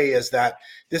other day, is that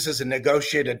this is a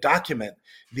negotiated document.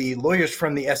 The lawyers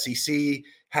from the SEC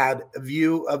had a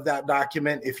view of that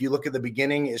document. If you look at the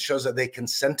beginning, it shows that they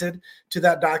consented to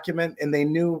that document and they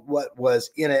knew what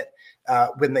was in it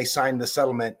when they signed the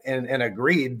settlement and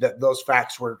agreed that those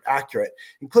facts were accurate,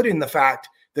 including the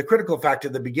critical fact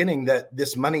at the beginning that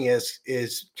this money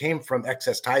came from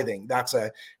excess tithing. That's a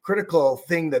critical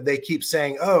thing that they keep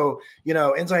saying,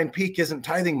 Ensign Peak isn't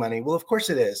tithing money. Well, of course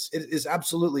it is. It is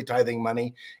absolutely tithing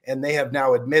money. And they have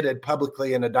now admitted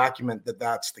publicly in a document that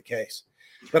that's the case.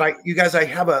 But I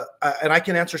have and I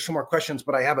can answer some more questions,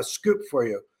 but I have a scoop for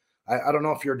you. I don't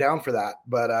know if you're down for that,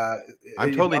 but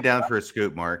I'm totally down for a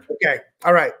scoop, Mark. Okay.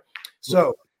 All right.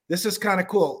 So this is kind of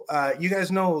cool. You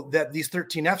guys know that these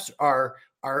 13 Fs are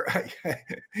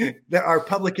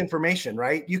public information,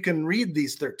 right? You can read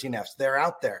these 13 Fs. They're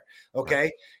out there. Okay.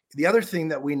 Right. The other thing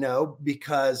that we know,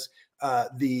 because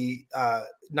the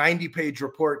 90-page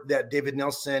report that David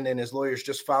Nelson and his lawyers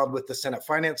just filed with the Senate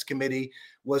Finance Committee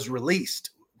was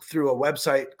released through a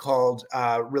website called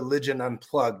Religion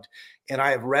Unplugged. And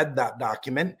I have read that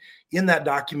document. In that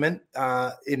document,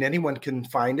 and anyone can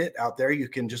find it out there, you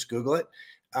can just Google it.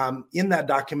 In that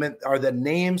document are the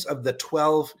names of the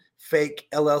 12 fake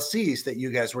LLCs that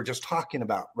you guys were just talking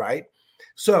about, right?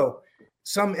 So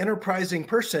some enterprising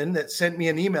person that sent me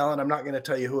an email, and I'm not going to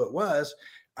tell you who it was,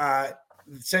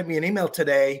 sent me an email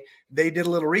today. They did a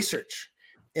little research.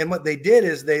 And what they did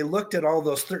is they looked at all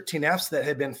those 13 Fs that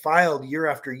had been filed year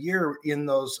after year in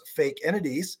those fake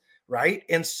entities, right?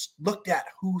 And looked at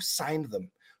who signed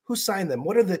them. Who signed them?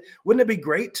 Wouldn't it be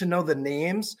great to know the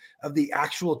names of the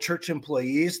actual church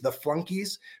employees, the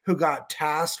flunkies who got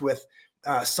tasked with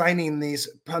signing these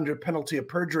under penalty of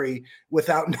perjury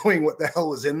without knowing what the hell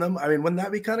was in them? I mean, wouldn't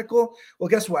that be kind of cool? Well,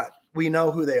 guess what? We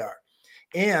know who they are.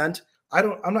 And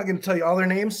I'm not going to tell you all their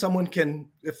names. Someone can,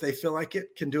 if they feel like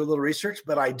it, can do a little research,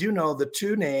 but I do know the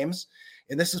two names,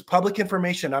 and this is public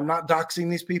information. I'm not doxing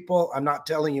these people. I'm not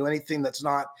telling you anything that's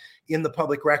not in the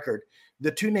public record. The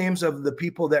two names of the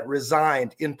people that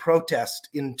resigned in protest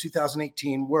in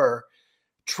 2018 were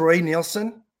Troy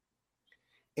Nielsen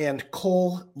and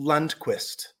Cole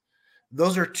Lundquist.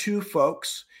 Those are two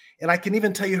folks, and I can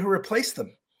even tell you who replaced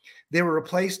them. They were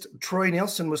replaced. Troy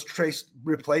Nielsen was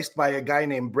replaced by a guy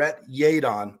named Brett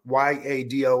Yadon,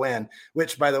 Yadon,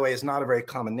 which, by the way, is not a very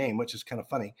common name, which is kind of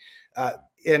funny.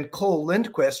 And Cole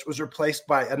Lindquist was replaced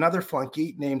by another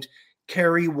flunky named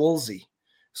Kerry Woolsey.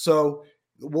 So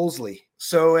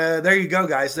there you go,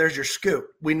 guys. There's your scoop.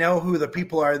 We know who the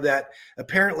people are that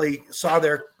apparently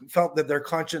felt that their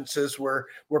consciences were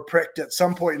pricked at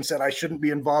some point and said, I shouldn't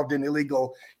be involved in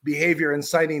illegal behavior and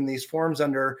signing these forms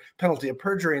under penalty of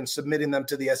perjury and submitting them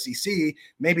to the SEC.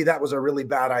 Maybe that was a really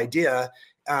bad idea,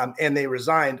 and they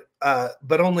resigned.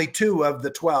 But only 2 of the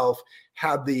 12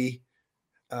 had the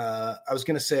I was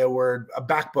going to say a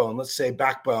backbone, let's say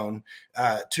backbone,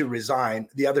 to resign.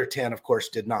 The other 10, of course,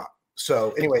 did not.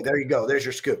 So anyway, there you go. There's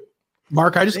your scoop.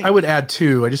 Mark, I would add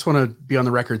too, I just want to be on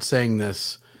the record saying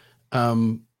this.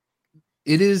 There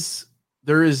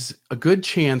is a good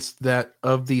chance that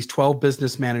of these 12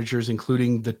 business managers,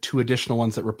 including the 2 additional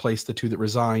ones that replaced the 2 that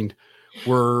resigned,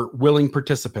 were willing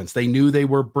participants. They knew they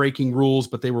were breaking rules,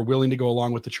 but they were willing to go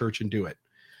along with the church and do it.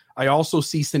 I also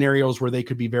see scenarios where they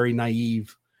could be very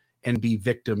naive and be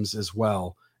victims as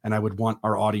well. And I would want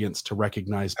our audience to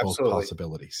recognize both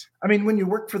possibilities. I mean, when you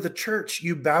work for the church,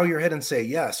 you bow your head and say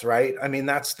yes, right? I mean,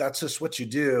 that's just what you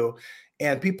do.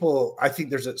 And people, I think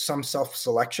there's some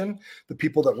self-selection. The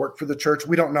people that work for the church,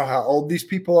 we don't know how old these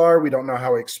people are. We don't know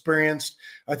how experienced.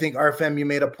 I think, RFM, you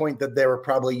made a point that they were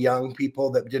probably young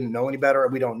people that didn't know any better.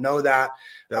 We don't know that.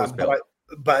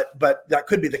 But that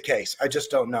could be the case. I just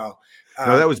don't know.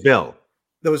 No, that was Bill.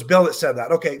 There was Bill that said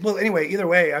that. Okay. Well, anyway, either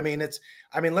way,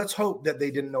 let's hope that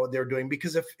they didn't know what they were doing,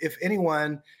 because if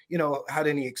anyone, had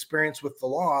any experience with the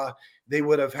law, they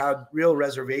would have had real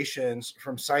reservations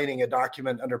from signing a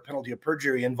document under penalty of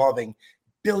perjury involving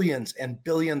billions and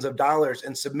billions of dollars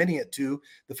and submitting it to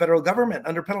the federal government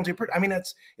under penalty of perjury. I mean,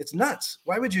 it's nuts.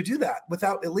 Why would you do that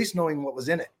without at least knowing what was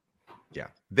in it? Yeah.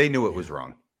 They knew it was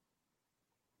wrong.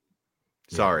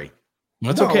 Sorry.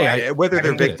 That's okay. Whether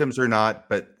they're victims or not,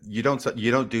 but you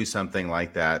don't do something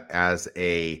like that as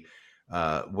a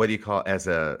as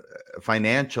a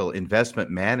financial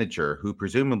investment manager who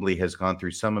presumably has gone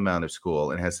through some amount of school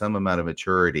and has some amount of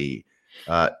maturity.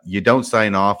 You don't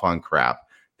sign off on crap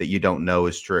that you don't know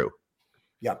is true.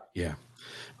 Yeah. Yeah.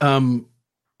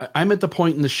 I'm at the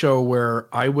point in the show where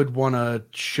I would want to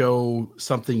show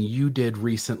something you did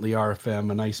recently,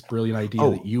 RFM, a nice, brilliant idea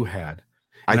that you had.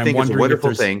 And I think it's a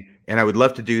wonderful thing, and I would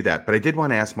love to do that. But I did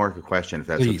want to ask Mark a question, if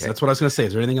that's please, okay. That's what I was going to say.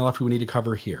 Is there anything else we need to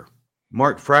cover here?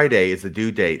 Mark, Friday is the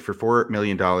due date for $4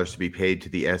 million to be paid to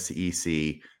the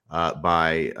SEC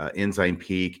by Ensign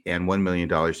Peak, and $1 million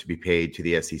to be paid to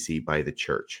the SEC by the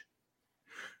church.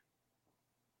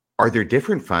 Are there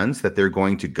different funds that they're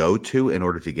going to go to in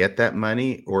order to get that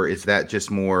money, or is that just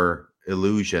more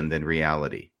illusion than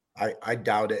reality? I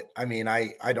doubt it. I mean,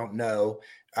 I don't know.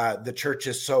 The church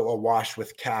is so awash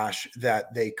with cash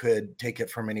that they could take it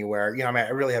from anywhere. You know, I mean, I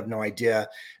really have no idea.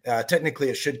 Technically,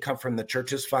 it should come from the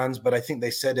church's funds, but I think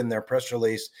they said in their press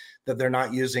release that they're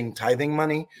not using tithing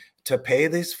money to pay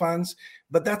these funds.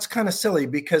 But that's kind of silly,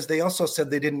 because they also said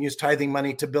they didn't use tithing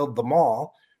money to build the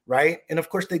mall. Right. And of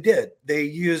course they did. They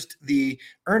used the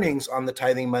earnings on the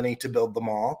tithing money to build the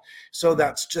mall. So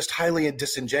that's just highly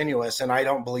disingenuous. And I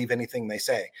don't believe anything they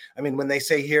say. I mean, when they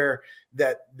say here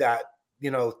that, you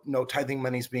know, no tithing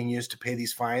money is being used to pay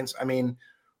these fines. I mean,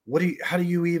 how do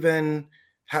you even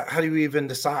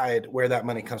decide where that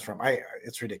money comes from?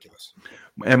 It's ridiculous.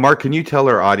 And Mark, can you tell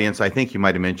our audience, I think you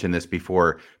might've mentioned this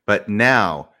before, but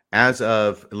now, as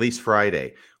of at least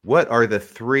Friday, what are the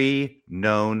 3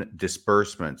 known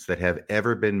disbursements that have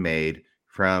ever been made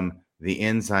from the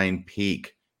Ensign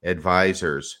Peak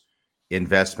Advisors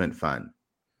Investment Fund?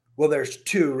 Well, there's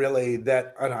 2 really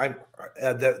that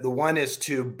the one is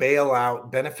to bail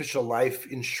out Beneficial Life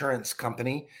Insurance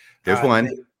Company. There's one.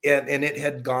 And it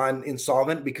had gone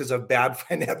insolvent because of bad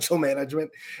financial management.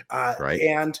 Right.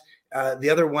 And the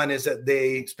other one is that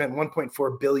they spent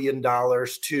 $1.4 billion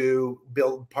to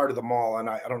build part of the mall. And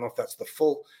I don't know if that's the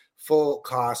full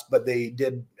cost, but they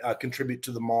did contribute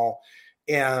to the mall.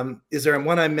 Is there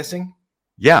one I'm missing?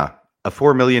 Yeah. A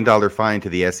 $4 million fine to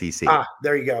the SEC.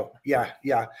 There you go. Yeah.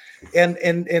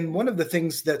 And one of the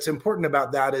things that's important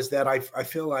about that is that I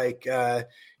feel like the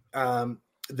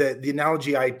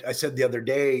analogy I said the other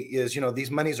day is, you know,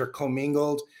 these monies are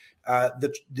commingled.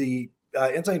 The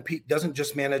Ensign Peak doesn't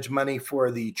just manage money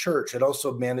for the church. It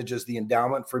also manages the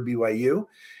endowment for BYU.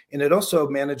 And it also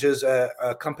manages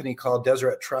a company called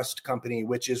Deseret Trust Company,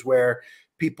 which is where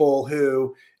people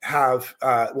who have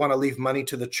want to leave money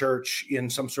to the church in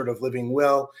some sort of living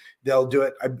will, they'll do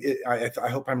it. I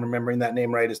hope I'm remembering that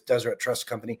name right. It's Deseret Trust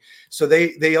Company. So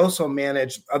they also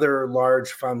manage other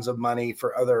large funds of money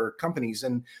for other companies.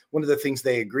 And one of the things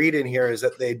they agreed in here is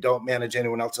that they don't manage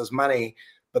anyone else's money,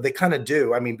 but they kind of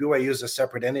do. I mean, BYU is a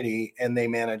separate entity and they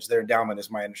manage their endowment,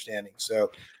 is my understanding.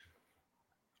 So.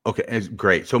 Okay,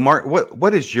 great. So Mark,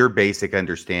 what is your basic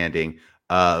understanding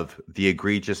of the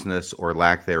egregiousness or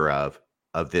lack thereof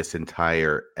of this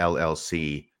entire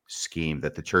LLC scheme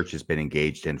that the church has been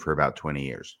engaged in for about 20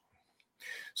 years?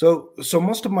 So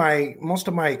most of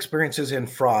my experiences in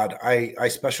fraud, I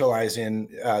specialize in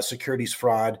securities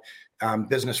fraud,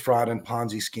 business fraud, and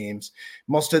Ponzi schemes.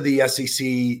 Most of the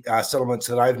SEC settlements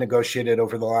that I've negotiated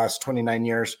over the last 29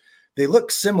 years, they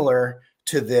look similar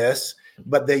to this,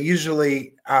 but they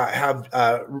usually have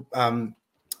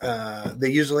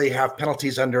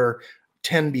penalties under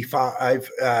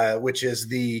 10b-5, which is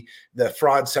the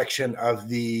fraud section of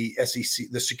the SEC,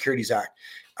 the Securities Act,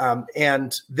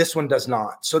 and this one does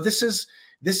not. So this is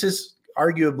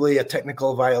arguably a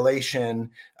technical violation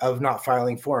of not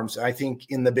filing forms. I think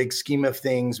in the big scheme of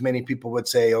things, many people would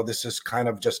say, "Oh, this is kind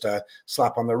of just a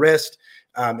slap on the wrist."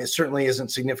 It certainly isn't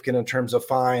significant in terms of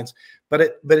fines, but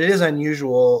it is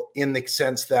unusual in the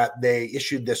sense that they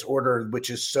issued this order, which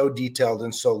is so detailed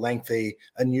and so lengthy,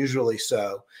 unusually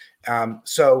so.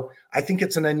 So I think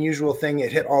it's an unusual thing.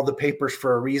 It hit all the papers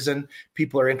for a reason.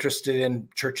 People are interested in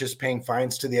churches paying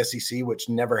fines to the SEC, which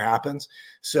never happens.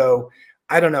 So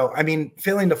I don't know. I mean,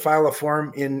 failing to file a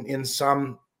form in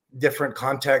some different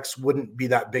contexts wouldn't be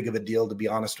that big of a deal, to be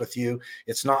honest with you.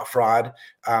 It's not fraud.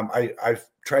 I've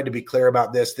tried to be clear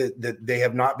about this, that they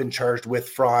have not been charged with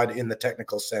fraud in the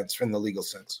technical sense, from the legal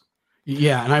sense.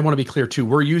 Yeah, and I want to be clear too.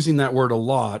 We're using that word a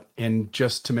lot, and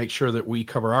just to make sure that we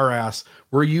cover our ass,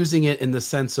 we're using it in the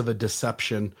sense of a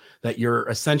deception, that you're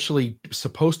essentially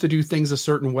supposed to do things a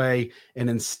certain way, and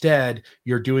instead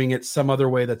you're doing it some other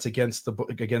way that's against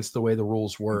the way the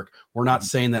rules work. We're not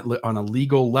saying that on a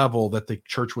legal level that the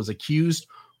church was accused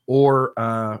or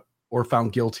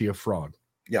found guilty of fraud.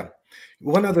 Yeah.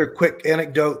 One other quick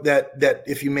anecdote that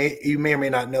if you may or may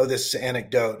not know this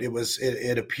anecdote,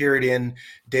 it appeared in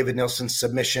David Nielsen's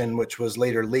submission, which was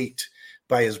later leaked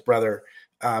by his brother,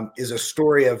 is a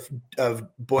story of Boyd.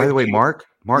 By the way, Mark,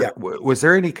 Yeah. was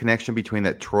there any connection between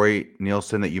that Troy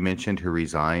Nielsen that you mentioned who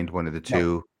resigned, one of the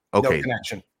two? No Okay.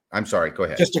 connection. I'm sorry. Go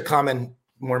ahead. Just a common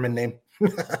Mormon name.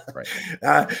 Right.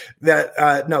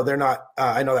 No, they're not.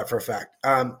 I know that for a fact.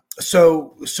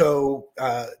 So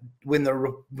when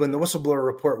the whistleblower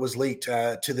report was leaked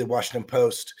to the Washington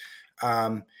Post,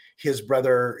 his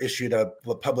brother issued a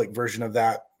public version of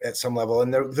that at some level.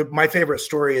 And my favorite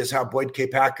story is how Boyd K.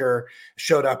 Packer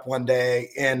showed up one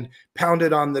day and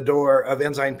pounded on the door of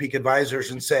Ensign Peak Advisors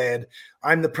and said,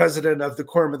 "I'm the president of the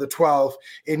Quorum of the 12,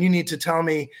 and you need to tell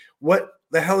me what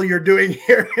the hell you're doing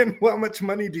here and how much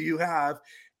money do you have?"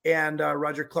 And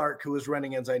Roger Clark, who was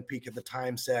running Ensign Peak at the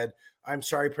time, said, "I'm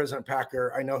sorry, President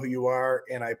Packer, I know who you are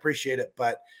and I appreciate it,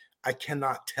 but I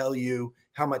cannot tell you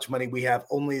how much money we have.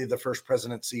 Only the first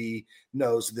presidency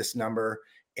knows this number."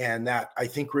 And that, I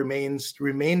think, remained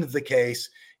the case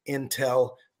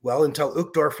until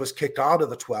Uchtdorf was kicked out of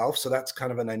the 12. So that's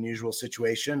kind of an unusual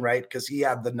situation, right? Because he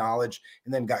had the knowledge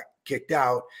and then got kicked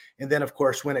out. And then, of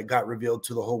course, when it got revealed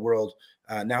to the whole world,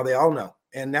 now they all know.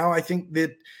 And now I think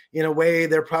that, in a way,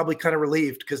 they're probably kind of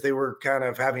relieved because they were kind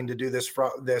of having to do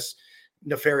this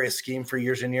nefarious scheme for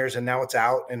years and years. And now it's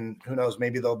out. And who knows,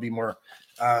 maybe they'll be more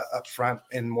upfront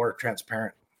and more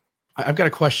transparent. I've got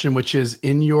a question, which is,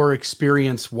 in your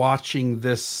experience watching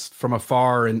this from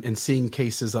afar and seeing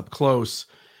cases up close,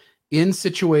 in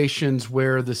situations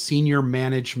where the senior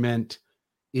management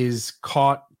is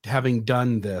caught having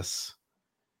done this,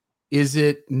 is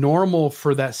it normal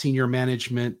for that senior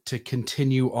management to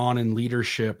continue on in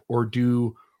leadership, or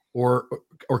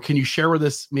can you share with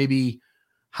us maybe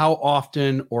how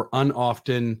often or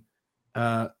unoften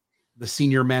the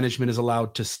senior management is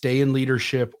allowed to stay in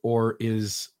leadership, or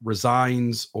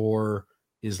resigns, or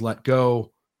is let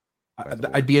go?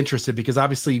 I'd be interested, because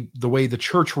obviously the way the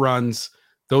church runs,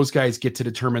 those guys get to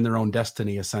determine their own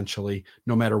destiny, essentially,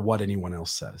 no matter what anyone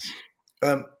else says.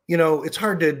 It's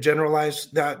hard to generalize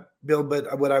that, Bill,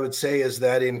 but what I would say is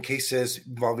that in cases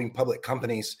involving public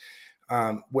companies,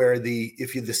 where if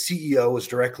the CEO is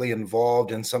directly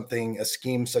involved in a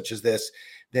scheme such as this,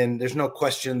 then there's no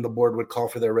question the board would call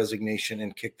for their resignation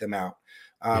and kick them out.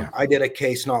 I did a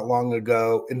case not long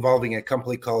ago involving a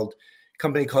company called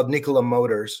Nikola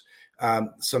Motors.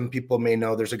 Some people may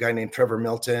know there's a guy named Trevor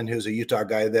Milton, who's a Utah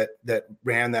guy that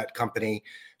ran that company.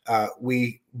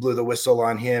 We blew the whistle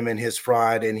on him and his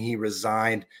fraud, and he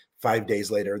resigned 5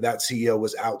 days later. That CEO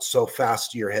was out so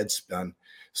fast your head spun.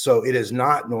 So it is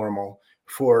not normal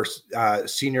for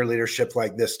senior leadership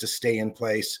like this to stay in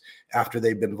place after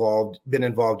they've been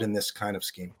involved in this kind of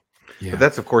scheme. Yeah. But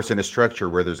that's, of course, in a structure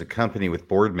where there's a company with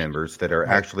board members that are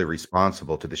actually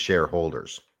responsible to the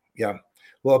shareholders. Yeah.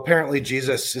 Well, apparently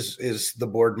Jesus is the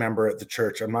board member at the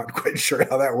church. I'm not quite sure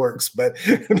how that works, but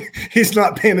he's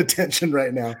not paying attention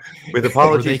right now. With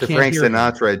apologies to Frank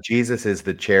Sinatra, Jesus is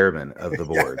the chairman of the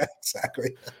board. Yeah,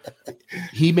 exactly.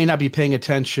 He may not be paying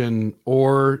attention,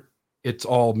 or it's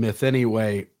all myth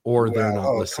anyway, or they're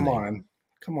not listening.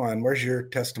 Come on. Where's your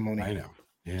testimony? I know.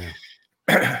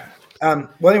 Yeah.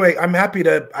 Well, anyway, I'm happy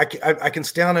to. I can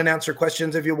stay on and answer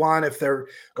questions if you want.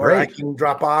 Or I can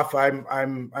drop off.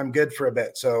 I'm good for a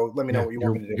bit. So let me know what you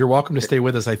want me to do. You're welcome to stay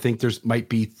with us. I think there's might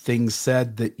be things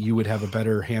said that you would have a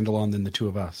better handle on than the two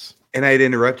of us. And I had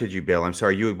interrupted you, Bill. I'm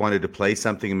sorry. You wanted to play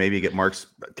something and maybe get Mark's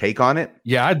take on it.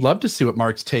 Yeah, I'd love to see what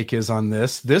Mark's take is on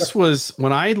this. This was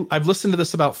when I've listened to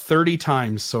this about 30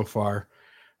 times so far.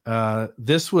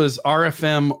 This was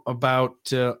RFM about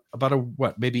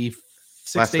maybe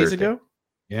 6 days ago.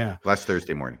 Yeah. Last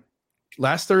Thursday morning,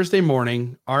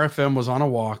 RFM was on a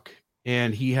walk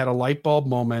and he had a light bulb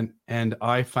moment, and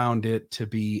I found it to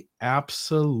be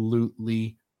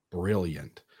absolutely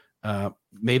brilliant.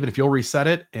 Maven, if you'll reset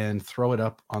it and throw it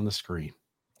up on the screen.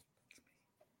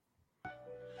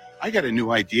 I got a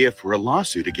new idea for a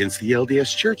lawsuit against the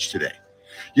LDS Church today.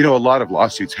 You know, a lot of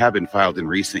lawsuits have been filed in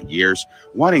recent years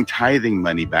wanting tithing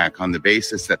money back on the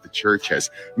basis that the church has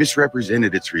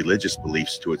misrepresented its religious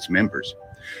beliefs to its members.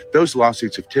 Those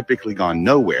lawsuits have typically gone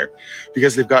nowhere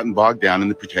because they've gotten bogged down in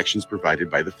the protections provided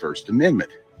by the First Amendment.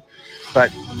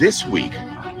 But this week,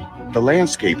 the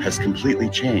landscape has completely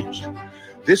changed.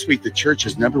 This week, the church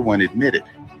has, number one, admitted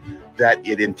that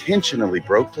it intentionally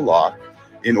broke the law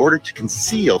in order to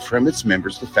conceal from its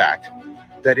members the fact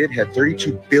that it had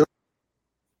 $32 billion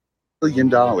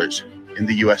in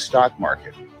the U.S. stock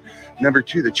market. Number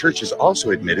two, the church has also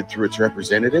admitted through its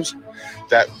representatives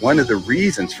that one of the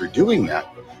reasons for doing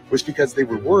that was because they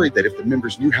were worried that if the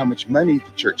members knew how much money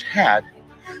the church had,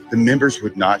 the members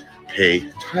would not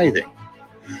pay tithing.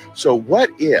 So what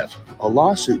if a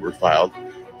lawsuit were filed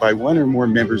by one or more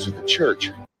members of the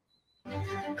church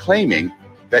claiming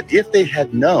that if they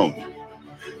had known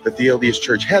that the LDS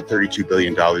Church had $32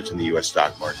 billion in the U.S.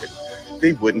 stock market,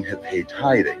 they wouldn't have paid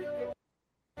tithing?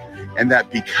 and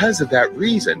that because of that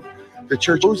reason, the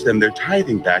church owes them their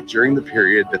tithing back during the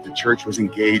period that the church was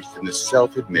engaged in the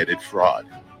self-admitted fraud.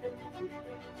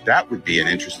 That would be an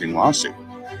interesting lawsuit.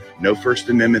 No First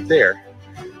Amendment there,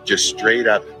 just straight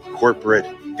up corporate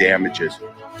damages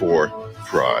for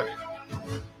fraud.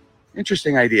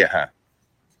 Interesting idea, huh?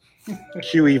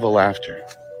 Cue evil laughter.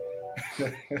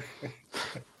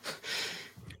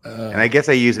 And I guess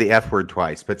I use the F word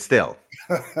twice, but still.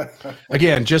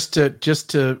 Again, just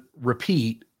to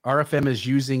repeat, RFM is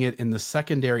using it in the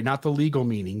secondary, not the legal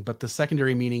meaning, but the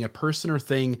secondary meaning, a person or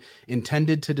thing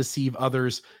intended to deceive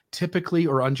others, typically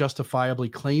or unjustifiably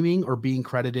claiming or being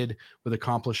credited with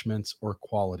accomplishments or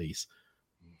qualities.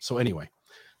 So anyway,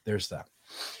 there's that.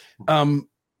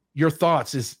 Your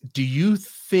thoughts is, do you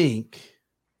think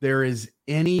there is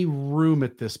any room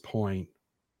at this point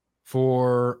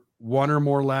for one or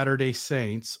more Latter-day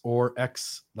Saints or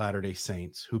ex-Latter-day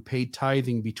Saints who paid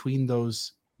tithing between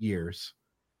those years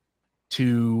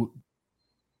to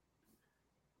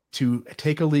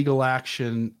take a legal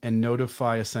action and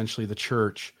notify essentially the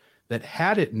church that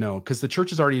had it known, because the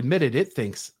church has already admitted it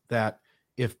thinks that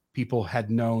if people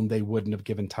had known, they wouldn't have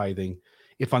given tithing.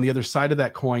 If on the other side of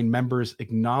that coin, members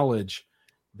acknowledge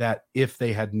that if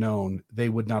they had known, they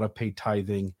would not have paid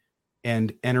tithing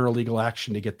and enter a legal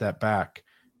action to get that back.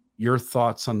 Your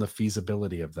thoughts on the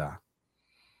feasibility of that?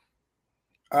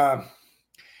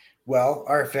 Well,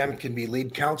 RFM can be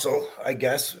lead counsel, I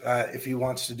guess, if he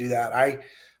wants to do that. I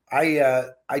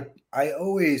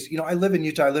always, I live in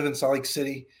Utah. I live in Salt Lake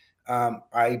City.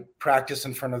 I practice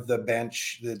in front of the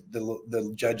bench,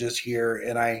 the judges here,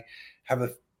 and I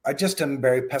just am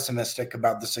very pessimistic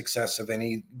about the success of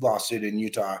any lawsuit in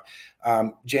Utah.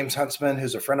 James Huntsman,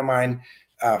 who's a friend of mine,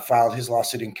 filed his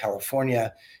lawsuit in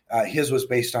California. His was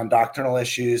based on doctrinal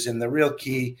issues, and the real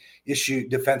key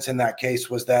defense in that case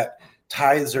was that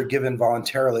tithes are given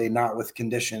voluntarily, not with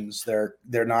conditions. They're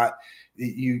not.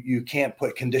 You can't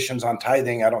put conditions on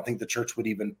tithing. I don't think the church would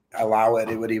even allow it.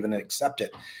 It would even accept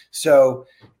it. So,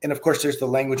 and of course, there's the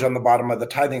language on the bottom of the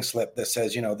tithing slip that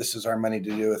says, this is our money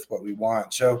to do with what we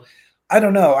want. So, I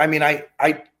don't know. I mean, I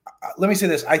let me say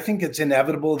this. I think it's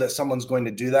inevitable that someone's going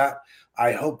to do that.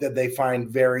 I hope that they find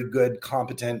very good,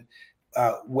 competent,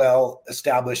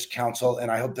 well-established counsel, and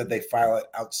I hope that they file it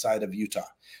outside of Utah.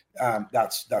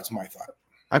 That's my thought.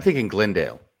 I'm thinking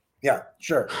Glendale. Yeah,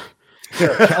 sure.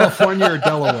 California or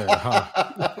Delaware,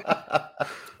 huh?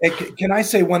 Hey, can I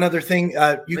say one other thing?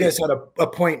 You guys had a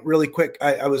point really quick.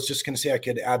 I was just going to say I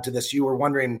could add to this. You were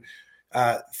wondering,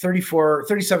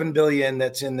 37 billion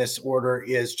that's in this order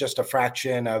is just a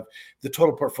fraction of the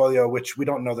total portfolio, which we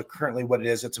don't know currently what it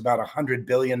is. It's about $100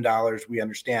 billion, we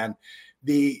understand.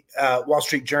 The Wall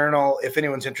Street Journal, if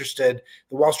anyone's interested,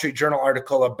 the Wall Street Journal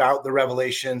article about the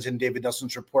revelations in David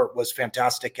Nelson's report was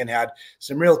fantastic and had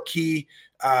some real key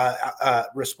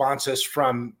responses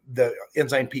from the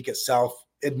Ensign Peak itself,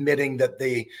 admitting that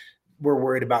they were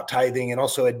worried about tithing and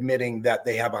also admitting that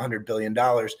they have $100 billion.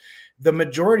 The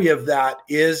majority of that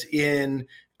is the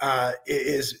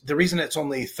reason it's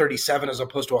only 37 as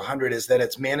opposed to 100 is that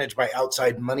it's managed by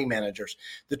outside money managers.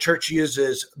 The church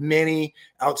uses many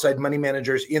outside money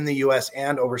managers in the U.S.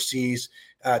 and overseas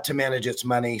to manage its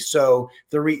money. So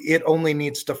it only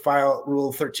needs to file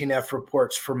Rule 13F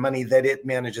reports for money that it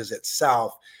manages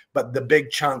itself. But the big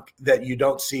chunk that you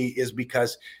don't see is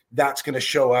because that's going to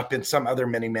show up in some other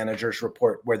money managers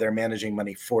report where they're managing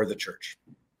money for the church.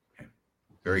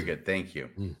 Very good. Thank you.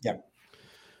 Yeah.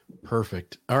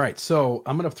 Perfect. All right. So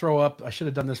I'm going to throw up, I should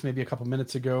have done this maybe a couple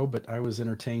minutes ago, but I was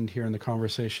entertained here in the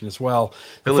conversation as well.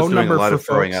 Phil is doing a lot of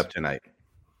throwing up tonight.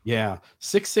 Yeah.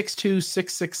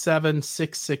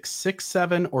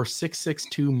 662-667-6667 or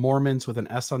 662 Mormons with an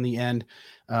S on the end.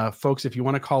 Folks, if you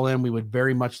want to call in, we would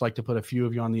very much like to put a few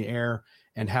of you on the air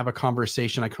and have a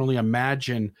conversation. I can only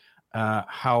imagine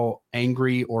how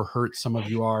angry or hurt some of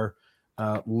you are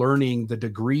learning the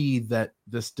degree that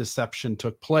this deception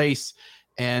took place,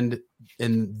 and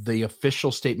in the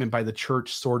official statement by the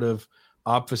church sort of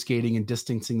obfuscating and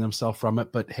distancing themselves from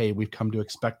it. But hey, we've come to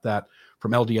expect that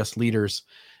from LDS leaders.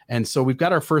 And so we've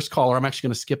got our first caller. I'm actually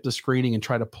going to skip the screening and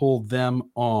try to pull them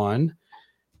on.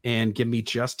 And give me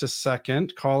just a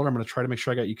second. Caller, I'm going to try to make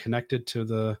sure I got you connected to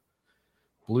the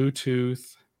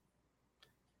Bluetooth.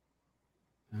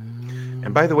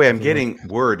 And by the way, I'm getting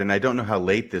word, and I don't know how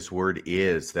late this word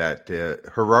is, that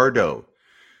Gerardo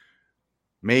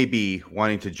may be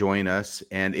wanting to join us.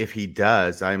 And if he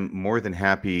does, I'm more than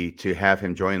happy to have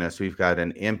him join us. We've got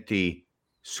an empty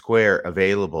square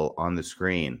available on the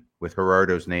screen with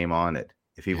Gerardo's name on it,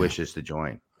 if he wishes to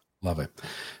join. Love it.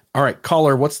 All right,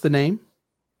 caller, what's the name?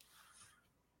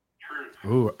 Truth.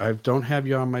 Oh, I don't have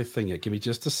you on my thing yet. Give me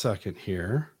just a second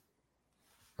here.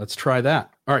 Let's try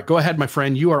that. All right, go ahead, my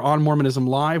friend. You are on Mormonism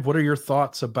Live. What are your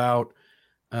thoughts about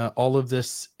all of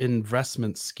this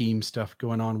investment scheme stuff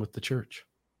going on with the church?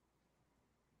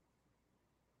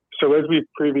 So as we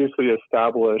previously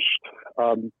established,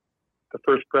 the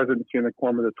First Presidency and the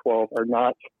Quorum of the 12 are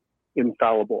not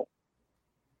infallible.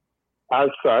 As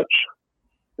such,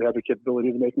 they have the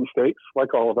capability to make mistakes,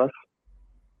 like all of us,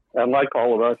 and like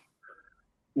all of us,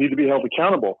 need to be held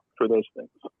accountable for those things.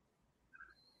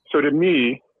 So to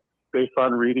me, based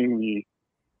on reading the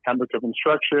Handbook of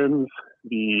Instructions,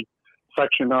 the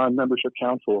section on membership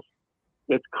councils,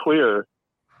 it's clear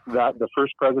that the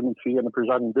First Presidency and the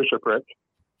presiding bishopric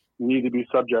need to be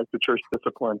subject to church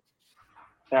discipline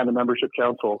and a membership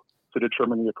council to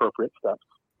determine the appropriate steps.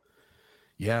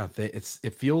 Yeah,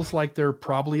 it feels like there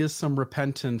probably is some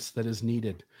repentance that is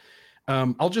needed.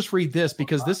 I'll just read this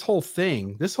because this whole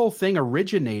thing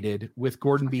originated with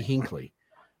Gordon B. Hinckley.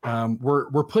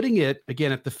 We're putting it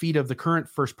again at the feet of the current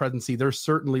First Presidency. They're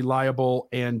certainly liable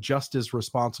and just as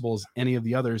responsible as any of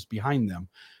the others behind them.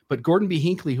 But Gordon B.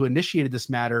 Hinckley, who initiated this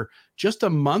matter just a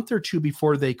month or two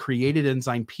before they created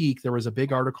Ensign Peak, there was a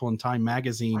big article in Time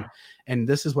magazine, and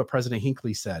this is what President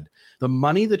Hinckley said: "The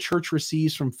money the church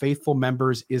receives from faithful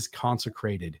members is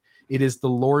consecrated. It is the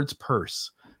Lord's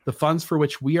purse. The funds for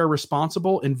which we are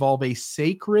responsible involve a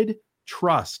sacred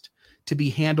trust to be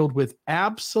handled with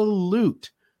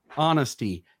absolute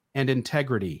honesty and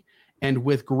integrity, and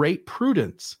with great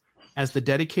prudence as the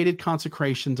dedicated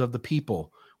consecrations of the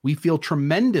people. We feel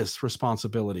tremendous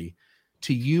responsibility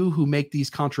to you who make these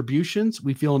contributions.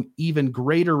 We feel an even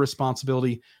greater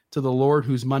responsibility to the Lord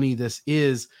whose money this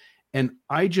is." And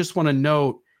I just want to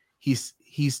note,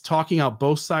 he's talking out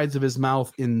both sides of his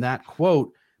mouth in that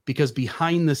quote, because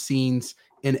behind the scenes,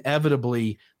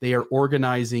 inevitably, they are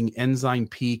organizing Ensign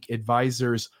Peak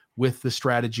advisors with the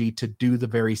strategy to do the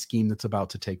very scheme that's about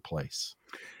to take place.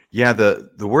 Yeah, the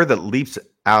word that leaps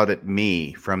out at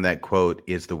me from that quote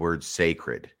is the word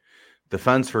sacred. The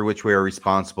funds for which we are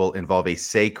responsible involve a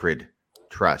sacred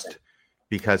trust,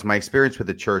 because my experience with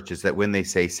the church is that when they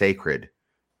say sacred,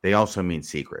 they also mean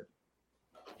secret.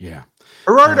 Yeah.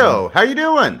 Gerardo, how you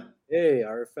doing? Hey,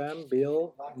 RFM,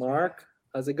 Bill, Mark,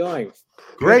 how's it going?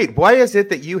 Great. Why is it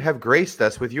that you have graced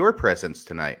us with your presence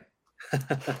tonight?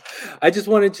 I just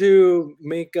wanted to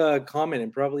make a comment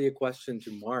and probably a question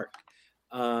to Mark.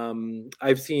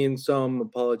 I've seen some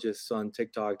apologists on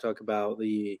TikTok talk about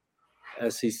the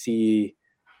SEC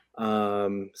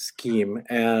scheme,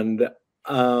 and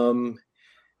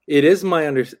it is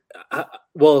my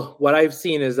what I've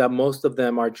seen is that most of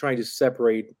them are trying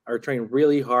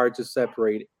really hard to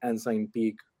separate Ensign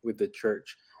Peak with the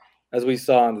church. As we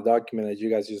saw in the document that you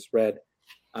guys just read,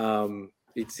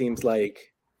 it seems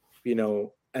like,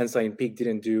 Ensign Peak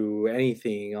didn't do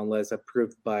anything unless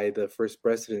approved by the First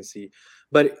Presidency.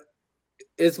 But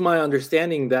it's my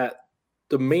understanding that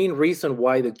the main reason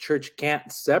why the church can't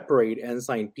separate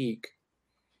Ensign Peak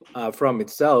from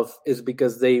itself is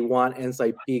because they want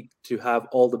Ensign Peak to have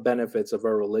all the benefits of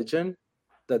a religion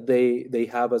that they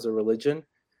have as a religion,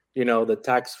 the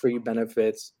tax-free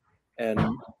benefits and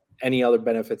any other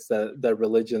benefits that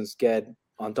religions get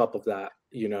on top of that,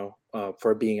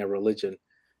 for being a religion.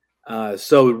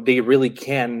 So they really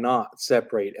cannot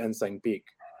separate Ensign Peak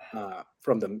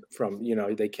from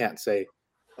they can't say,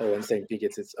 oh, Ensign Peak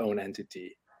is its own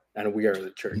entity and we are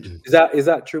the church. Is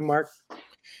that true, Mark?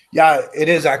 Yeah, it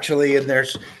is actually. And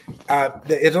there's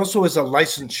it also is a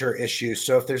licensure issue.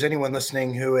 So if there's anyone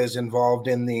listening who is involved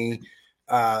in the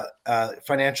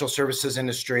financial services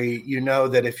industry,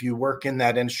 that if you work in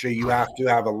that industry, you have to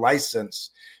have a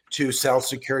license to sell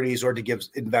securities or to give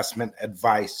investment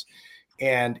advice.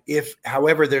 And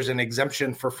however, there's an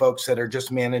exemption for folks that are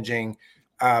just managing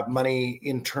money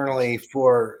internally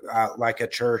for like a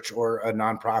church or a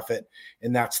nonprofit,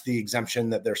 and that's the exemption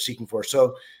that they're seeking for.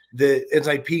 So the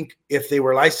Ensign Peak, if they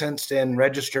were licensed and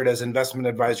registered as investment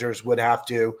advisors, would have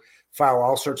to file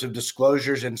all sorts of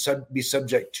disclosures and be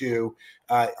subject to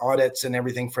audits and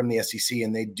everything from the SEC,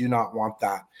 and they do not want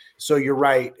that. So you're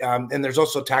right. And there's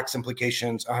also tax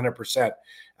implications 100%.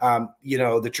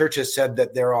 The church has said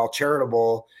that they're all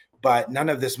charitable, but none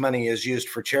of this money is used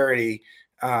for charity.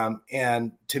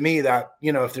 And to me that,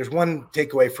 if there's one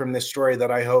takeaway from this story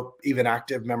that I hope even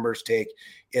active members take,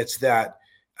 it's that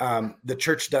the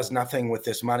church does nothing with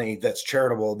this money that's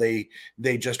charitable. They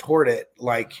just hoard it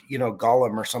like,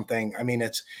 Gollum or something. I mean,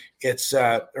 it's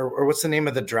or what's the name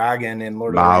of the dragon in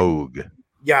Lord of the Rings?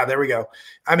 Yeah, there we go.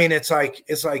 I mean, it's like,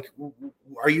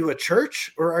 are you a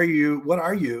church or what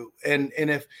are you? And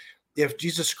if if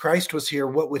Jesus Christ was here,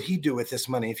 what would he do with this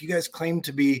money? If you guys claim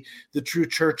to be the true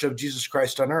church of Jesus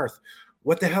Christ on earth,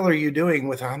 what the hell are you doing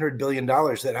with $100 billion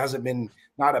that hasn't been,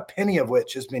 not a penny of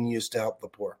which has been used to help the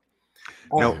poor?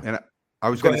 No, and I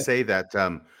was going to say that,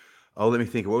 let me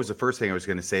think. What was the first thing I was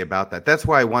going to say about that? That's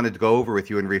why I wanted to go over with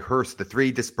you and rehearse the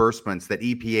 3 disbursements that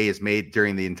EPA has made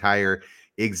during the entire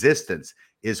existence.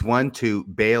 Is one to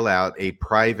bail out a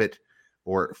private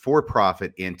or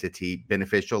for-profit entity,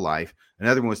 Beneficial Life.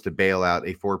 Another one was to bail out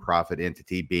a for-profit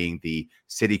entity, being the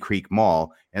City Creek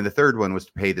Mall. And the third one was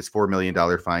to pay this $4 million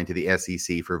fine to the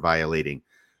SEC for violating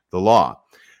the law.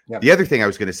 Yep. The other thing I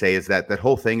was going to say is that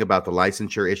whole thing about the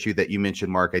licensure issue that you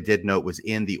mentioned, Mark, I did note was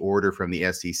in the order from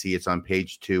the SEC. It's on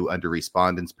page 2 under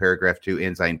respondents, paragraph 2,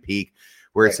 Ensign Peak,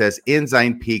 where it says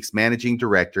Ensign Peak's managing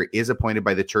director is appointed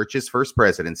by the church's first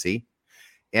presidency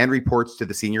and reports to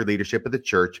the senior leadership of the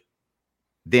church.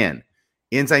 Then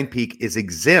Ensign Peak is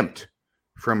exempt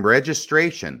from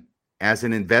registration as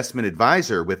an investment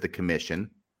advisor with the commission,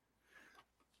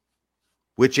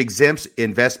 which exempts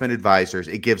investment advisors.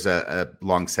 It gives a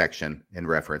long section in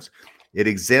reference. It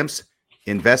exempts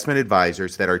investment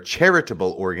advisors that are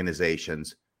charitable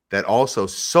organizations that also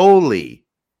solely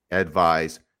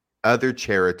advise other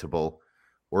charitable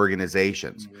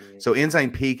organizations. So Ensign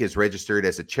Peak is registered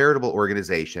as a charitable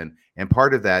organization, and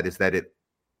part of that is that it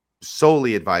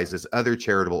solely advises other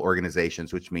charitable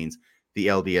organizations, which means the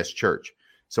LDS Church.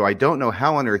 So I don't know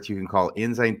how on earth you can call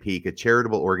Ensign Peak a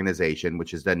charitable organization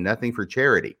which has done nothing for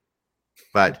charity,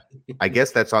 but I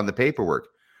guess that's on the paperwork,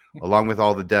 along with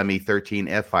all the dummy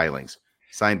 13F filings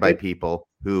signed by people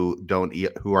who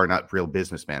are not real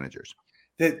business managers.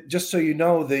 Just so you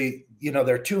know, there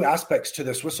are 2 aspects to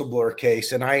this whistleblower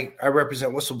case, and I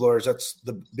represent whistleblowers. That's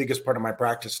the biggest part of my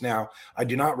practice now. I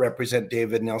do not represent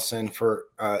David Nelson for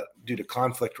due to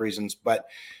conflict reasons, but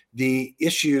the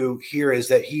issue here is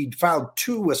that he filed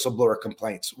 2 whistleblower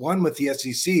complaints, one with the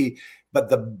SEC, but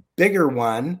the bigger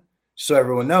one, so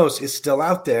everyone knows, is still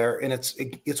out there, and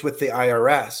it's with the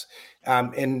IRS,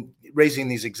 and raising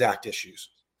these exact issues.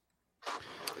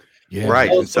 Yeah,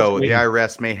 right. And so the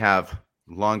IRS may have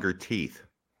longer teeth.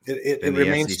 It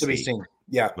remains to be seen.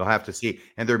 Yeah, we'll have to see,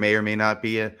 and there may or may not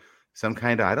be some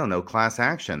kind of, I don't know, class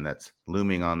action that's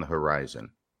looming on the horizon.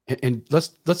 And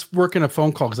let's work in a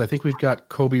phone call, because I think we've got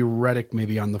Kobe Reddick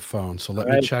maybe on the phone. So let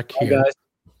me check here.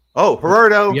 Oh,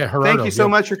 Gerardo. Yeah, Gerardo. Thank you so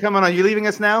much for coming on. You leaving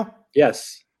us now?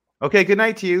 Yes. Okay. Good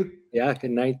night to you. Yeah.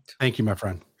 Good night. Thank you, my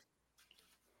friend.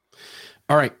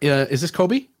 All right. Is this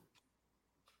Kobe?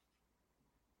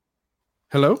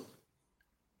 Hello?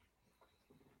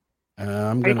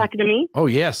 Are you talking to me? Oh,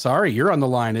 yeah. Sorry. You're on the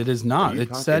line. It is not.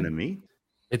 It said to me.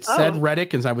 It said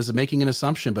Reddick, and I was making an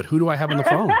assumption, but who do I have on the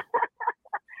phone?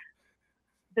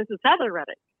 This is Heather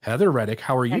Reddick. Heather Reddick,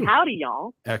 how are you? And howdy,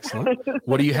 y'all. Excellent.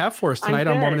 What do you have for us tonight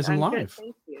on Mormonism Live? Good,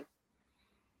 thank you.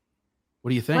 What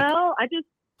do you think? Well, I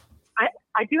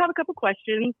do have a couple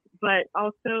questions, but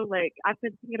also, like, I've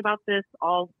been thinking about this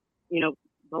all, the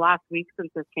last week since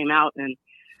this came out, and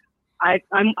I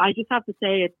just have to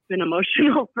say it's been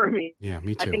emotional for me. Yeah,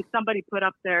 me too. I think somebody put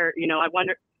up there,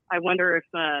 I wonder if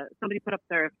somebody put up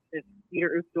there if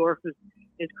Peter Uchtdorf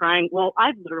is crying. Well,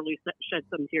 I've literally shed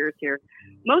some tears here,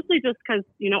 mostly just because,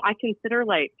 I consider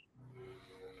like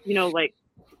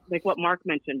what Mark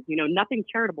mentioned, nothing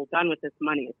charitable done with this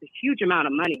money. It's a huge amount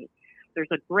of money.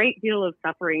 There's a great deal of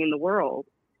suffering in the world.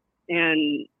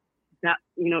 And that,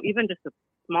 even just a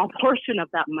small portion of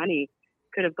that money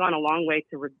could have gone a long way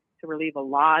to relieve a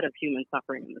lot of human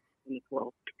suffering in this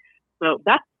world. So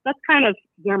that's kind of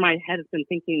where my head has been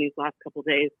thinking these last couple of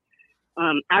days.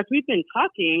 As we've been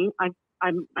talking,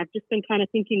 I've just been kind of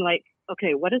thinking like,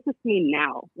 okay, what does this mean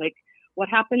now? Like, what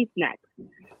happens next?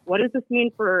 What does this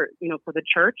mean for the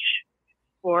church,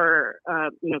 for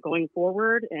going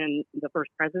forward and the first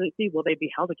presidency? Will they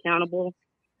be held accountable?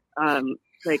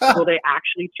 Will they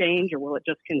actually change, or will it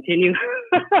just continue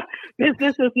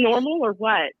business as normal, or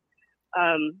what?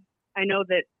 I know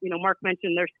that, Mark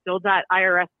mentioned there's still that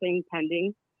IRS thing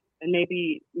pending, and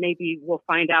maybe we'll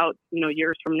find out,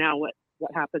 years from now what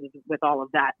happens with all of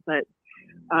that. But,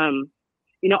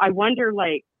 I wonder,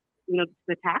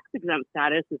 the tax exempt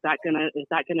status, is that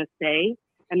gonna stay?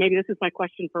 And maybe this is my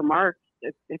question for Mark,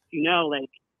 if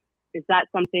is that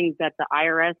something that the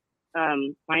IRS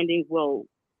findings will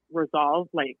resolve?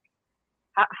 Like,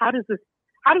 how does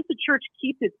the church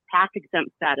keep its tax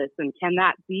exempt status, and can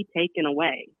that be taken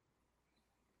away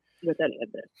with any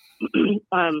of this?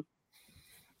 Do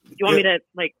you want me to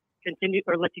continue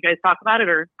or let you guys talk about it,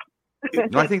 or?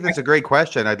 No, I think that's a great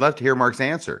question. I'd love to hear Mark's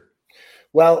answer.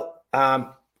 Well,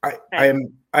 I'm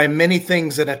many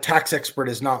things, and a tax expert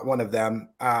is not one of them.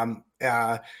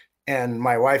 And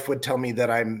my wife would tell me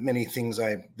that I'm many things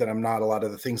that I'm not a lot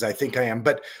of the things I think I am.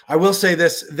 But I will say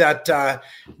this, that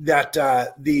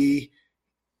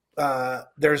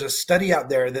there's a study out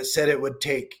there that said it would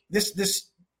take this,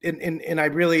 and I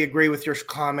really agree with your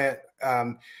comment.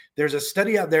 There's a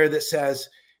study out there that says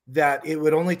that it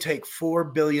would only take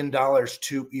 $4 billion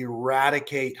to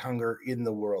eradicate hunger in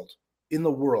the world.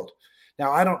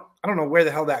 Now, I don't know where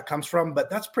the hell that comes from, but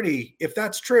that's pretty, if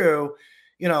that's true,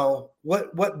 you know,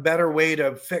 what better way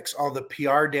to fix all the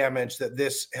PR damage that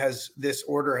this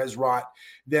order has wrought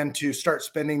than to start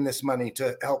spending this money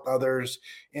to help others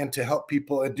and to help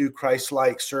people and do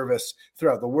Christ-like service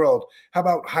throughout the world? How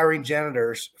about hiring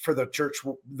janitors for the church,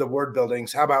 the ward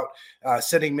buildings? How about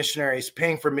sending missionaries,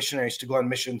 paying for missionaries to go on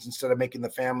missions instead of making the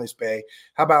families pay?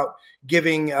 How about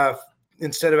giving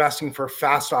instead of asking for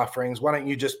fast offerings, why don't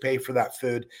you just pay for that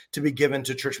food to be given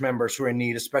to church members who are in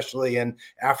need, especially in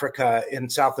Africa, in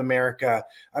South America?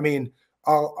 I mean,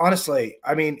 honestly,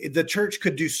 the church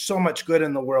could do so much good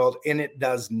in the world and it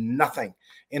does nothing,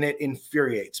 and it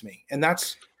infuriates me. And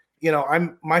that's, you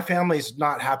know, my family's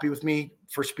not happy with me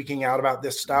for speaking out about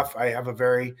this stuff. I have a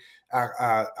very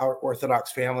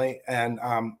Orthodox family, and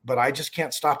but I just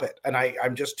can't stop it, and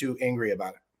I'm just too angry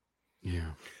about it.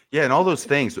 Yeah, and all those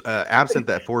things, absent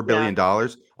that $4 billion,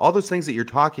 all those things that you're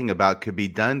talking about could be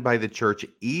done by the church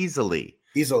easily,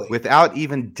 without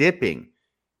even dipping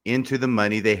into the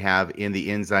money they have in the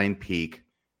Ensign Peak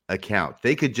account.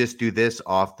 They could just do this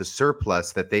off the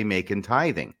surplus that they make in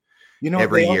tithing. You know,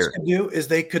 every what they year. also could do is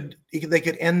they could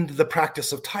end the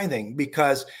practice of tithing,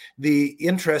 because the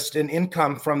interest and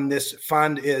income from this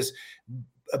fund is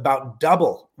about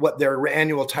double what their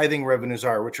annual tithing revenues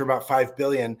are, which are about $5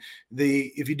 billion.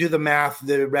 If you do the math,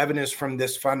 the revenues from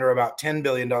this fund are about $10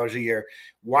 billion a year.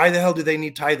 Why the hell do they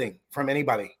need tithing from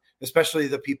anybody, especially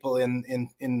the people in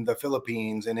the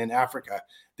Philippines and in Africa?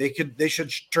 They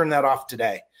should turn that off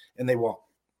today, and they won't.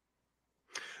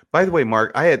 By the way,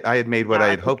 Mark, I had made what I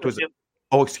had hoped was.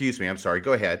 Oh, excuse me. I'm sorry.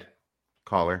 Go ahead,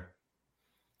 caller.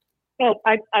 Oh,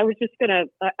 I was just gonna.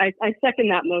 I second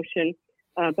that motion.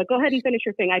 But go ahead and finish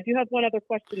your thing. I do have one other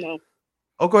question, though.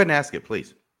 Oh, go ahead and ask it,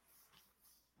 please.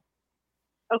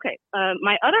 Okay.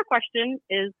 My other question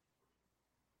is,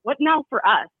 what now for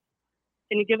us?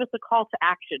 Can you give us a call to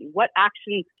action? What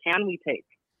actions can we take?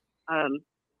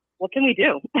 What can we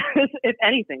do, if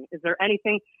anything? Is there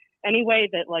anything, any way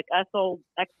that like us old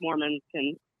ex-Mormons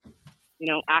can,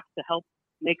 you know, act to help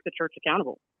make the church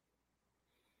accountable?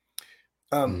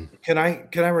 Can I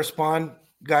respond,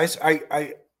 guys?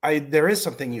 There is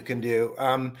something you can do.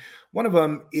 One of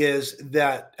them is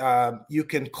that you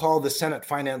can call the Senate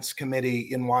Finance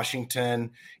Committee in Washington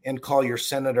and call your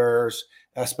senators,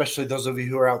 especially those of you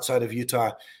who are outside of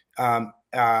Utah,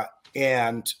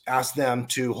 and ask them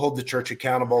to hold the church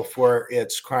accountable for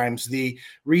its crimes. The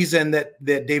reason that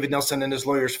David Nelson and his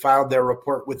lawyers filed their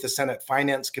report with the Senate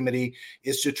Finance Committee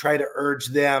is to try to urge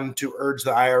the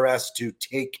IRS to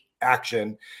take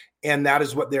action. And that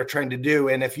is what they're trying to do.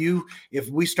 And if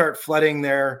we start flooding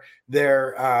their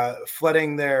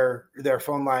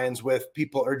phone lines with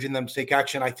people urging them to take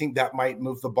action, I think that might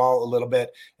move the ball a little bit.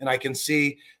 And I can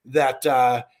see that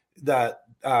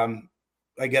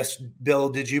I guess, Bill,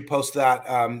 did you post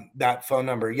that phone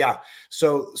number? Yeah.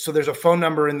 So there's a phone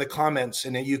number in the comments,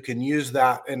 and you can use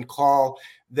that and call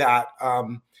that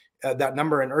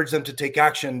number and urge them to take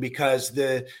action, because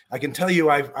I can tell you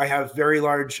I have very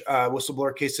large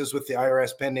whistleblower cases with the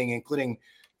IRS pending, including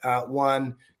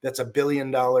one that's $1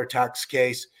 billion tax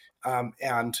case,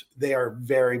 and they are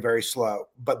very, very slow,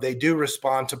 but they do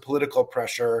respond to political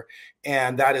pressure,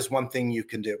 and that is one thing you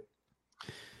can do.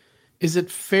 Is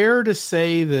it fair to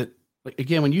say that, like,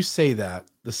 again, when you say that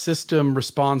the system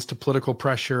responds to political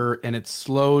pressure and it's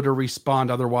slow to respond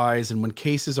otherwise, and when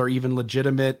cases are even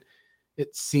legitimate,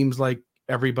 it seems like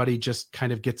everybody just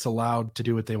kind of gets allowed to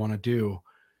do what they want to do?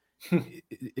 I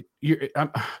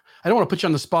don't want to put you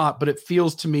on the spot, but it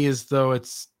feels to me as though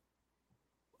it's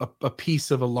a piece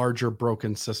of a larger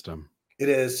broken system. It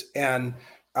is. And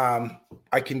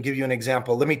I can give you an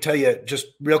example. Let me tell you just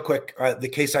real quick. The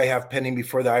case I have pending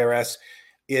before the IRS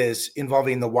is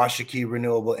involving the Washakie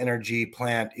Renewable Energy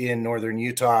Plant in northern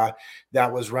Utah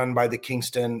that was run by the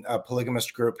Kingston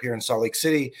Polygamist Group here in Salt Lake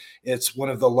City. It's one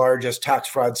of the largest tax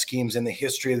fraud schemes in the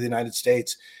history of the United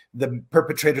States. The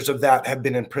perpetrators of that have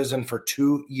been in prison for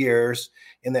 2 years,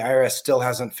 and the IRS still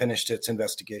hasn't finished its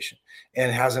investigation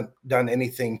and hasn't done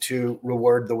anything to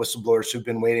reward the whistleblowers who've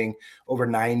been waiting over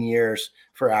 9 years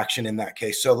for action in that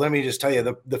case. So let me just tell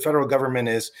you, the federal government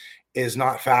is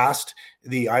not fast.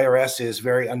 The IRS is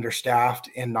very understaffed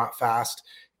and not fast.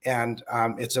 And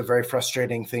it's a very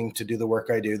frustrating thing to do the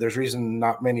work I do. There's reason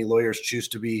not many lawyers choose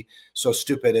to be so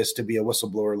stupid as to be a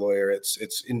whistleblower lawyer.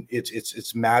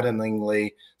 It's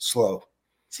maddeningly slow.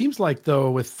 Seems like, though,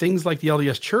 with things like the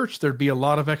LDS Church, there'd be a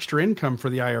lot of extra income for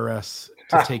the IRS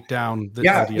to take down the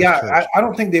LDS Church. I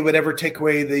don't think they would ever take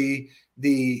away the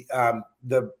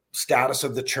status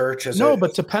of the church as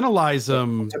but to penalize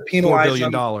them, to penalize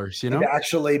 $4 billion, you know, to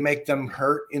actually make them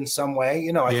hurt in some way,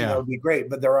 you know, I think that would be great.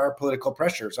 But there are political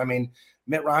pressures. I mean,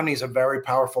 Mitt Romney's a very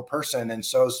powerful person, and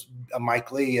so's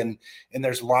Mike Lee, and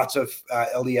there's lots of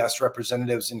LDS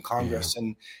representatives in Congress,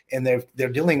 and they're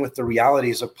dealing with the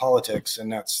realities of politics,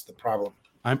 and that's the problem.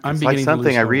 It's like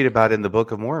something I read about in the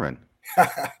Book of Mormon.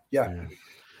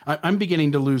 I'm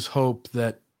beginning to lose hope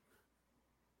that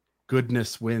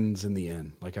goodness wins in the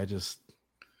end. Like it just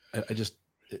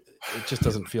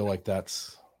doesn't feel like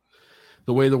that's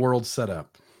the way the world's set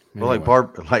up. Anyway.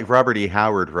 Well, like Robert E.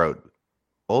 Howard wrote,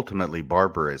 ultimately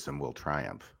barbarism will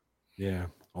triumph. Yeah,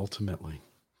 ultimately.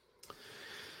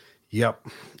 Yep.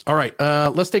 All right.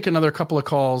 Let's take another couple of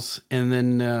calls, and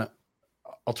then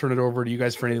I'll turn it over to you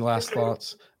guys for any last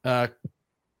thoughts.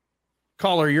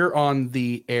 Caller, you're on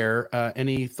the air.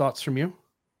 Any thoughts from you?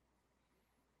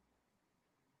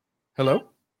 Hello?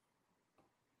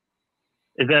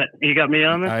 Is that, you got me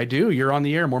on there? I do. You're on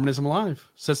the air. Mormonism Live.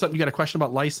 Says something. You got a question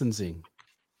about licensing.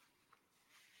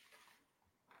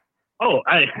 Oh,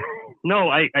 I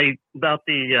about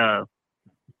the,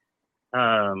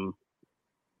 about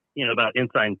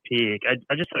Ensign Peak.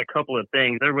 I just had a couple of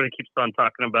things. Everybody keeps on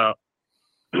talking about,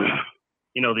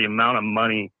 the amount of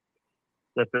money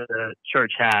that the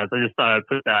church has. I just thought I'd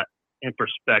put that in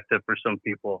perspective for some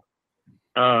people.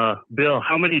 Bill,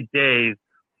 how many days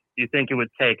do you think it would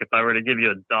take if I were to give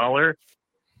you $1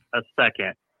 a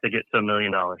second to get to $1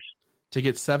 million? To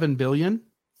get 7 billion?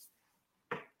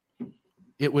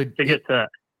 It would get to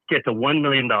 $1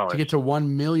 million. To get to $1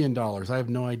 million. I have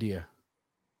no idea.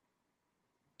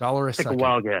 $1 a second. Take a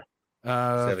wild guess.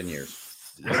 7 years.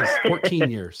 This is 14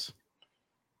 years.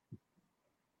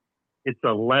 It's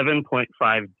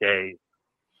 11.5 days.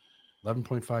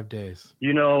 11.5 days.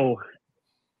 You know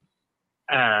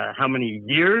how many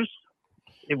years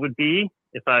it would be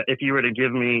if I were to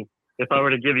give you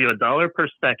 $1 per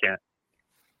second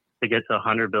to get to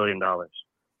 $100 billion?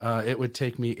 It would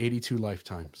take me 82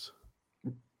 lifetimes.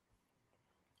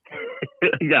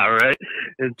 Yeah, right.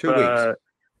 It's 2 weeks.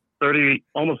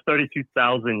 Almost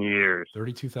 32,000 years.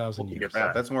 32,000 years.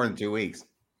 That's more than 2 weeks.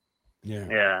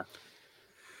 Yeah.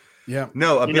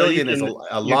 No, a billion is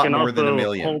a lot more than a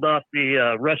million. Hold off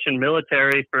the Russian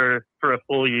military for a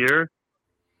full year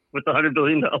with $100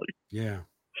 billion. Yeah,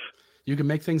 you can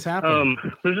make things happen.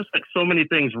 There's just like so many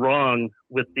things wrong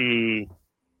with the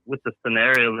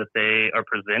scenario that they are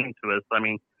presenting to us. I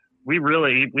mean, we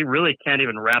really can't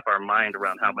even wrap our mind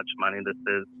around how much money this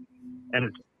is, and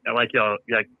it's, like y'all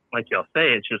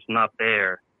say, it's just not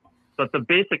there. But the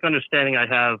basic understanding I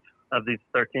have of these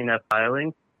 13F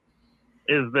filings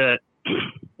is that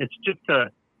it's just to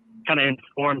kind of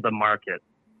inform the market.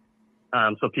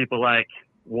 So people like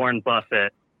Warren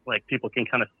Buffett, like people can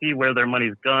kind of see where their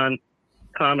money's come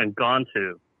and gone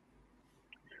to.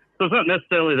 So it's not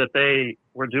necessarily that they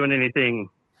were doing anything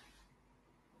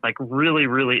like really,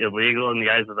 really illegal in the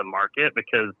eyes of the market,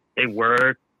 because they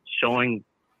were showing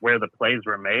where the plays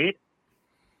were made.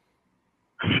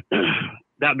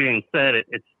 That being said,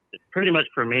 it's pretty much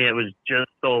for me, it was just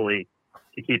solely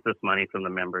to keep this money from the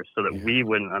members so that we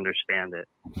wouldn't understand it.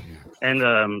 And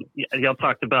y'all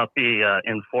talked about the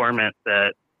informant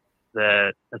that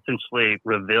essentially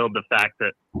revealed the fact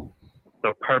that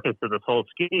the purpose of this whole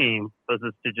scheme was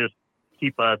to just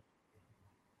keep us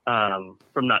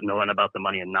from not knowing about the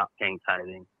money and not paying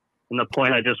tithing. And the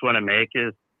point I just want to make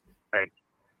is like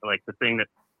the thing that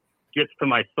gets to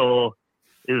my soul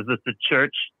is that the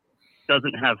church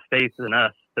doesn't have faith in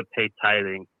us to pay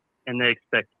tithing, and they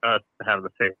expect us to have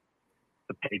the faith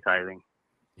to pay tithing.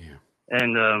 Yeah.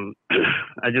 And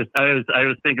I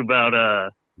was thinking about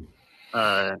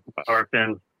our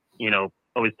friends,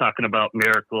 always talking about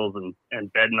miracles,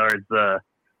 and Bednard's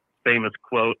famous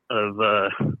quote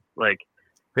of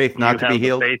faith not to be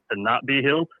healed. Faith to not be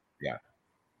healed. Yeah.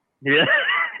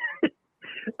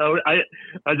 I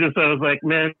was like,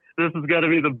 man, this has got to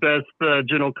be the best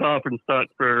general conference talk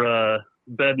for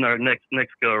Bednard next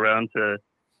go around to,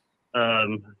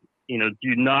 do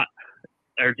you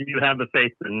have the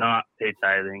faith to not pay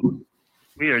tithing?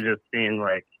 We are just seeing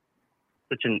like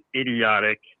such an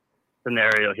idiotic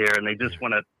scenario here, and they just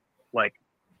want to like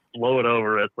blow it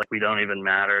over us like we don't even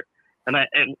matter. And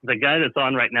the guy that's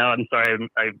on right now, I'm sorry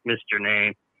I missed your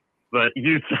name. But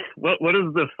what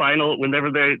is the final?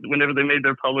 Whenever they made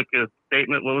their public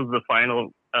statement, what was the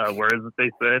final words that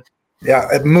they said?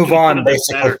 Yeah, move on.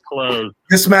 Basically,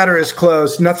 this matter is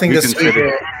closed. Nothing to see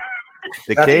here.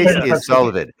 The case is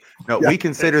Sullivan. No, we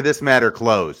consider this matter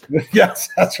closed. Yes,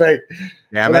 that's right.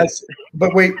 Damn it.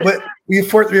 But wait, we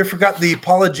forgot the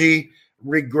apology.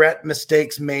 Regret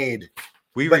mistakes made.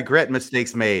 We regret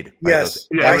mistakes made. Yes,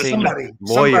 by somebody,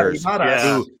 lawyers not us.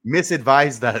 who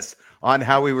misadvised us on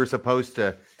how we were supposed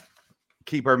to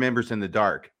keep our members in the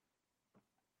dark.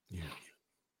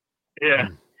 Yeah.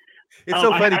 It's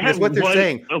so funny because what they're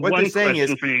saying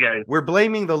is for you guys. We're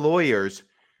blaming the lawyers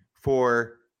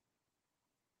for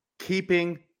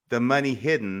keeping the money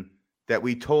hidden that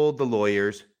we told the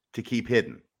lawyers to keep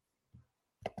hidden.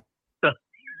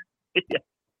 Yeah.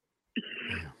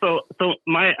 So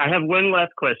I have one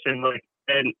last question. Like,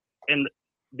 and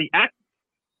the act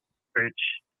church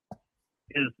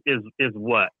is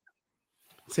what?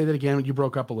 Say that again. You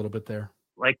broke up a little bit there.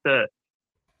 Like the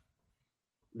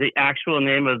actual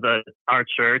name of our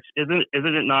church isn't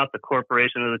it not the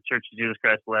Corporation of the Church of Jesus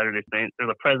Christ of Latter-day Saints, or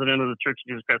the President of the Church of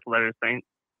Jesus Christ of Latter-day Saints?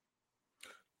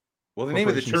 Well, the name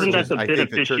of the church is, I think,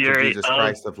 the Church of Jesus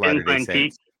Christ of Latter-day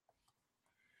Saints,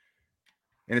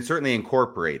 and it's certainly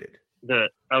incorporated.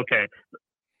 Okay.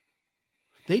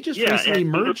 They just recently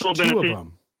merged two of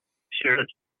them. Sure.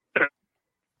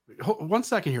 1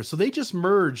 second here. So they just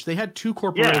merged. They had two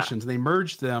corporations. They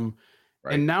merged them.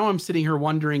 Right. And now I'm sitting here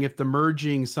wondering if the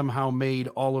merging somehow made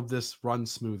all of this run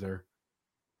smoother.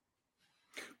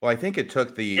 Well, I think it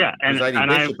took the presiding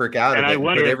bishopric out of it and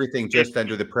put everything just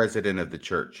under the president of the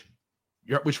church.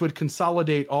 Which would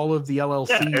consolidate all of the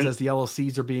LLCs as the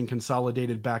LLCs are being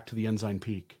consolidated back to the Ensign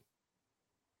Peak.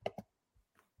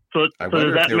 So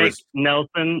does that make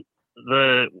Nelson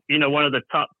one of the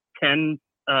top 10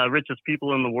 richest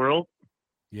people in the world?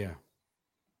 Yeah.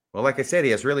 Well, like I said,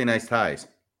 he has really nice ties.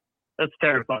 That's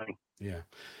terrifying. Yeah.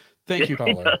 Thank you,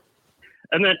 caller.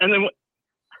 And then,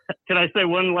 can I say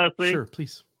one last thing? Sure,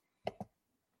 please.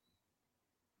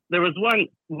 There was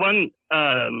one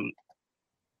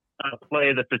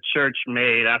play that the church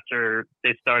made after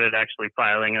they started actually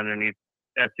filing underneath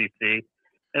SEC,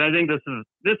 and I think this is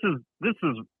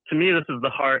to me, this is the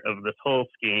heart of this whole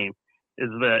scheme, is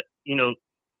that,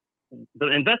 the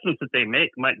investments that they make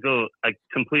might go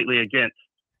completely against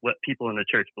what people in the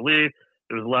church believe.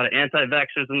 There was a lot of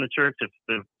anti-vaxxers in the church. If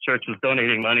the church was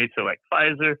donating money to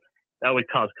Pfizer, that would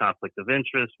cause conflict of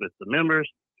interest with the members.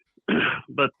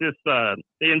 But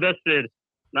they invested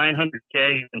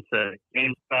 $900K into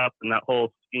GameStop, and that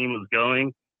whole scheme was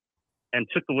going, and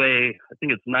took away, I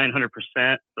think it's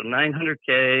 900%. So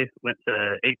 $900K went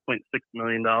to $8.6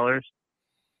 million.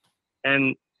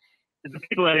 And the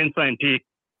people at Ensign Peak,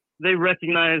 they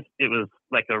recognized it was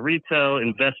like a retail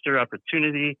investor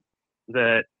opportunity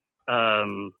that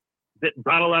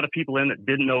brought a lot of people in that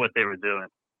didn't know what they were doing.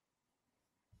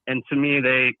 And to me,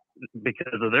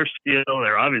 because of their skill,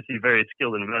 they're obviously very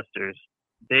skilled investors.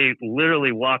 They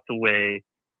literally walked away,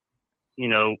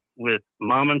 with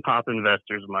mom and pop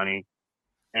investors' money.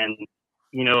 And,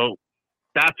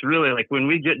 that's really like when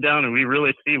we get down and we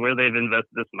really see where they've invested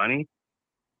this money,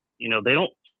 they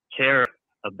don't care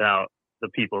about the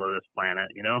people of this planet,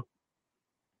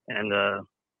 And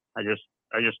I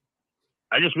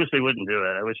just wish they wouldn't do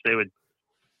it. I wish they would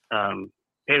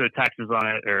pay their taxes on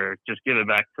it, or just give it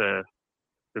back to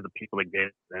the people that gave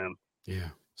it to them. Yeah,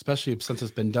 especially since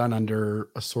it's been done under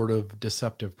a sort of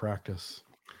deceptive practice.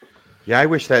 Yeah, I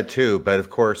wish that too. But of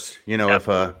course, if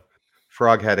a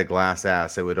frog had a glass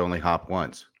ass, it would only hop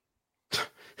once.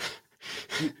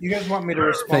 You guys want me to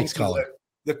respond to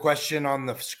the question on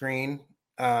the screen?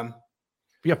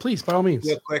 Yeah, please, by all means.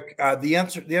 Real quick, the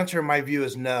answer in my view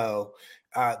is no.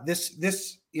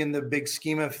 This in the big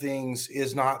scheme of things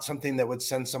is not something that would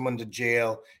send someone to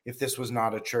jail if this was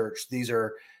not a church. These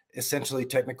are essentially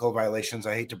technical violations.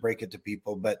 I hate to break it to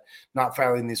people, but not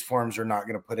filing these forms are not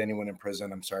going to put anyone in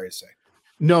prison. I'm sorry to say.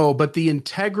 No, but the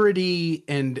integrity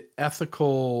and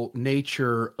ethical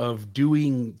nature of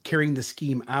carrying the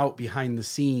scheme out behind the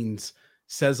scenes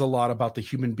says a lot about the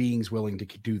human beings willing to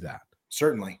do that.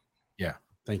 Certainly. Yeah.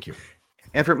 Thank you.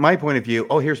 And from my point of view,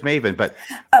 here's Maven, but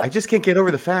I just can't get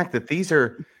over the fact that these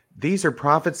are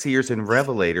prophet, seers, and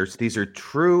revelators. These are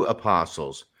true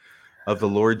apostles of the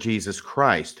Lord Jesus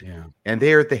Christ. Yeah. And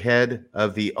they are at the head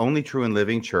of the only true and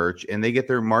living church, and they get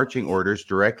their marching orders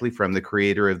directly from the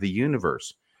creator of the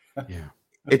universe. Yeah.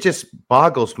 It just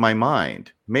boggles my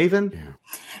mind. Maven?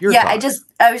 Yeah.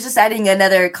 I was just adding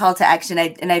another call to action.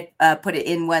 I put it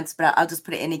in once, but I'll just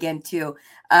put it in again too.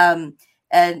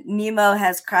 Nemo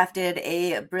has crafted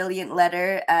a brilliant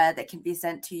letter that can be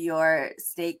sent to your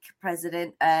stake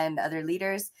president and other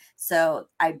leaders. So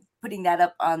I'm putting that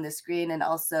up on the screen and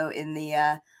also in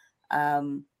the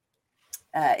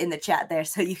chat there,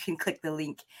 so you can click the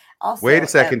link. Also, wait a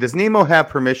second. Does Nemo have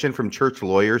permission from church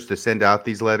lawyers to send out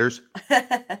these letters?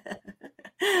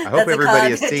 I hope everybody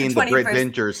has seen the Brit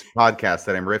Ventures podcast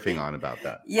that I'm riffing on about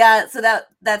that. Yeah, so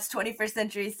that's 21st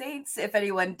Century Saints. If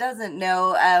anyone doesn't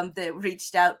know, that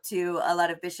reached out to a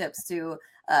lot of bishops to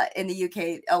in the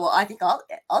UK. Oh, well, I think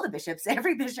all the bishops,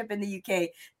 every bishop in the UK,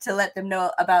 to let them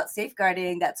know about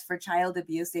safeguarding. That's for child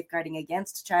abuse, safeguarding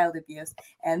against child abuse,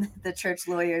 and the church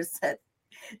lawyers said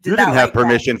you didn't have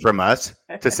permission from us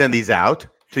to send these out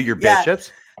to your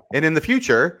bishops. And in the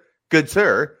future, good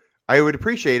sir, I would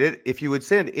appreciate it if you would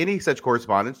send any such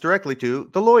correspondence directly to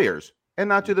the lawyers and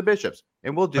not to the bishops.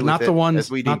 And we'll do but not the ones,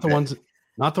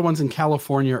 not the ones in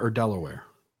California or Delaware.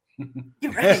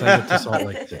 Right. Send it to Salt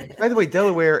Lake City. By the way,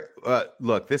 Delaware,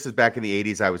 look, this is back in the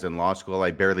 80s. I was in law school.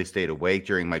 I barely stayed awake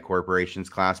during my corporations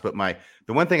class. But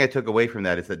the one thing I took away from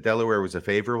that is that Delaware was a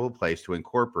favorable place to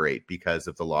incorporate because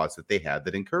of the laws that they had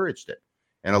that encouraged it.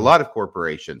 And a lot of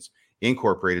corporations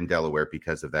incorporate in Delaware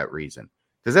because of that reason.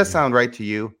 Does that sound right to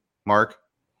you, Mark?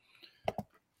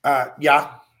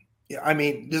 Yeah. I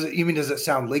mean, does it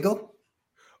sound legal?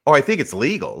 Oh, I think it's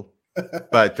legal.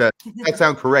 But does that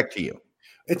sound correct to you?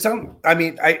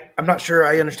 I'm not sure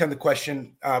I understand the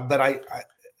question, but I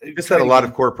just said a lot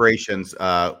of corporations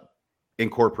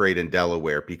incorporate in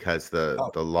Delaware because the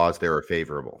laws there are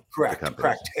favorable. Correct.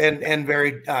 And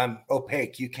very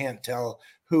opaque. You can't tell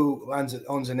who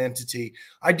owns an entity.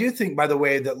 I do think, by the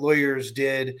way, that lawyers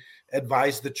did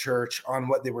advise the church on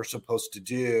what they were supposed to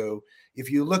do. If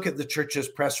you look at the church's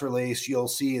press release, you'll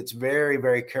see it's very,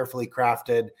 very carefully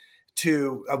crafted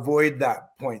to avoid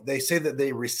that point. They say that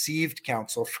they received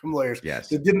counsel from lawyers. Yes.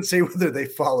 They didn't say whether they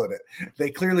followed it. They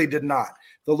clearly did not.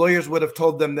 The lawyers would have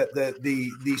told them that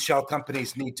the shell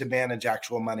companies need to manage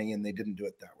actual money, and they didn't do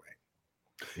it that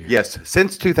way. Yes.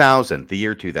 Since 2000, the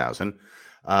year 2000,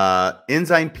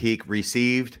 Ensign Peak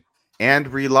received and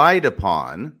relied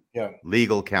upon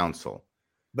legal counsel,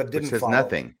 but didn't says follow.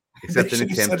 Nothing except an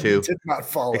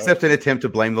attempt to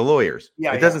blame the lawyers.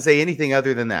 Yeah, it doesn't say anything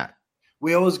other than that.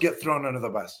 We always get thrown under the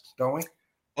bus, don't we?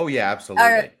 Oh, yeah,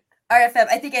 absolutely. RFM,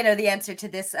 I think I know the answer to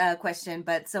this question,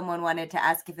 but someone wanted to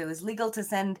ask if it was legal to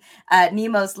send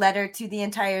Nemo's letter to the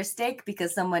entire stake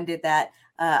because someone did that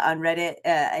on Reddit.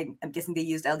 I'm guessing they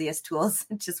used LDS tools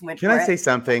and just went Can for I it. say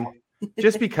something?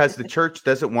 Just because the church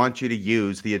doesn't want you to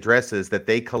use the addresses that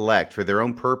they collect for their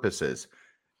own purposes,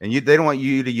 and they don't want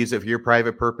you to use it for your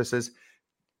private purposes,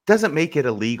 doesn't make it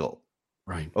illegal.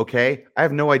 Right. Okay. I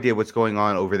have no idea what's going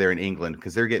on over there in England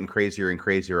because they're getting crazier and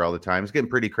crazier all the time. It's getting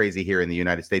pretty crazy here in the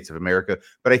United States of America,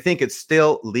 but I think it's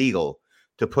still legal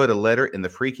to put a letter in the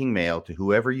freaking mail to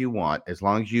whoever you want as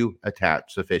long as you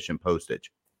attach sufficient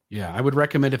postage. Yeah, I would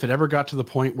recommend if it ever got to the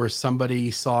point where somebody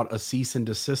sought a cease and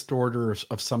desist order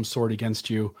of some sort against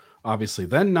you, obviously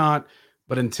then not,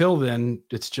 but until then,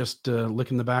 it's just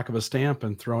licking the back of a stamp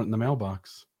and throwing it in the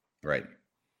mailbox. Right.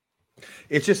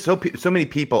 It's just so many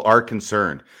people are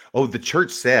concerned. Oh, the church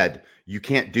said you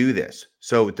can't do this.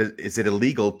 So is it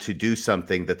illegal to do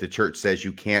something that the church says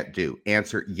you can't do?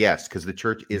 Answer, yes, because the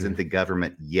church isn't the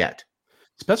government yet.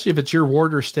 Especially if it's your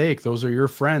ward or stake. Those are your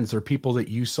friends. They're people that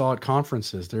you saw at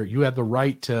conferences. You have the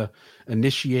right to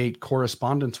initiate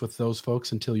correspondence with those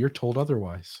folks until you're told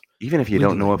otherwise. Even if you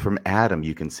don't know it from Adam,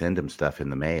 you can send them stuff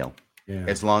in the mail. Yeah.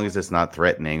 As long as it's not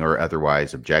threatening or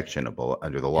otherwise objectionable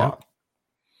under the law. Yeah.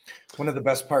 One of the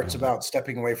best parts about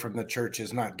stepping away from the church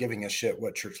is not giving a shit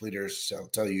what church leaders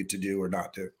tell you to do or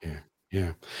not do.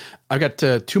 Yeah. I got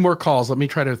 2 more calls. Let me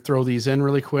try to throw these in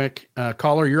really quick.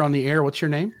 Caller, you're on the air. What's your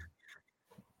name?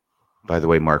 By the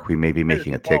way, Mark, we may be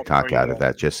making a TikTok out of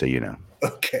that, just so you know.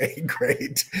 Okay,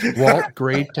 great. Walt,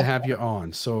 great to have you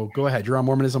on. So go ahead. You're on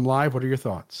Mormonism Live. What are your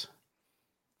thoughts?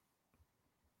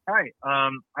 Hi.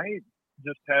 I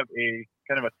just have a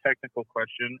kind of a technical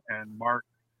question, and Mark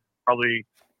probably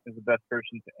is the best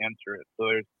person to answer it. So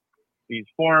there's these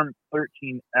Form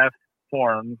 13F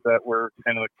forms that were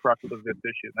kind of the crux of this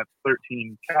issue. And that's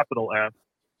 13 capital F.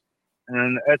 And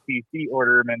then the SEC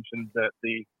order mentions that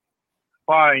the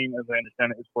fine, as I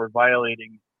understand it, is for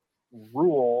violating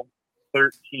Rule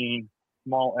 13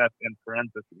 small f in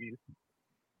parentheses.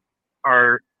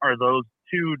 Are those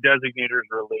two designators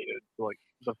related? So like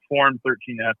the Form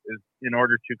 13F is in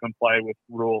order to comply with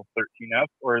Rule 13F,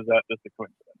 or is that just a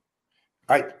coincidence?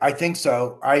 I think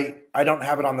so. I don't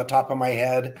have it on the top of my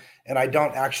head, and I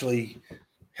don't actually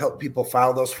help people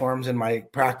file those forms in my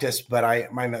practice, but I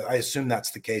assume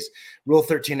that's the case. Rule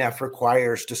 13F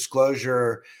requires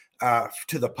disclosure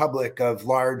to the public of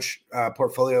large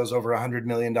portfolios over $100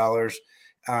 million.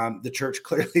 The church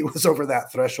clearly was over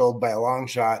that threshold by a long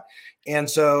shot. And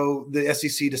so the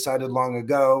SEC decided long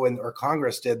ago, or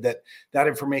Congress did, that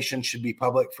information should be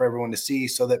public for everyone to see,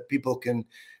 so that people can,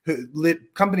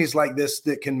 companies like this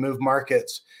that can move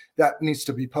markets, that needs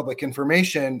to be public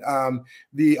information.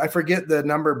 I forget the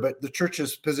number, but the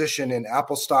church's position in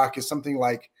Apple stock is something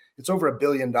like, it's over $1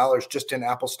 billion just in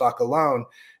Apple stock alone.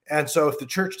 And so if the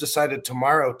church decided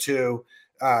tomorrow to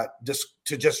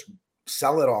just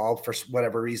sell it all for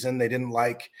whatever reason, they didn't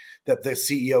like that the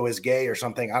CEO is gay or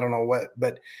something, I don't know what,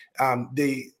 but then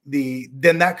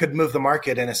that could move the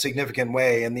market in a significant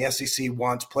way. And the SEC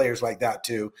wants players like that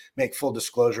to make full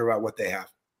disclosure about what they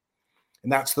have.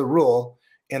 And that's the rule.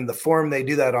 And the form they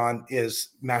do that on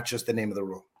matches the name of the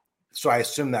rule. So I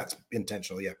assume that's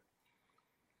intentional. Yeah.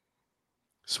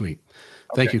 Sweet.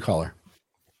 Thank you, caller.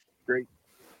 Great.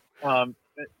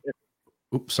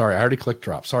 Oops, sorry. I already clicked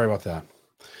drop. Sorry about that.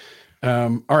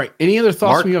 All right. Any other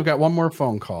thoughts? Mark, I've got one more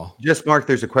phone call. Just Mark,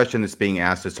 there's a question that's being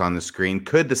asked. It's on the screen.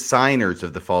 Could the signers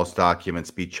of the false documents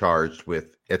be charged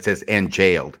with, it says, and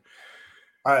jailed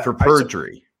for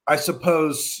perjury? I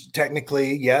suppose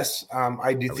technically, yes.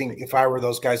 I do think if I were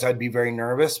those guys, I'd be very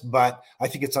nervous, but I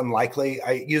think it's unlikely.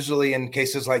 Usually in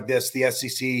cases like this, the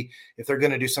SEC, if they're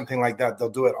going to do something like that, they'll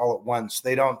do it all at once.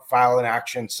 They don't file an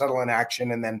action, settle an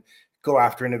action, and then go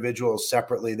after individuals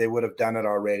separately. They would have done it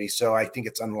already. So I think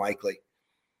it's unlikely.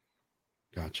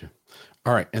 Gotcha.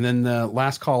 All right. And then the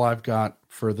last call I've got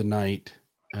for the night,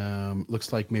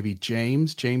 looks like maybe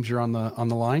James. James, you're on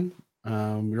the line.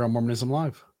 You're on Mormonism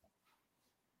Live.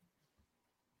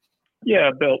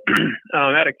 Yeah, Bill,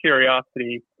 out of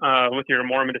curiosity, with your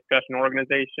Mormon discussion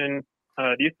organization,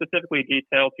 do you specifically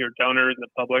detail to your donors and the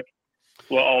public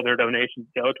what all their donations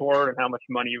go toward and how much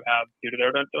money you have due to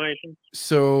their donations?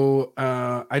 So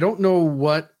I don't know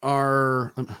what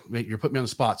you're putting me on the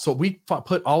spot. So we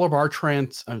put all of our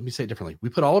let me say it differently. We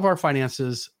put all of our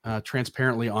finances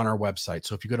transparently on our website.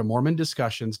 So if you go to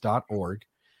mormondiscussions.org,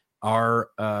 our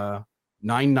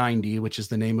 990, which is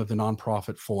the name of the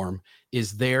nonprofit form,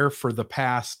 is there for the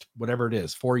past, whatever it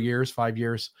is, 4 years, 5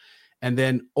 years. And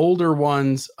then older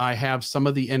ones, I have some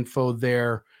of the info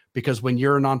there, because when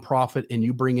you're a nonprofit and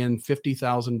you bring in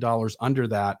 $50,000 under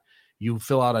that, you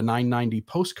fill out a 990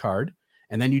 postcard,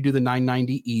 and then you do the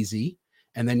 990 easy,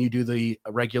 and then you do the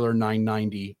regular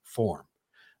 990 form.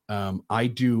 I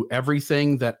do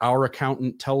everything that our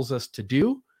accountant tells us to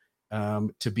do,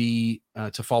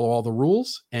 to follow all the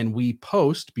rules, and we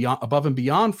post above and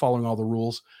beyond following all the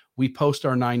rules. We post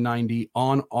our 990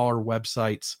 on our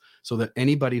websites so that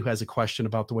anybody who has a question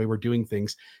about the way we're doing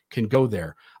things can go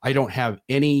there. I don't have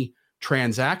any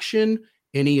transaction,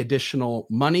 any additional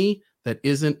money that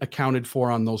isn't accounted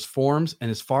for on those forms.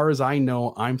 And as far as I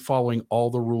know, I'm following all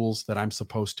the rules that I'm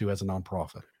supposed to as a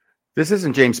nonprofit. This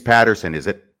isn't James Patterson, is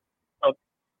it? Oh.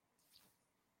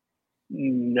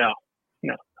 No.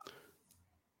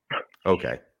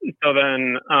 Okay. So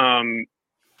then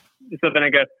I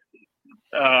guess,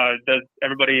 does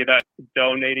everybody that's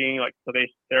donating, like, so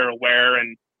they're aware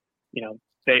and,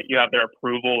 you have their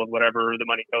approval of whatever the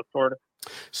money goes toward?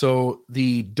 So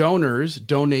the donors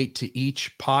donate to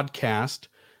each podcast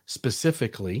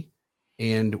specifically,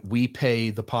 and we pay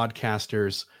the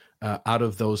podcasters out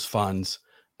of those funds.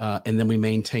 And then we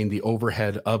maintain the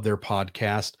overhead of their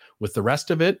podcast with the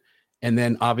rest of it. And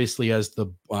then obviously, as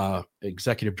the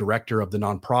executive director of the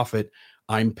nonprofit,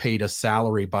 I'm paid a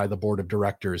salary by the board of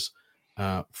directors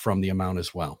from the amount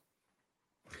as well.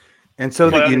 And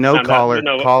so that caller,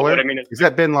 is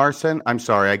that Ben Larson? I'm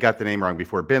sorry, I got the name wrong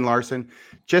before. Ben Larson,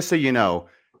 just so you know,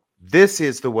 this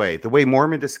is the way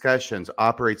Mormon Discussions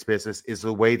operates business is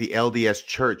the way the LDS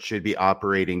Church should be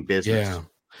operating business. Yeah.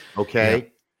 Okay.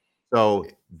 Yeah. So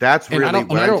that's really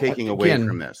what I'm taking away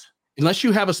from this. Unless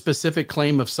you have a specific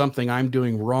claim of something I'm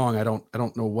doing wrong, I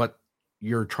don't know what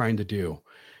you're trying to do.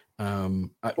 I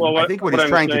think what he's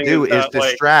trying to do is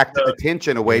distract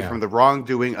attention away from the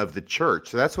wrongdoing of the church.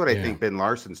 So that's what I think Ben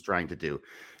Larson's trying to do.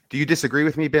 Do you disagree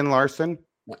with me, Ben Larson?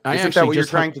 Isn't that what you're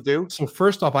trying to do? So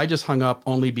first off, I just hung up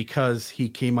only because he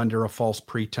came under a false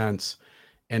pretense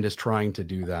and is trying to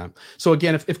do that. So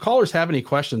again, if callers have any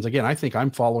questions, again, I think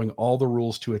I'm following all the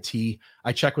rules to a T.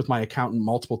 I check with my accountant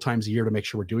multiple times a year to make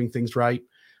sure we're doing things right.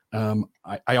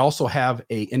 I also have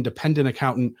an independent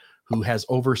accountant who has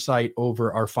oversight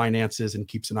over our finances and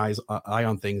keeps an eye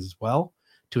on things as well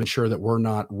to ensure that we're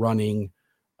not running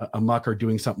amok or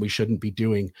doing something we shouldn't be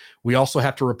doing. We also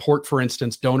have to report, for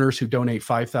instance, donors who donate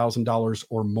 $5,000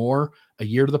 or more a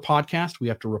year to the podcast. We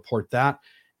have to report that.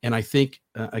 And I think,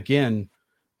 again,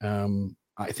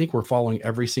 I think we're following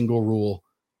every single rule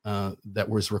that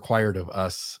was required of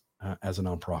us as a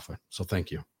nonprofit. So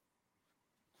thank you.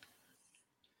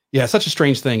 Yeah, such a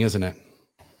strange thing, isn't it?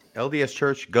 LDS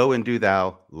Church, go and do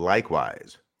thou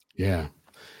likewise. Yeah.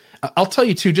 I'll tell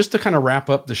you too, just to kind of wrap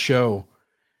up the show.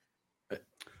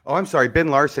 Oh, I'm sorry. Ben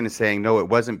Larson is saying, no, it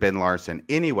wasn't Ben Larson.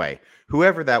 Anyway,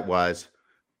 whoever that was,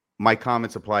 my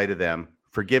comments apply to them.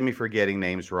 Forgive me for getting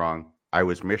names wrong. I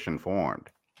was misinformed.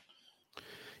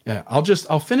 Yeah,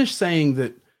 I'll finish saying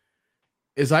that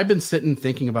as I've been sitting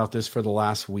thinking about this for the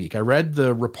last week, I read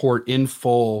the report in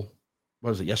full.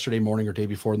 What was it, yesterday morning or day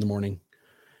before in the morning?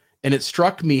 And it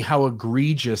struck me how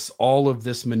egregious all of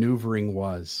this maneuvering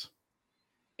was.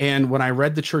 And when I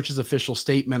read the church's official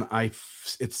statement,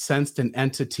 it sensed an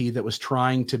entity that was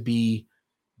trying to be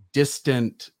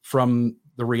distant from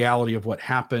the reality of what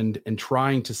happened and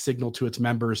trying to signal to its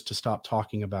members to stop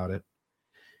talking about it.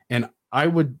 And I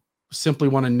would simply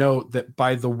want to note that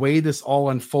by the way this all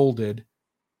unfolded,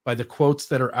 by the quotes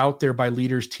that are out there by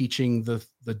leaders teaching the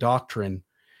doctrine,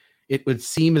 it would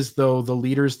seem as though the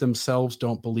leaders themselves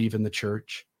don't believe in the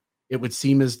church. It would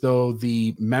seem as though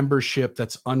the membership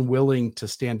that's unwilling to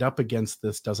stand up against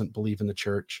this doesn't believe in the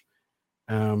church.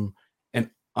 And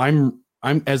I'm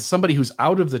as somebody who's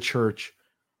out of the church,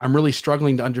 I'm really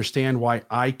struggling to understand why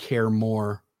I care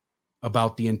more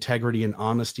about the integrity and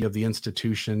honesty of the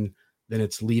institution than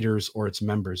its leaders or its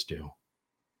members do.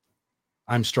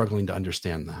 I'm struggling to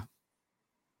understand that.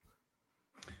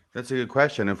 That's a good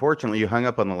question. Unfortunately, you hung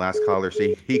up on the last caller,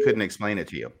 so he couldn't explain it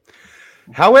to you.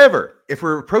 However, if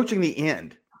we're approaching the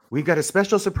end, we've got a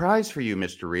special surprise for you,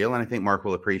 Mr. Real, and I think Mark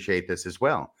will appreciate this as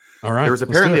well. All right. There was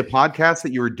apparently a podcast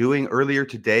that you were doing earlier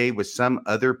today with some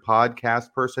other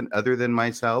podcast person other than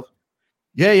myself.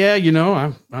 Yeah. You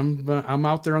know, I'm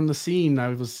out there on the scene. I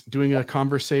was doing a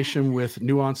conversation with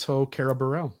Nuance Ho, Kara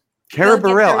Burrell. Kara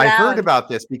Burrell, I heard about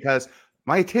this because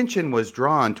my attention was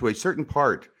drawn to a certain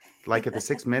part, like at the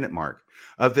 6-minute mark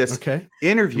of this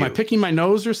interview. Am I picking my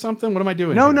nose or something? What am I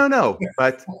doing? No.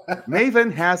 But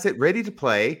Maven has it ready to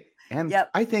play. And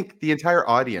I think the entire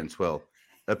audience will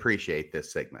appreciate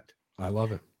this segment. I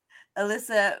love it.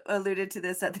 Alyssa alluded to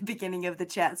this at the beginning of the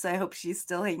chat, so I hope she's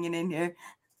still hanging in here.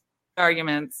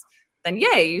 Arguments, then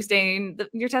yay, you stain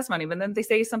your testimony. But then they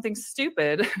say something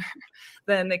stupid,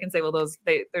 then they can say, well,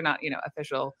 they're not,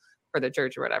 official for the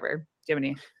church or whatever. Do you have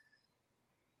any?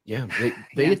 Yeah,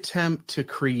 they attempt to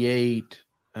create,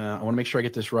 I want to make sure I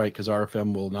get this right because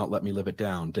RFM will not let me live it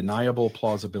down, deniable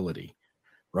plausibility,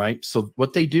 right? So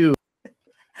what they do.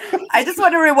 I just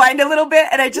want to rewind a little bit,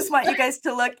 and I just want you guys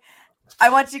to look. I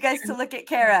want you guys to look at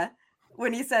Kara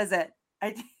when he says it.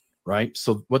 Right?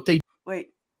 So what they wait.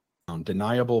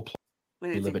 Deniable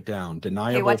live it down.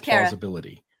 Deniable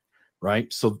plausibility.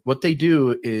 Right? So what they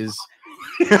do is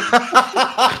she sees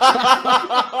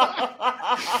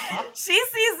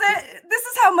it. This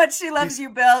is how much she loves you,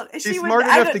 Bill. She's smart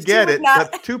enough to get it,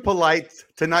 but too polite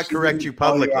to not correct you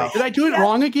publicly. Oh, yeah. Did I do it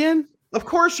wrong again? Of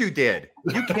course you did.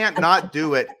 You can't not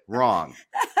do it wrong.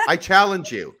 I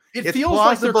challenge you. It's feels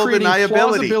plausible like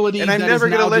deniability, and I'm never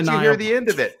going to let you hear the end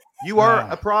of it. You are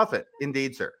a prophet,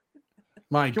 indeed, sir.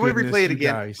 Can we replay it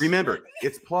again? Guys. Remember,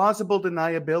 it's plausible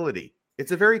deniability.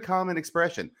 It's a very common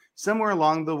expression. Somewhere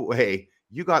along the way,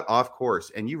 you got off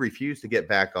course and you refused to get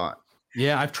back on.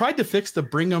 Yeah, I've tried to fix the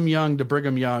Brigham Young to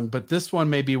Brigham Young, but this one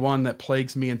may be one that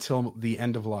plagues me until the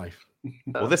end of life.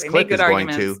 Well, this clip is going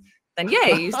to. Then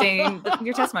yay, you stain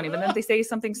your testimony. But then they say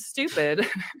something stupid,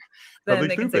 then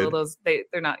they can say, well,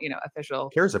 they're not,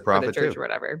 official. Here's a prophet for the church too. Or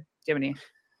whatever. Do you have any?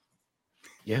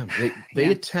 Yeah,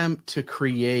 they attempt to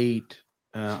create.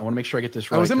 I want to make sure I get this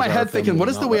right. I was in my head thinking, what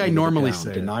is the way I normally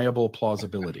say? Deniable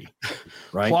plausibility,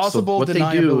 right? Plausible so what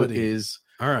deniability. They do is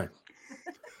all right.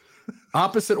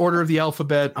 Opposite order of the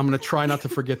alphabet. I'm going to try not to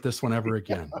forget this one ever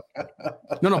again.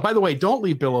 No. By the way, don't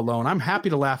leave Bill alone. I'm happy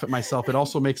to laugh at myself. It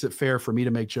also makes it fair for me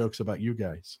to make jokes about you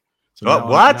guys. So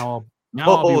what? Now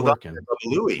I'll be working.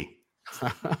 Louis.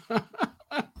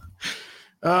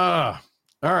 All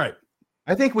right.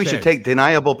 I think we should take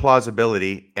deniable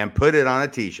plausibility and put it on a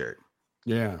T-shirt.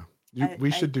 Yeah,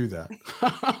 we should do that.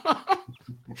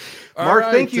 Mark,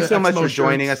 thank you so much for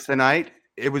joining us tonight.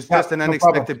 It was just an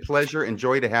unexpected pleasure and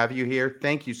joy to have you here.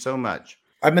 Thank you so much.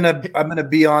 I'm gonna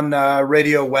be on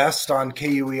Radio West on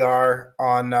KUER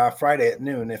on Friday at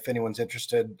noon. If anyone's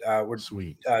interested, we're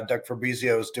sweet. Doug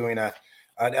Fabrizio is doing an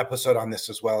episode on this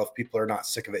as well. If people are not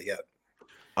sick of it yet.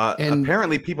 And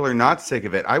apparently people are not sick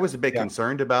of it. I was a bit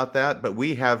concerned about that, but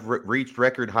we have reached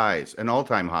record highs, an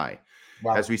all-time high,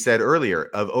 as we said earlier,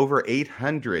 of over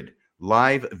 800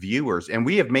 live viewers, and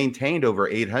we have maintained over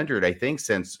 800, I think,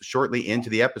 since shortly into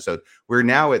the episode. We're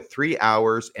now at 3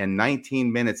 hours and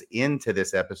 19 minutes into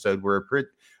this episode. We're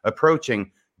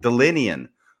approaching Delinean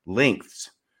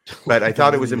lengths, but I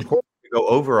thought it was important to go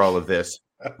over all of this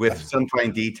with some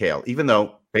fine detail, even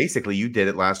though basically you did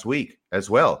it last week as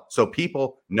well. So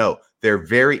people know, they're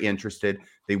very interested.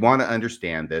 They want to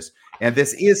understand this. And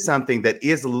this is something that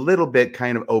is a little bit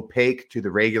kind of opaque to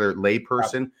the regular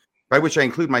layperson, by which I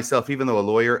include myself. Even though a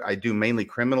lawyer, I do mainly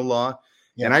criminal law.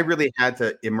 Yeah. And I really had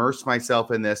to immerse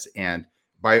myself in this. And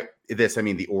by this, I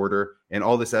mean the order and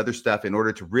all this other stuff, in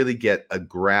order to really get a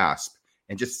grasp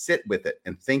and just sit with it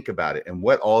and think about it and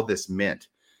what all this meant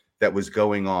that was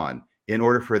going on, in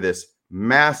order for this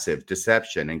massive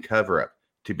deception and cover-up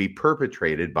to be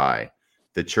perpetrated by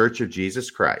the Church of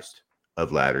Jesus Christ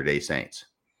of Latter-day Saints,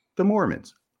 the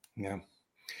Mormons. Yeah.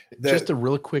 Just a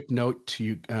real quick note to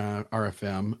you,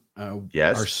 RFM.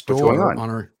 Yes. Our store on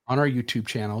our YouTube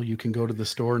channel. You can go to the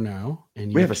store now,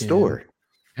 and we have a store.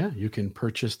 Yeah, you can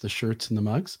purchase the shirts and the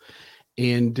mugs.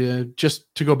 And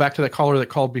just to go back to that caller that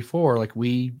called before, like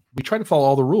we try to follow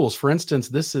all the rules. For instance,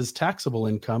 this is taxable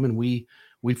income, and we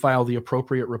file the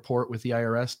appropriate report with the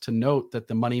IRS to note that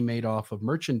the money made off of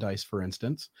merchandise, for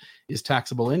instance, is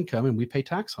taxable income, and we pay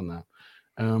tax on that.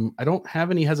 I don't have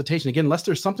any hesitation. Again, unless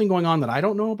there's something going on that I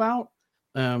don't know about,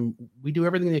 we do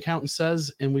everything the accountant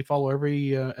says, and we follow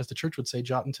every, as the church would say,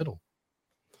 jot and tittle.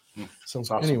 So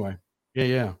awesome. Anyway,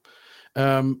 yeah.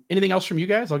 Anything else from you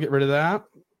guys? I'll get rid of that.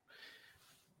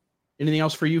 Anything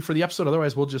else for you for the episode?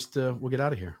 Otherwise, we'll just we'll get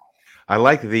out of here. I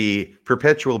like the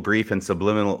perpetual brief and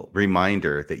subliminal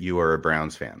reminder that you are a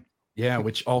Browns fan. Yeah,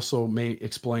 which also may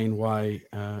explain why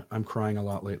I'm crying a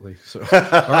lot lately. So, all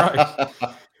right.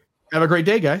 Have a great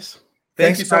day, guys.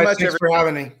 Thank you so much for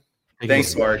having me.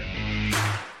 Thanks, Mark.